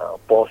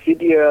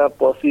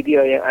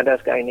prosedur yang ada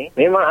sekarang ini,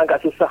 memang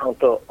agak susah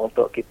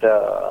untuk kita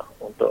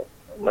untuk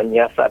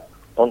menyiasat,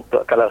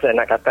 untuk kalau saya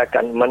nak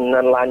katakan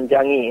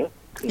menelanjangi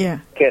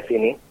kes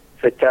ini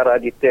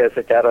secara detail,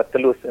 secara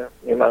telus,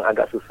 memang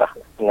agak susah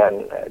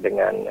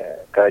dengan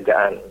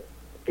kerajaan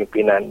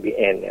pimpinan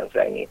BN yang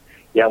sekarang ini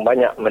yang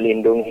banyak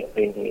melindungi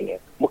ini.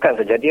 Bukan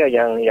saja dia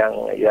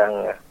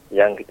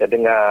yang kita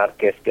dengar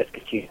kes-kes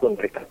kecil pun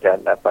mereka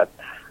dapat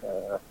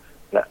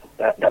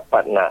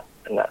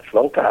nak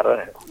selongkar.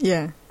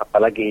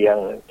 Apalagi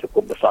yang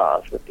cukup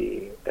besar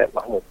seperti Taib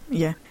Mahmud.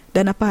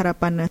 Dan apa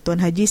harapan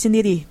Tuan Haji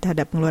sendiri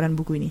terhadap pengeluaran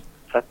buku ini?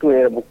 Satu,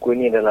 buku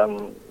ini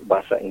dalam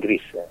bahasa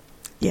Inggeris.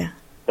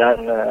 Dan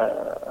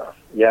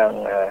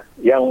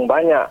yang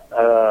banyak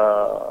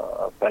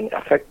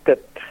affected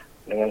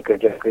dengan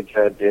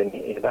kerja-kerja dia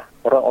ini ialah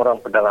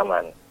orang-orang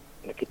pedalaman.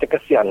 Kita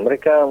kesian,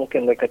 mereka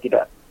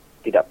tidak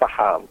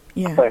faham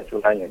apa yang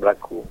sebenarnya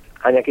berlaku.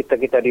 Hanya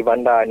kita di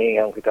bandar ni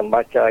yang kita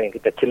membaca, yang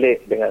kita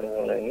celik dengan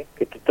ini,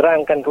 kita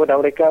terangkan kepada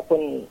mereka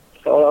pun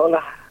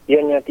seolah-olah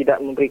ianya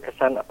tidak memberi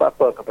kesan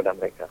apa-apa kepada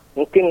mereka.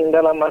 Mungkin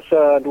dalam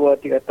masa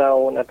 2-3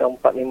 tahun atau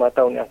 4-5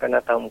 tahun yang akan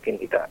datang mungkin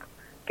tidak.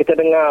 Kita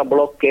dengar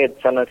blokade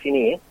sana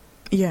sini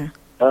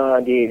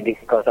di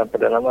kawasan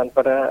pedalaman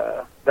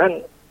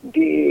dan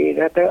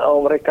dikatakan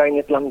mereka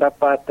ini telah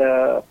mendapat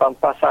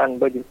pampasan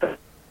berjuta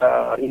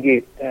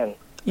ringgit kan.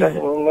 Dan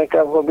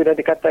mereka bila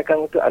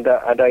dikatakan itu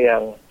ada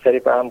yang saya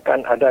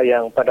dipahamkan, ada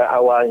yang pada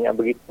awalnya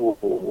begitu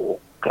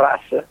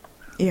keras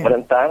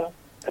menentang.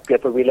 Tapi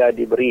apabila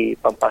diberi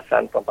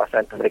pampasan itu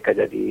mereka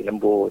jadi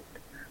lembut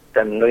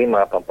dan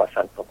menerima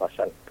pampasan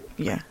itu.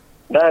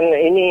 Dan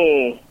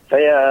ini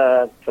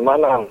saya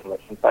semalam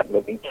sempat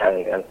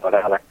berbincang dengan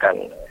para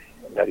rakan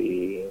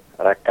dari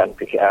rakan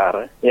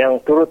PKR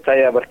yang turut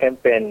saya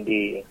berkempen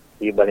di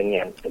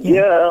Balingian.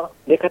 Dia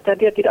kata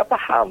dia tidak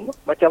faham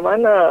macam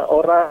mana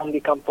orang di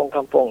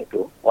kampung-kampung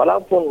itu,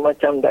 walaupun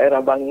macam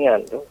daerah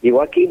Bangian itu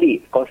diwakili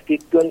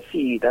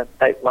konstituensi dan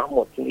Taib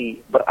Mahmud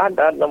sendiri,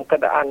 berada dalam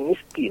keadaan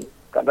miskin,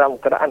 dalam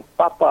keadaan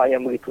papa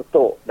yang begitu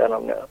teruk,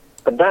 dalam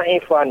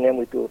kedaifan yang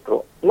begitu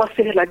teruk,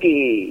 masih lagi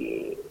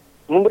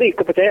memberi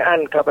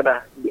kepercayaan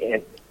kepada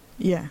BN.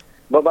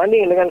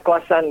 Berbanding dengan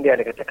kawasan dia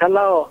kata,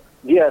 kalau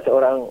dia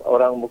seorang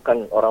orang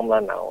bukan orang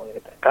Melanau, dia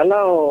kata,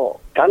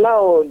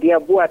 kalau dia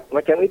buat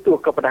macam itu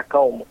kepada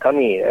kaum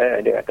kami,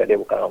 dia kata dia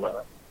bukan orang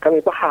Melanau, kami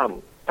faham.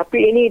 Tapi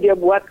ini dia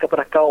buat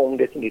kepada kaum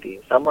dia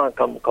sendiri, sama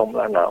kaum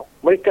Melanau.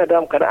 Mereka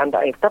dalam keadaan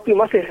daif, tapi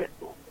masih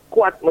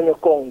kuat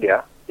menyokong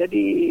dia.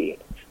 Jadi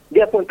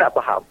dia pun tak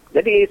faham.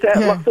 Jadi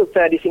maksud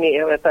saya di sini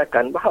yang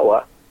mengatakan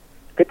bahawa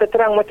kita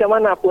terang macam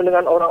mana pun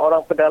dengan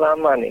orang-orang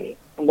pedalaman ini,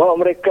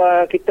 bahawa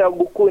mereka, kita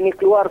buku ini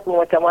keluar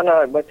pun macam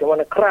mana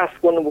keras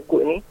pun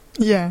buku ini.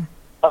 Ya.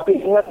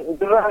 Tapi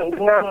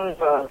dengan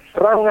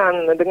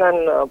serangan, dengan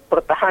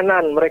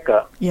pertahanan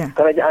mereka,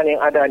 kerajaan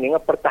yang ada ni,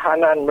 dengan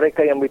pertahanan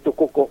mereka yang begitu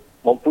kukuh,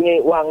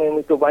 mempunyai wang yang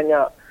begitu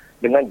banyak,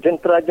 dengan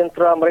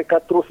jentera-jentera mereka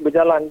terus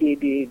berjalan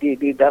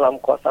di dalam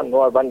kawasan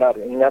luar bandar,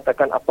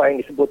 menyatakan apa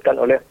yang disebutkan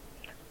oleh,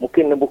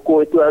 mungkin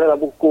buku itu adalah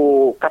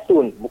buku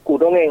kartun, buku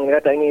dongeng,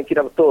 kata ini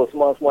tidak betul,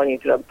 semuanya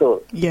tidak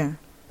betul. Ya.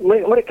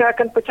 Mereka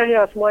akan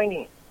percaya semua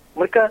ini.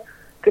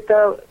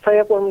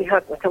 Saya pun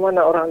melihat macam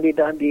mana orang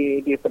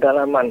di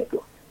pedalaman itu.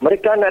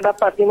 Mereka nak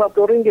dapat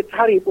RM50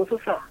 sehari pun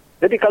susah.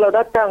 Jadi kalau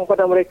datang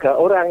pada mereka,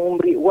 orang yang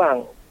memberi uang,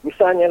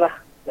 misalnya lah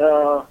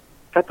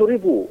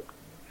RM1,000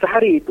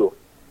 sehari itu,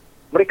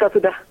 mereka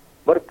sudah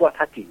berpuas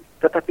hati.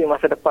 Tetapi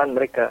masa depan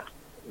mereka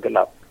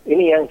gelap.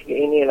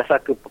 Inilah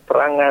satu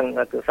peperangan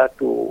atau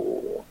satu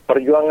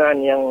perjuangan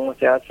yang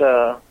saya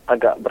rasa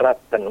agak berat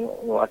dan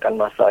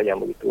memakan masa yang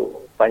begitu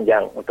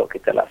panjang untuk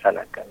kita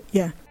laksanakan.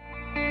 Ya.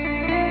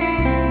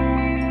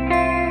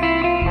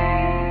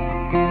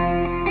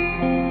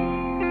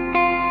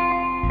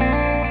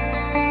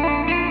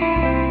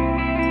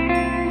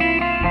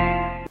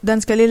 Dan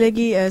sekali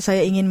lagi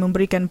saya ingin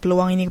memberikan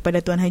peluang ini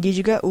kepada Tuan Haji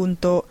juga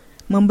untuk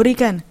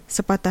memberikan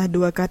sepatah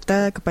dua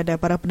kata kepada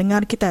para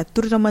pendengar kita,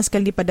 terutama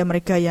sekali pada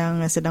mereka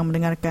yang sedang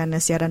mendengarkan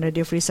siaran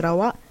Radio Free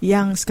Sarawak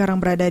yang sekarang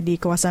berada di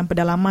kawasan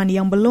pedalaman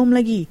yang belum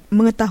lagi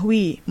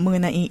mengetahui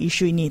mengenai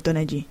isu ini,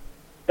 Tuan Haji.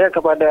 Ya,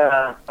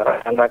 kepada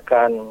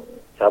rakan-rakan,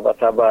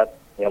 sahabat-sahabat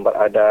yang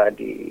berada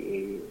di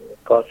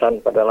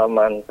kawasan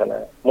pedalaman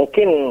sana,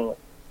 mungkin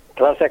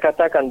kalau saya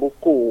katakan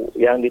buku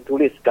yang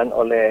dituliskan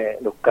oleh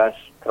Lucas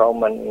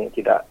Trauman ini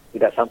tidak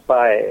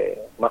sampai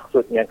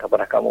maksudnya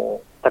kepada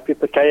kamu. Tapi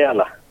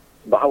percayalah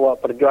bahawa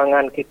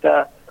perjuangan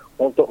kita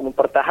untuk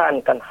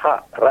mempertahankan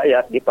hak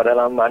rakyat di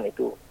pedalaman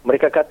itu.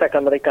 Mereka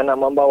katakan mereka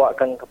nak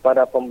membawakan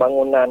kepada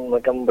pembangunan,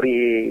 mereka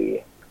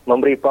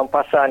memberi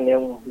pampasan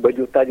yang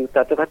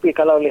berjuta-juta. Tetapi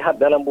kalau lihat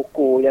dalam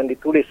buku yang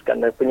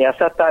dituliskan dan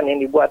penyiasatan yang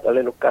dibuat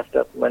oleh Lucas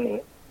Trauman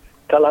ini,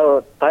 kalau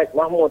Taib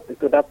Mahmud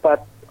itu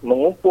dapat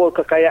mengumpul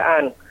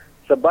kekayaan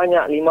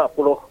sebanyak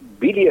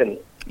 50 bilion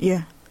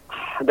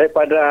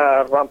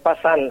daripada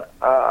rampasan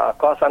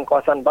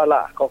kawasan-kawasan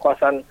balak,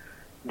 kawasan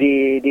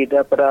di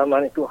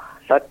pedalaman itu,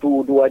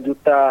 1-2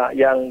 juta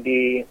yang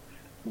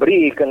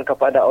diberikan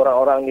kepada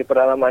orang-orang di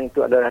pedalaman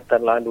itu adalah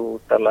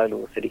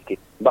terlalu sedikit.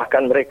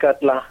 Bahkan mereka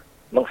telah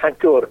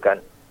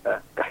menghancurkan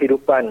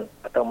kehidupan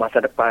atau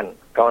masa depan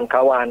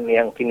kawan-kawan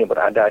yang kini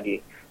berada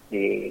di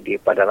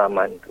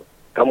pedalaman itu.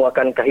 Kamu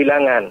akan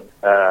kehilangan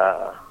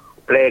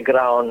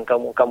playground,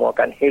 kamu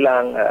akan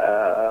hilang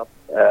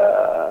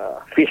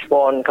fish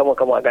pond, kamu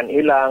akan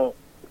hilang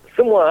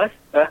semua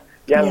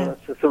yang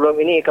sebelum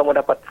ini kamu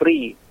dapat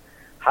free,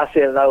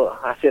 hasil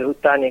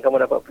hutan yang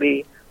kamu dapat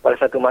free. Pada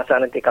satu masa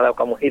nanti kalau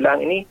kamu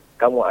hilang ini,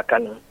 kamu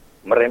akan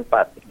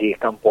merempat di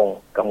kampung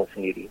kamu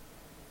sendiri.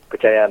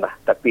 Percayalah.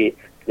 Tapi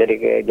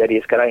jadi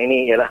sekarang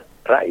ini ialah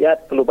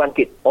rakyat perlu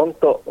bangkit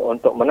untuk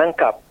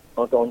menangkap,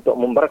 untuk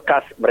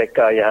memberkas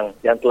mereka yang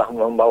telah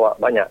membawa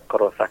banyak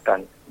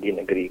kerosakan di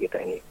negeri kita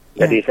ini.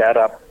 Jadi saya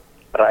harap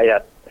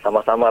rakyat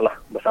sama-samalah,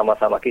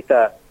 bersama-sama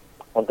kita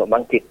untuk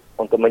bangkit,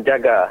 untuk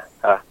menjaga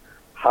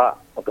hak,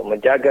 untuk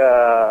menjaga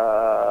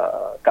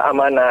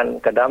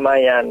keamanan,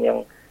 kedamaian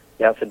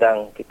yang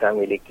sedang kita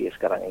miliki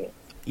sekarang ini.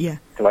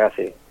 Ya. Terima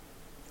kasih.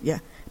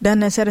 Ya.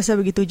 Dan saya rasa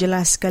begitu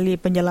jelas sekali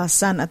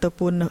penjelasan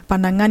ataupun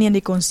pandangan yang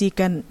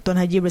dikongsikan Tuan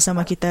Haji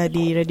bersama kita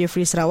di Radio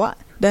Free Sarawak.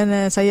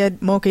 Dan saya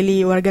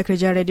mewakili warga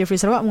kerja Radio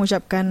Free Sarawak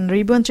mengucapkan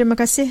ribuan terima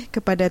kasih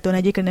kepada Tuan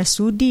Haji kerana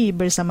sudi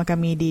bersama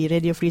kami di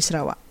Radio Free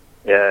Sarawak.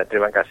 Ya,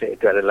 terima kasih.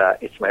 Itu adalah,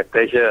 it's my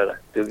pleasure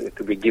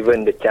to be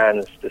given the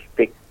chance to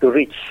speak, to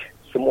reach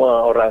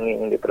semua orang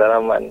yang di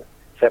pedalaman.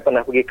 Saya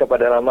pernah pergi ke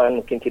pedalaman,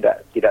 mungkin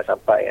tidak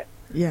sampai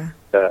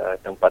ke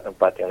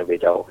tempat-tempat yang lebih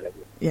jauh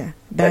lagi. Ya.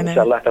 Dan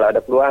insyaAllah kalau ada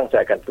peluang,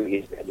 saya akan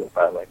pergi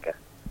jumpa mereka.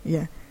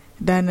 Ya.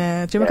 Dan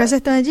terima kasih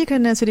Tuan Haji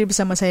kerana sudi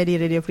bersama saya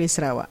di Radio Free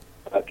Sarawak.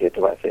 Okey,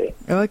 terima kasih.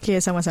 Okey,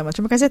 sama-sama.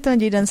 Terima kasih Tuan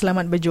Haji dan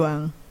selamat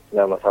berjuang.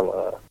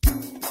 Sama-sama.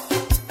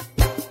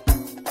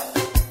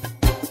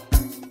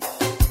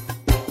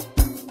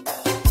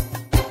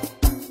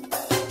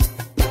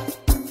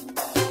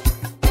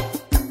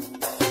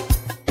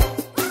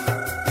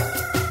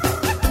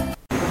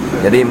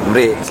 Jadi,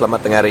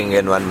 selamat tengah hari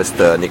dengan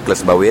Mr.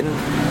 Nicholas Bawin.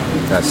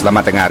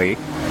 Selamat tengah hari.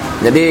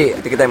 Jadi,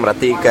 kita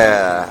merhati ke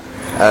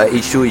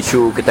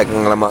isu-isu kita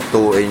ngelamak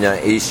tu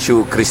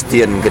isu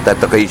Kristian kita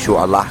atau isu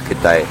Allah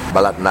kita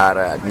balat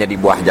nar jadi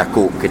buah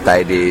jakuk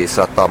kita di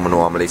serata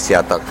menua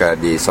Malaysia atau ke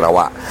di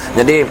Sarawak.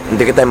 Jadi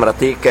kita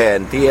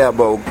merhatikan dia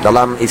bahawa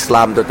dalam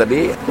Islam tu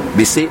tadi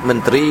bisik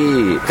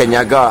menteri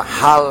kenyaga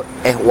hal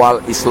ehwal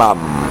Islam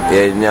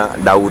ianya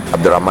Daud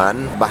Abdul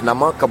Rahman. Bah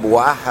nama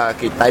kebuah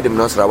kita di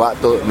Menua Sarawak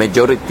tu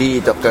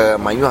majoriti tu ke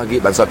mayuh lagi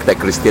bangsa kita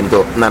Kristian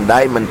tu.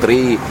 Nandai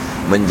menteri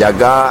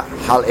menjaga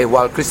hal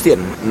ehwal Kristian.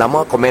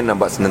 Nama komen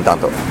nampak senentang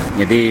tu.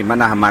 Jadi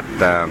mana amat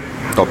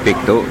topik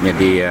tu,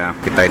 jadi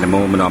kita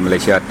nemu menua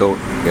Malaysia tu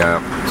ya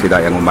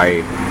tidak yang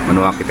umai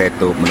menua kita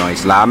itu menua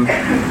Islam.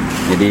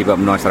 Jadi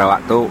menua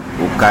Sarawak tu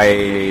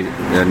ukai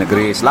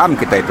negeri Islam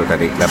kita itu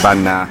tadi.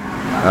 Laban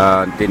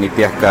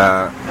nitiah ke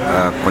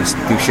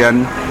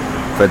Constitution,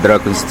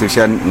 Federal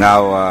Constitution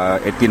ngau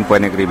 18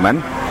 point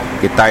agreement.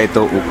 Kita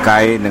itu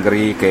ukai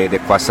negeri ke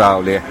dikuasa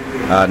oleh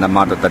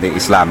nama tu tadi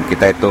Islam.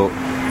 Kita itu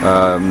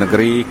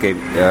negeri ke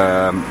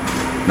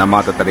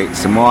nama tu tadi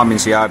semua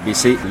manusia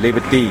bisi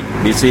liberty,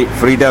 bisi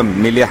freedom,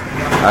 milih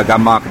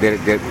agama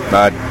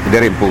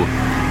kederimpu.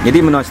 Jadi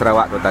menua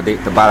Sarawak tu tadi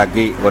tebal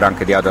lagi orang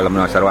kedia dalam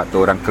menua Sarawak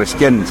tu orang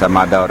Kristian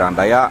sama ada orang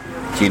Dayak,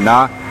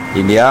 Cina,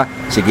 India,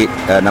 sigi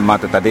nama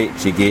tu tadi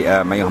sigi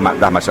mayuh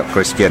dah masuk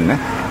Kristian.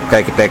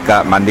 Kayak kita ke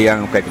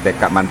Mandiang, kayak kita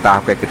ke Mantah,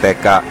 kayak kita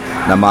ke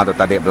nama tu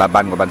tadi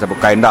Belaban ke bangsa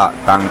bukai ndak.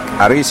 Tang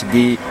hari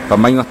segi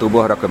pemayuh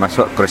tubuh dah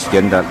masuk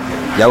Kristian dan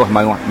jauh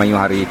mayuh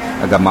hari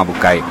agama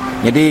bukai.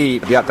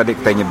 Jadi dia tadi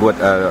kita nyebut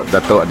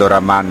Datuk Abdul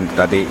Rahman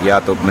tadi ia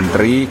tu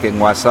menteri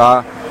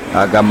penguasa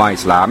agama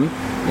Islam.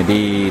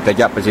 Jadi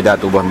tajak presiden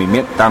tubuh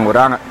mimit tang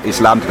orang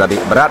Islam tu tadi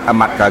berat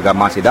amat ke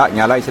agama sidak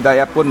nyalai sidak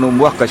ya pun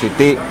numbuh ke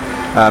siti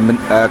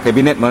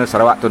kabinet Menua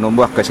Sarawak tu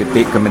numbuh ke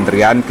siti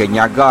kementerian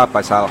kenyaga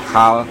pasal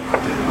hal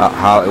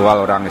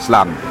ehwal orang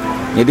Islam.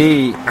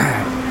 Jadi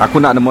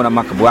aku nak nemu nama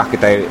kebuah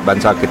kita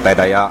bangsa kita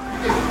Dayak,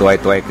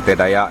 tuai-tuai kita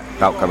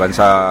Dayak tahu ke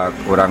bangsa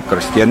orang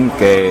Kristian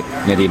ke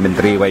jadi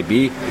menteri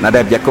YB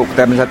nada berjakuk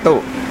kita bangsa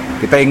tu.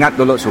 Kita ingat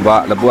dulu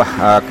subak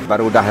lebuah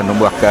baru dah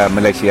numbuh ke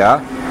Malaysia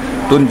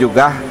tun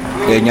juga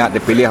kenya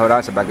dipilih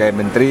orang sebagai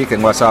menteri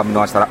penguasa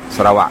Menua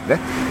Sarawak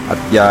deh.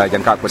 Ya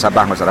jangka ke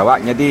Sabah ke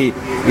Sarawak. Jadi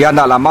dia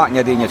nak lama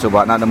jadinya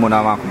subak nak nemu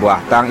nama kebuah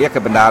tang ia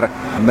kebenar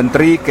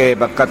menteri ke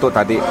bakatu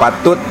tadi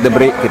patut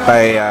diberi kita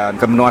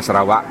ke Menua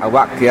Sarawak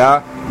awak kia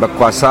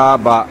berkuasa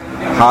ba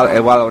hal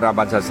ehwal orang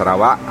bangsa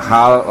Sarawak,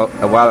 hal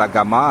ehwal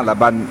agama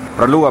laban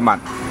perlu amat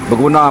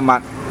berguna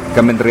amat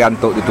kementerian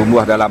tu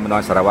ditumbuh dalam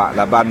Menua Sarawak.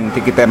 Laban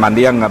kita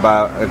mandiang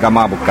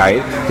agama bukai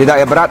tidak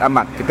ya berat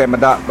amat kita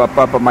mendak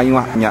berapa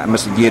pemayuhnya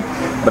masjid,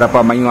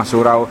 berapa mayuh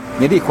surau.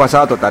 Jadi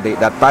kuasa tu tadi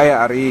datai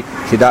hari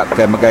tidak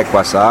ke megai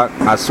kuasa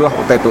asuh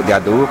utai tu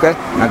diadu ke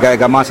megai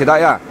agama tidak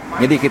ya.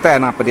 Jadi kita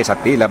yang nak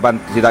pedesati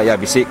laban tidak ya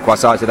bisik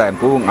kuasa tidak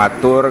empu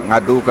ngatur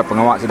ngadu ke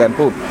pengawak tidak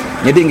empu.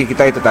 Jadi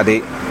kita itu tadi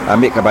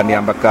ambil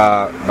kebandingan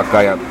baka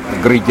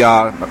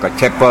gereja, baka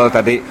chapel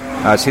tadi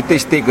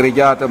siti-siti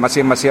gereja tu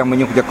masing-masing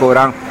menyuruh jaga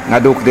orang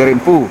ngadu ke diri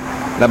empu.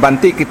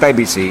 Laban ti kita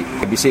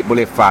bisik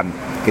boleh fun.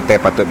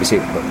 Kita patut bisik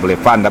boleh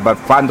fun. Laban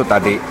fun tu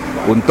tadi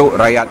untuk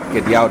rakyat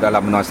kediau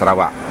dalam Menua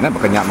Sarawak.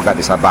 Berkenyak mereka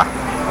di Sabah.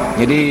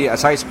 Jadi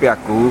saya sepi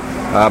aku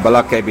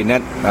bala kabinet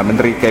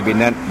menteri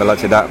kabinet bala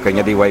sedak ke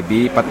jadi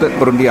YB patut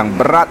berundi yang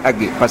berat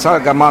lagi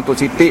pasal agama tu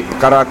siti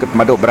perkara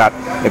kemaduk berat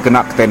dia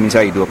kena kita minsa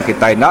hidup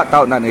kita nak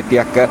tahu nak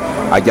nitiah ke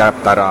ajar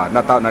petara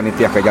nak tahu nak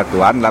nitiah ke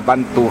jatuhan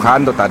laban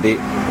Tuhan tu tadi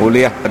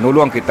boleh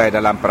menolong kita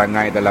dalam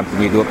perangai dalam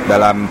penghidup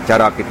dalam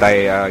cara kita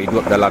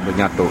hidup dalam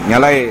dunia tu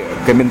nyalai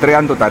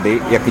kementerian tu tadi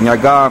yang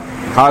kenyaga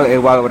hal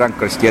ehwal orang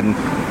Kristian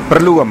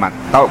perlu amat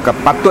tahu ke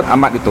patut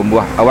amat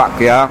ditumbuh awak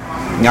kia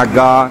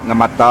nyaga,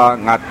 ngemata,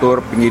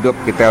 ngatur penghidup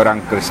kita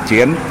orang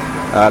Kristian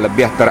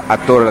lebih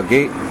teratur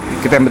lagi.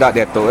 Kita mendak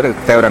diatur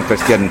kita orang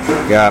Kristian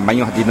ya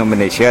mayuh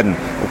denomination.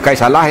 Bukan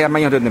salah ya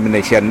mayuh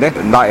denomination deh.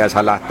 Ndak ya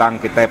salah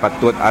tang kita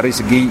patut dari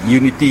segi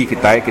unity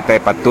kita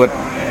patut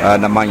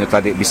namanya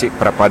tadi bisik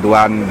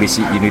perpaduan,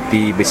 bisik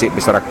unity, bisik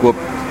berserakup.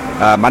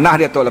 Mana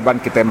dia tu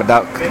leban kita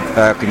mendak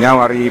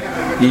kenyawari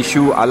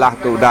isu Allah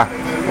tu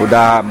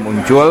udah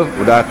muncul,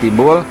 udah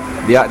timbul.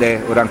 Dia deh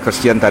orang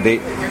Kristian tadi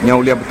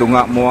nyaulia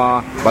betungak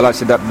mua bala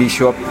sedak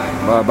bishop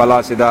bala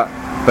sedak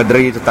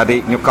pedri tu tadi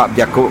nyukap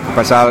jakuk ke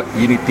pasal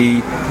unity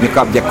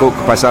nyukap jakuk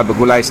ke pasal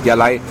bergulai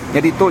sejalai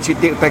jadi tu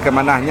sitik tai ke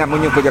manahnya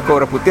menyukap jakuk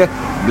orang putih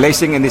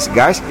blessing in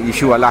disguise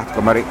isu Allah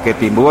kemarin ke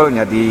timbul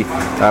jadi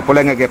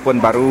boleh ngage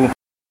pun baru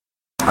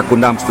aku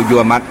ndam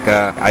setuju amat ke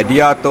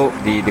idea tu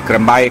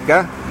dikerembai ke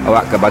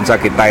awak ke bangsa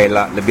kita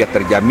lebih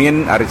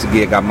terjamin dari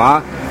segi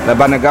agama.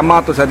 Laban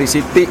agama tu sadi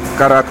siti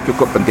perkara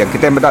cukup penting.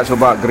 Kita mendak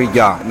cuba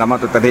gereja, nama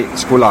tu tadi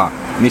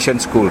sekolah, mission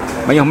school.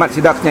 Mayuh mat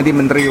sidaknya di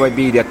menteri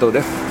YB dia tu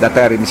deh,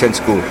 data dari mission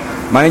school.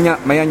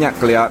 Mayanya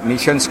kelia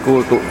mission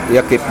school tu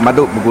ya kit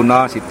maduk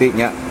berguna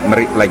sitiknya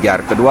meri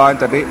pelajar. Kedua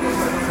tadi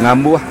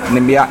ngambuh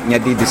nembiak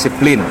nyadi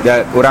disiplin.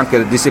 Dia orang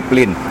ke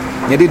disiplin.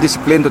 Jadi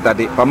disiplin tu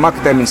tadi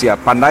pamak kita mensia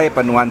pandai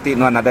penuanti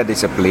nuan ada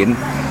disiplin.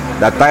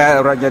 Data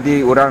orang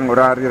jadi orang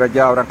hari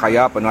raja orang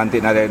kaya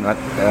penuanti ada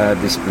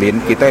disiplin.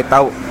 Kita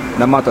tahu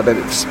nama tu ada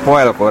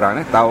spoil ke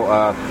orang tahu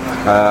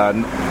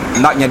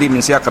nak jadi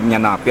mensia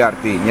kemenyana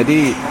PRT.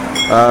 Jadi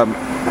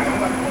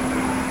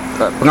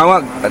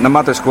pengawal nama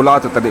tu sekolah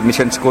tu tadi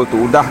mission school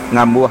tu udah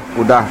ngambuh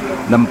udah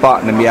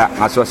nampak nembiak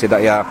ngasuh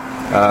sedak ya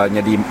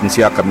jadi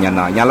mensia ke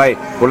menyana nyalai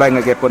pulai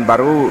ngagai pun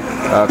baru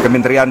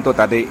kementerian tu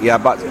tadi ya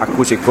bak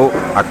aku sikuk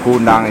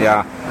aku nang ya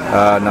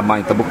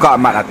namanya terbuka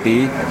amat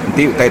hati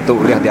nanti utai tu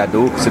uliah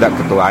diadu sedap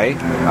ketuai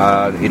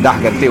indah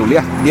ganti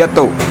uliah dia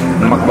tu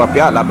nama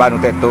kebapia laban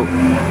utai tu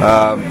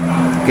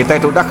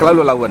kita itu dah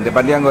lalu lawan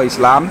depan dia ngau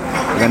Islam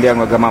dengan dia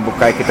ngau agama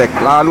bukai kita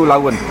lalu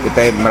lawan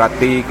kita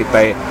merati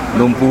kita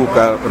numpu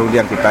ke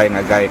rudian kita yang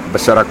agai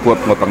besar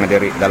kuat ngau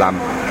pengadiri dalam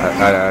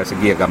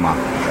segi agama.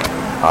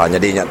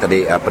 Jadi nya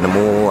tadi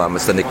penemu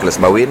Mr. Nicholas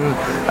Bawin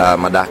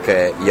madah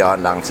ke ia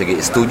nang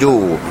segi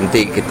setuju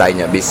nanti kita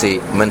nya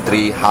bisi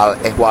menteri hal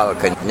ehwal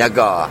ke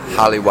nyaga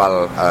hal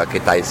ehwal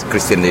kita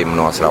Kristian di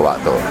Menua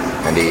Sarawak tu.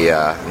 Jadi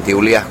nanti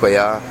uliah ko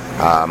ya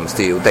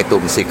mesti utai tu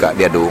mesti ka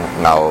dia du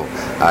ngau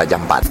jam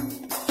 4.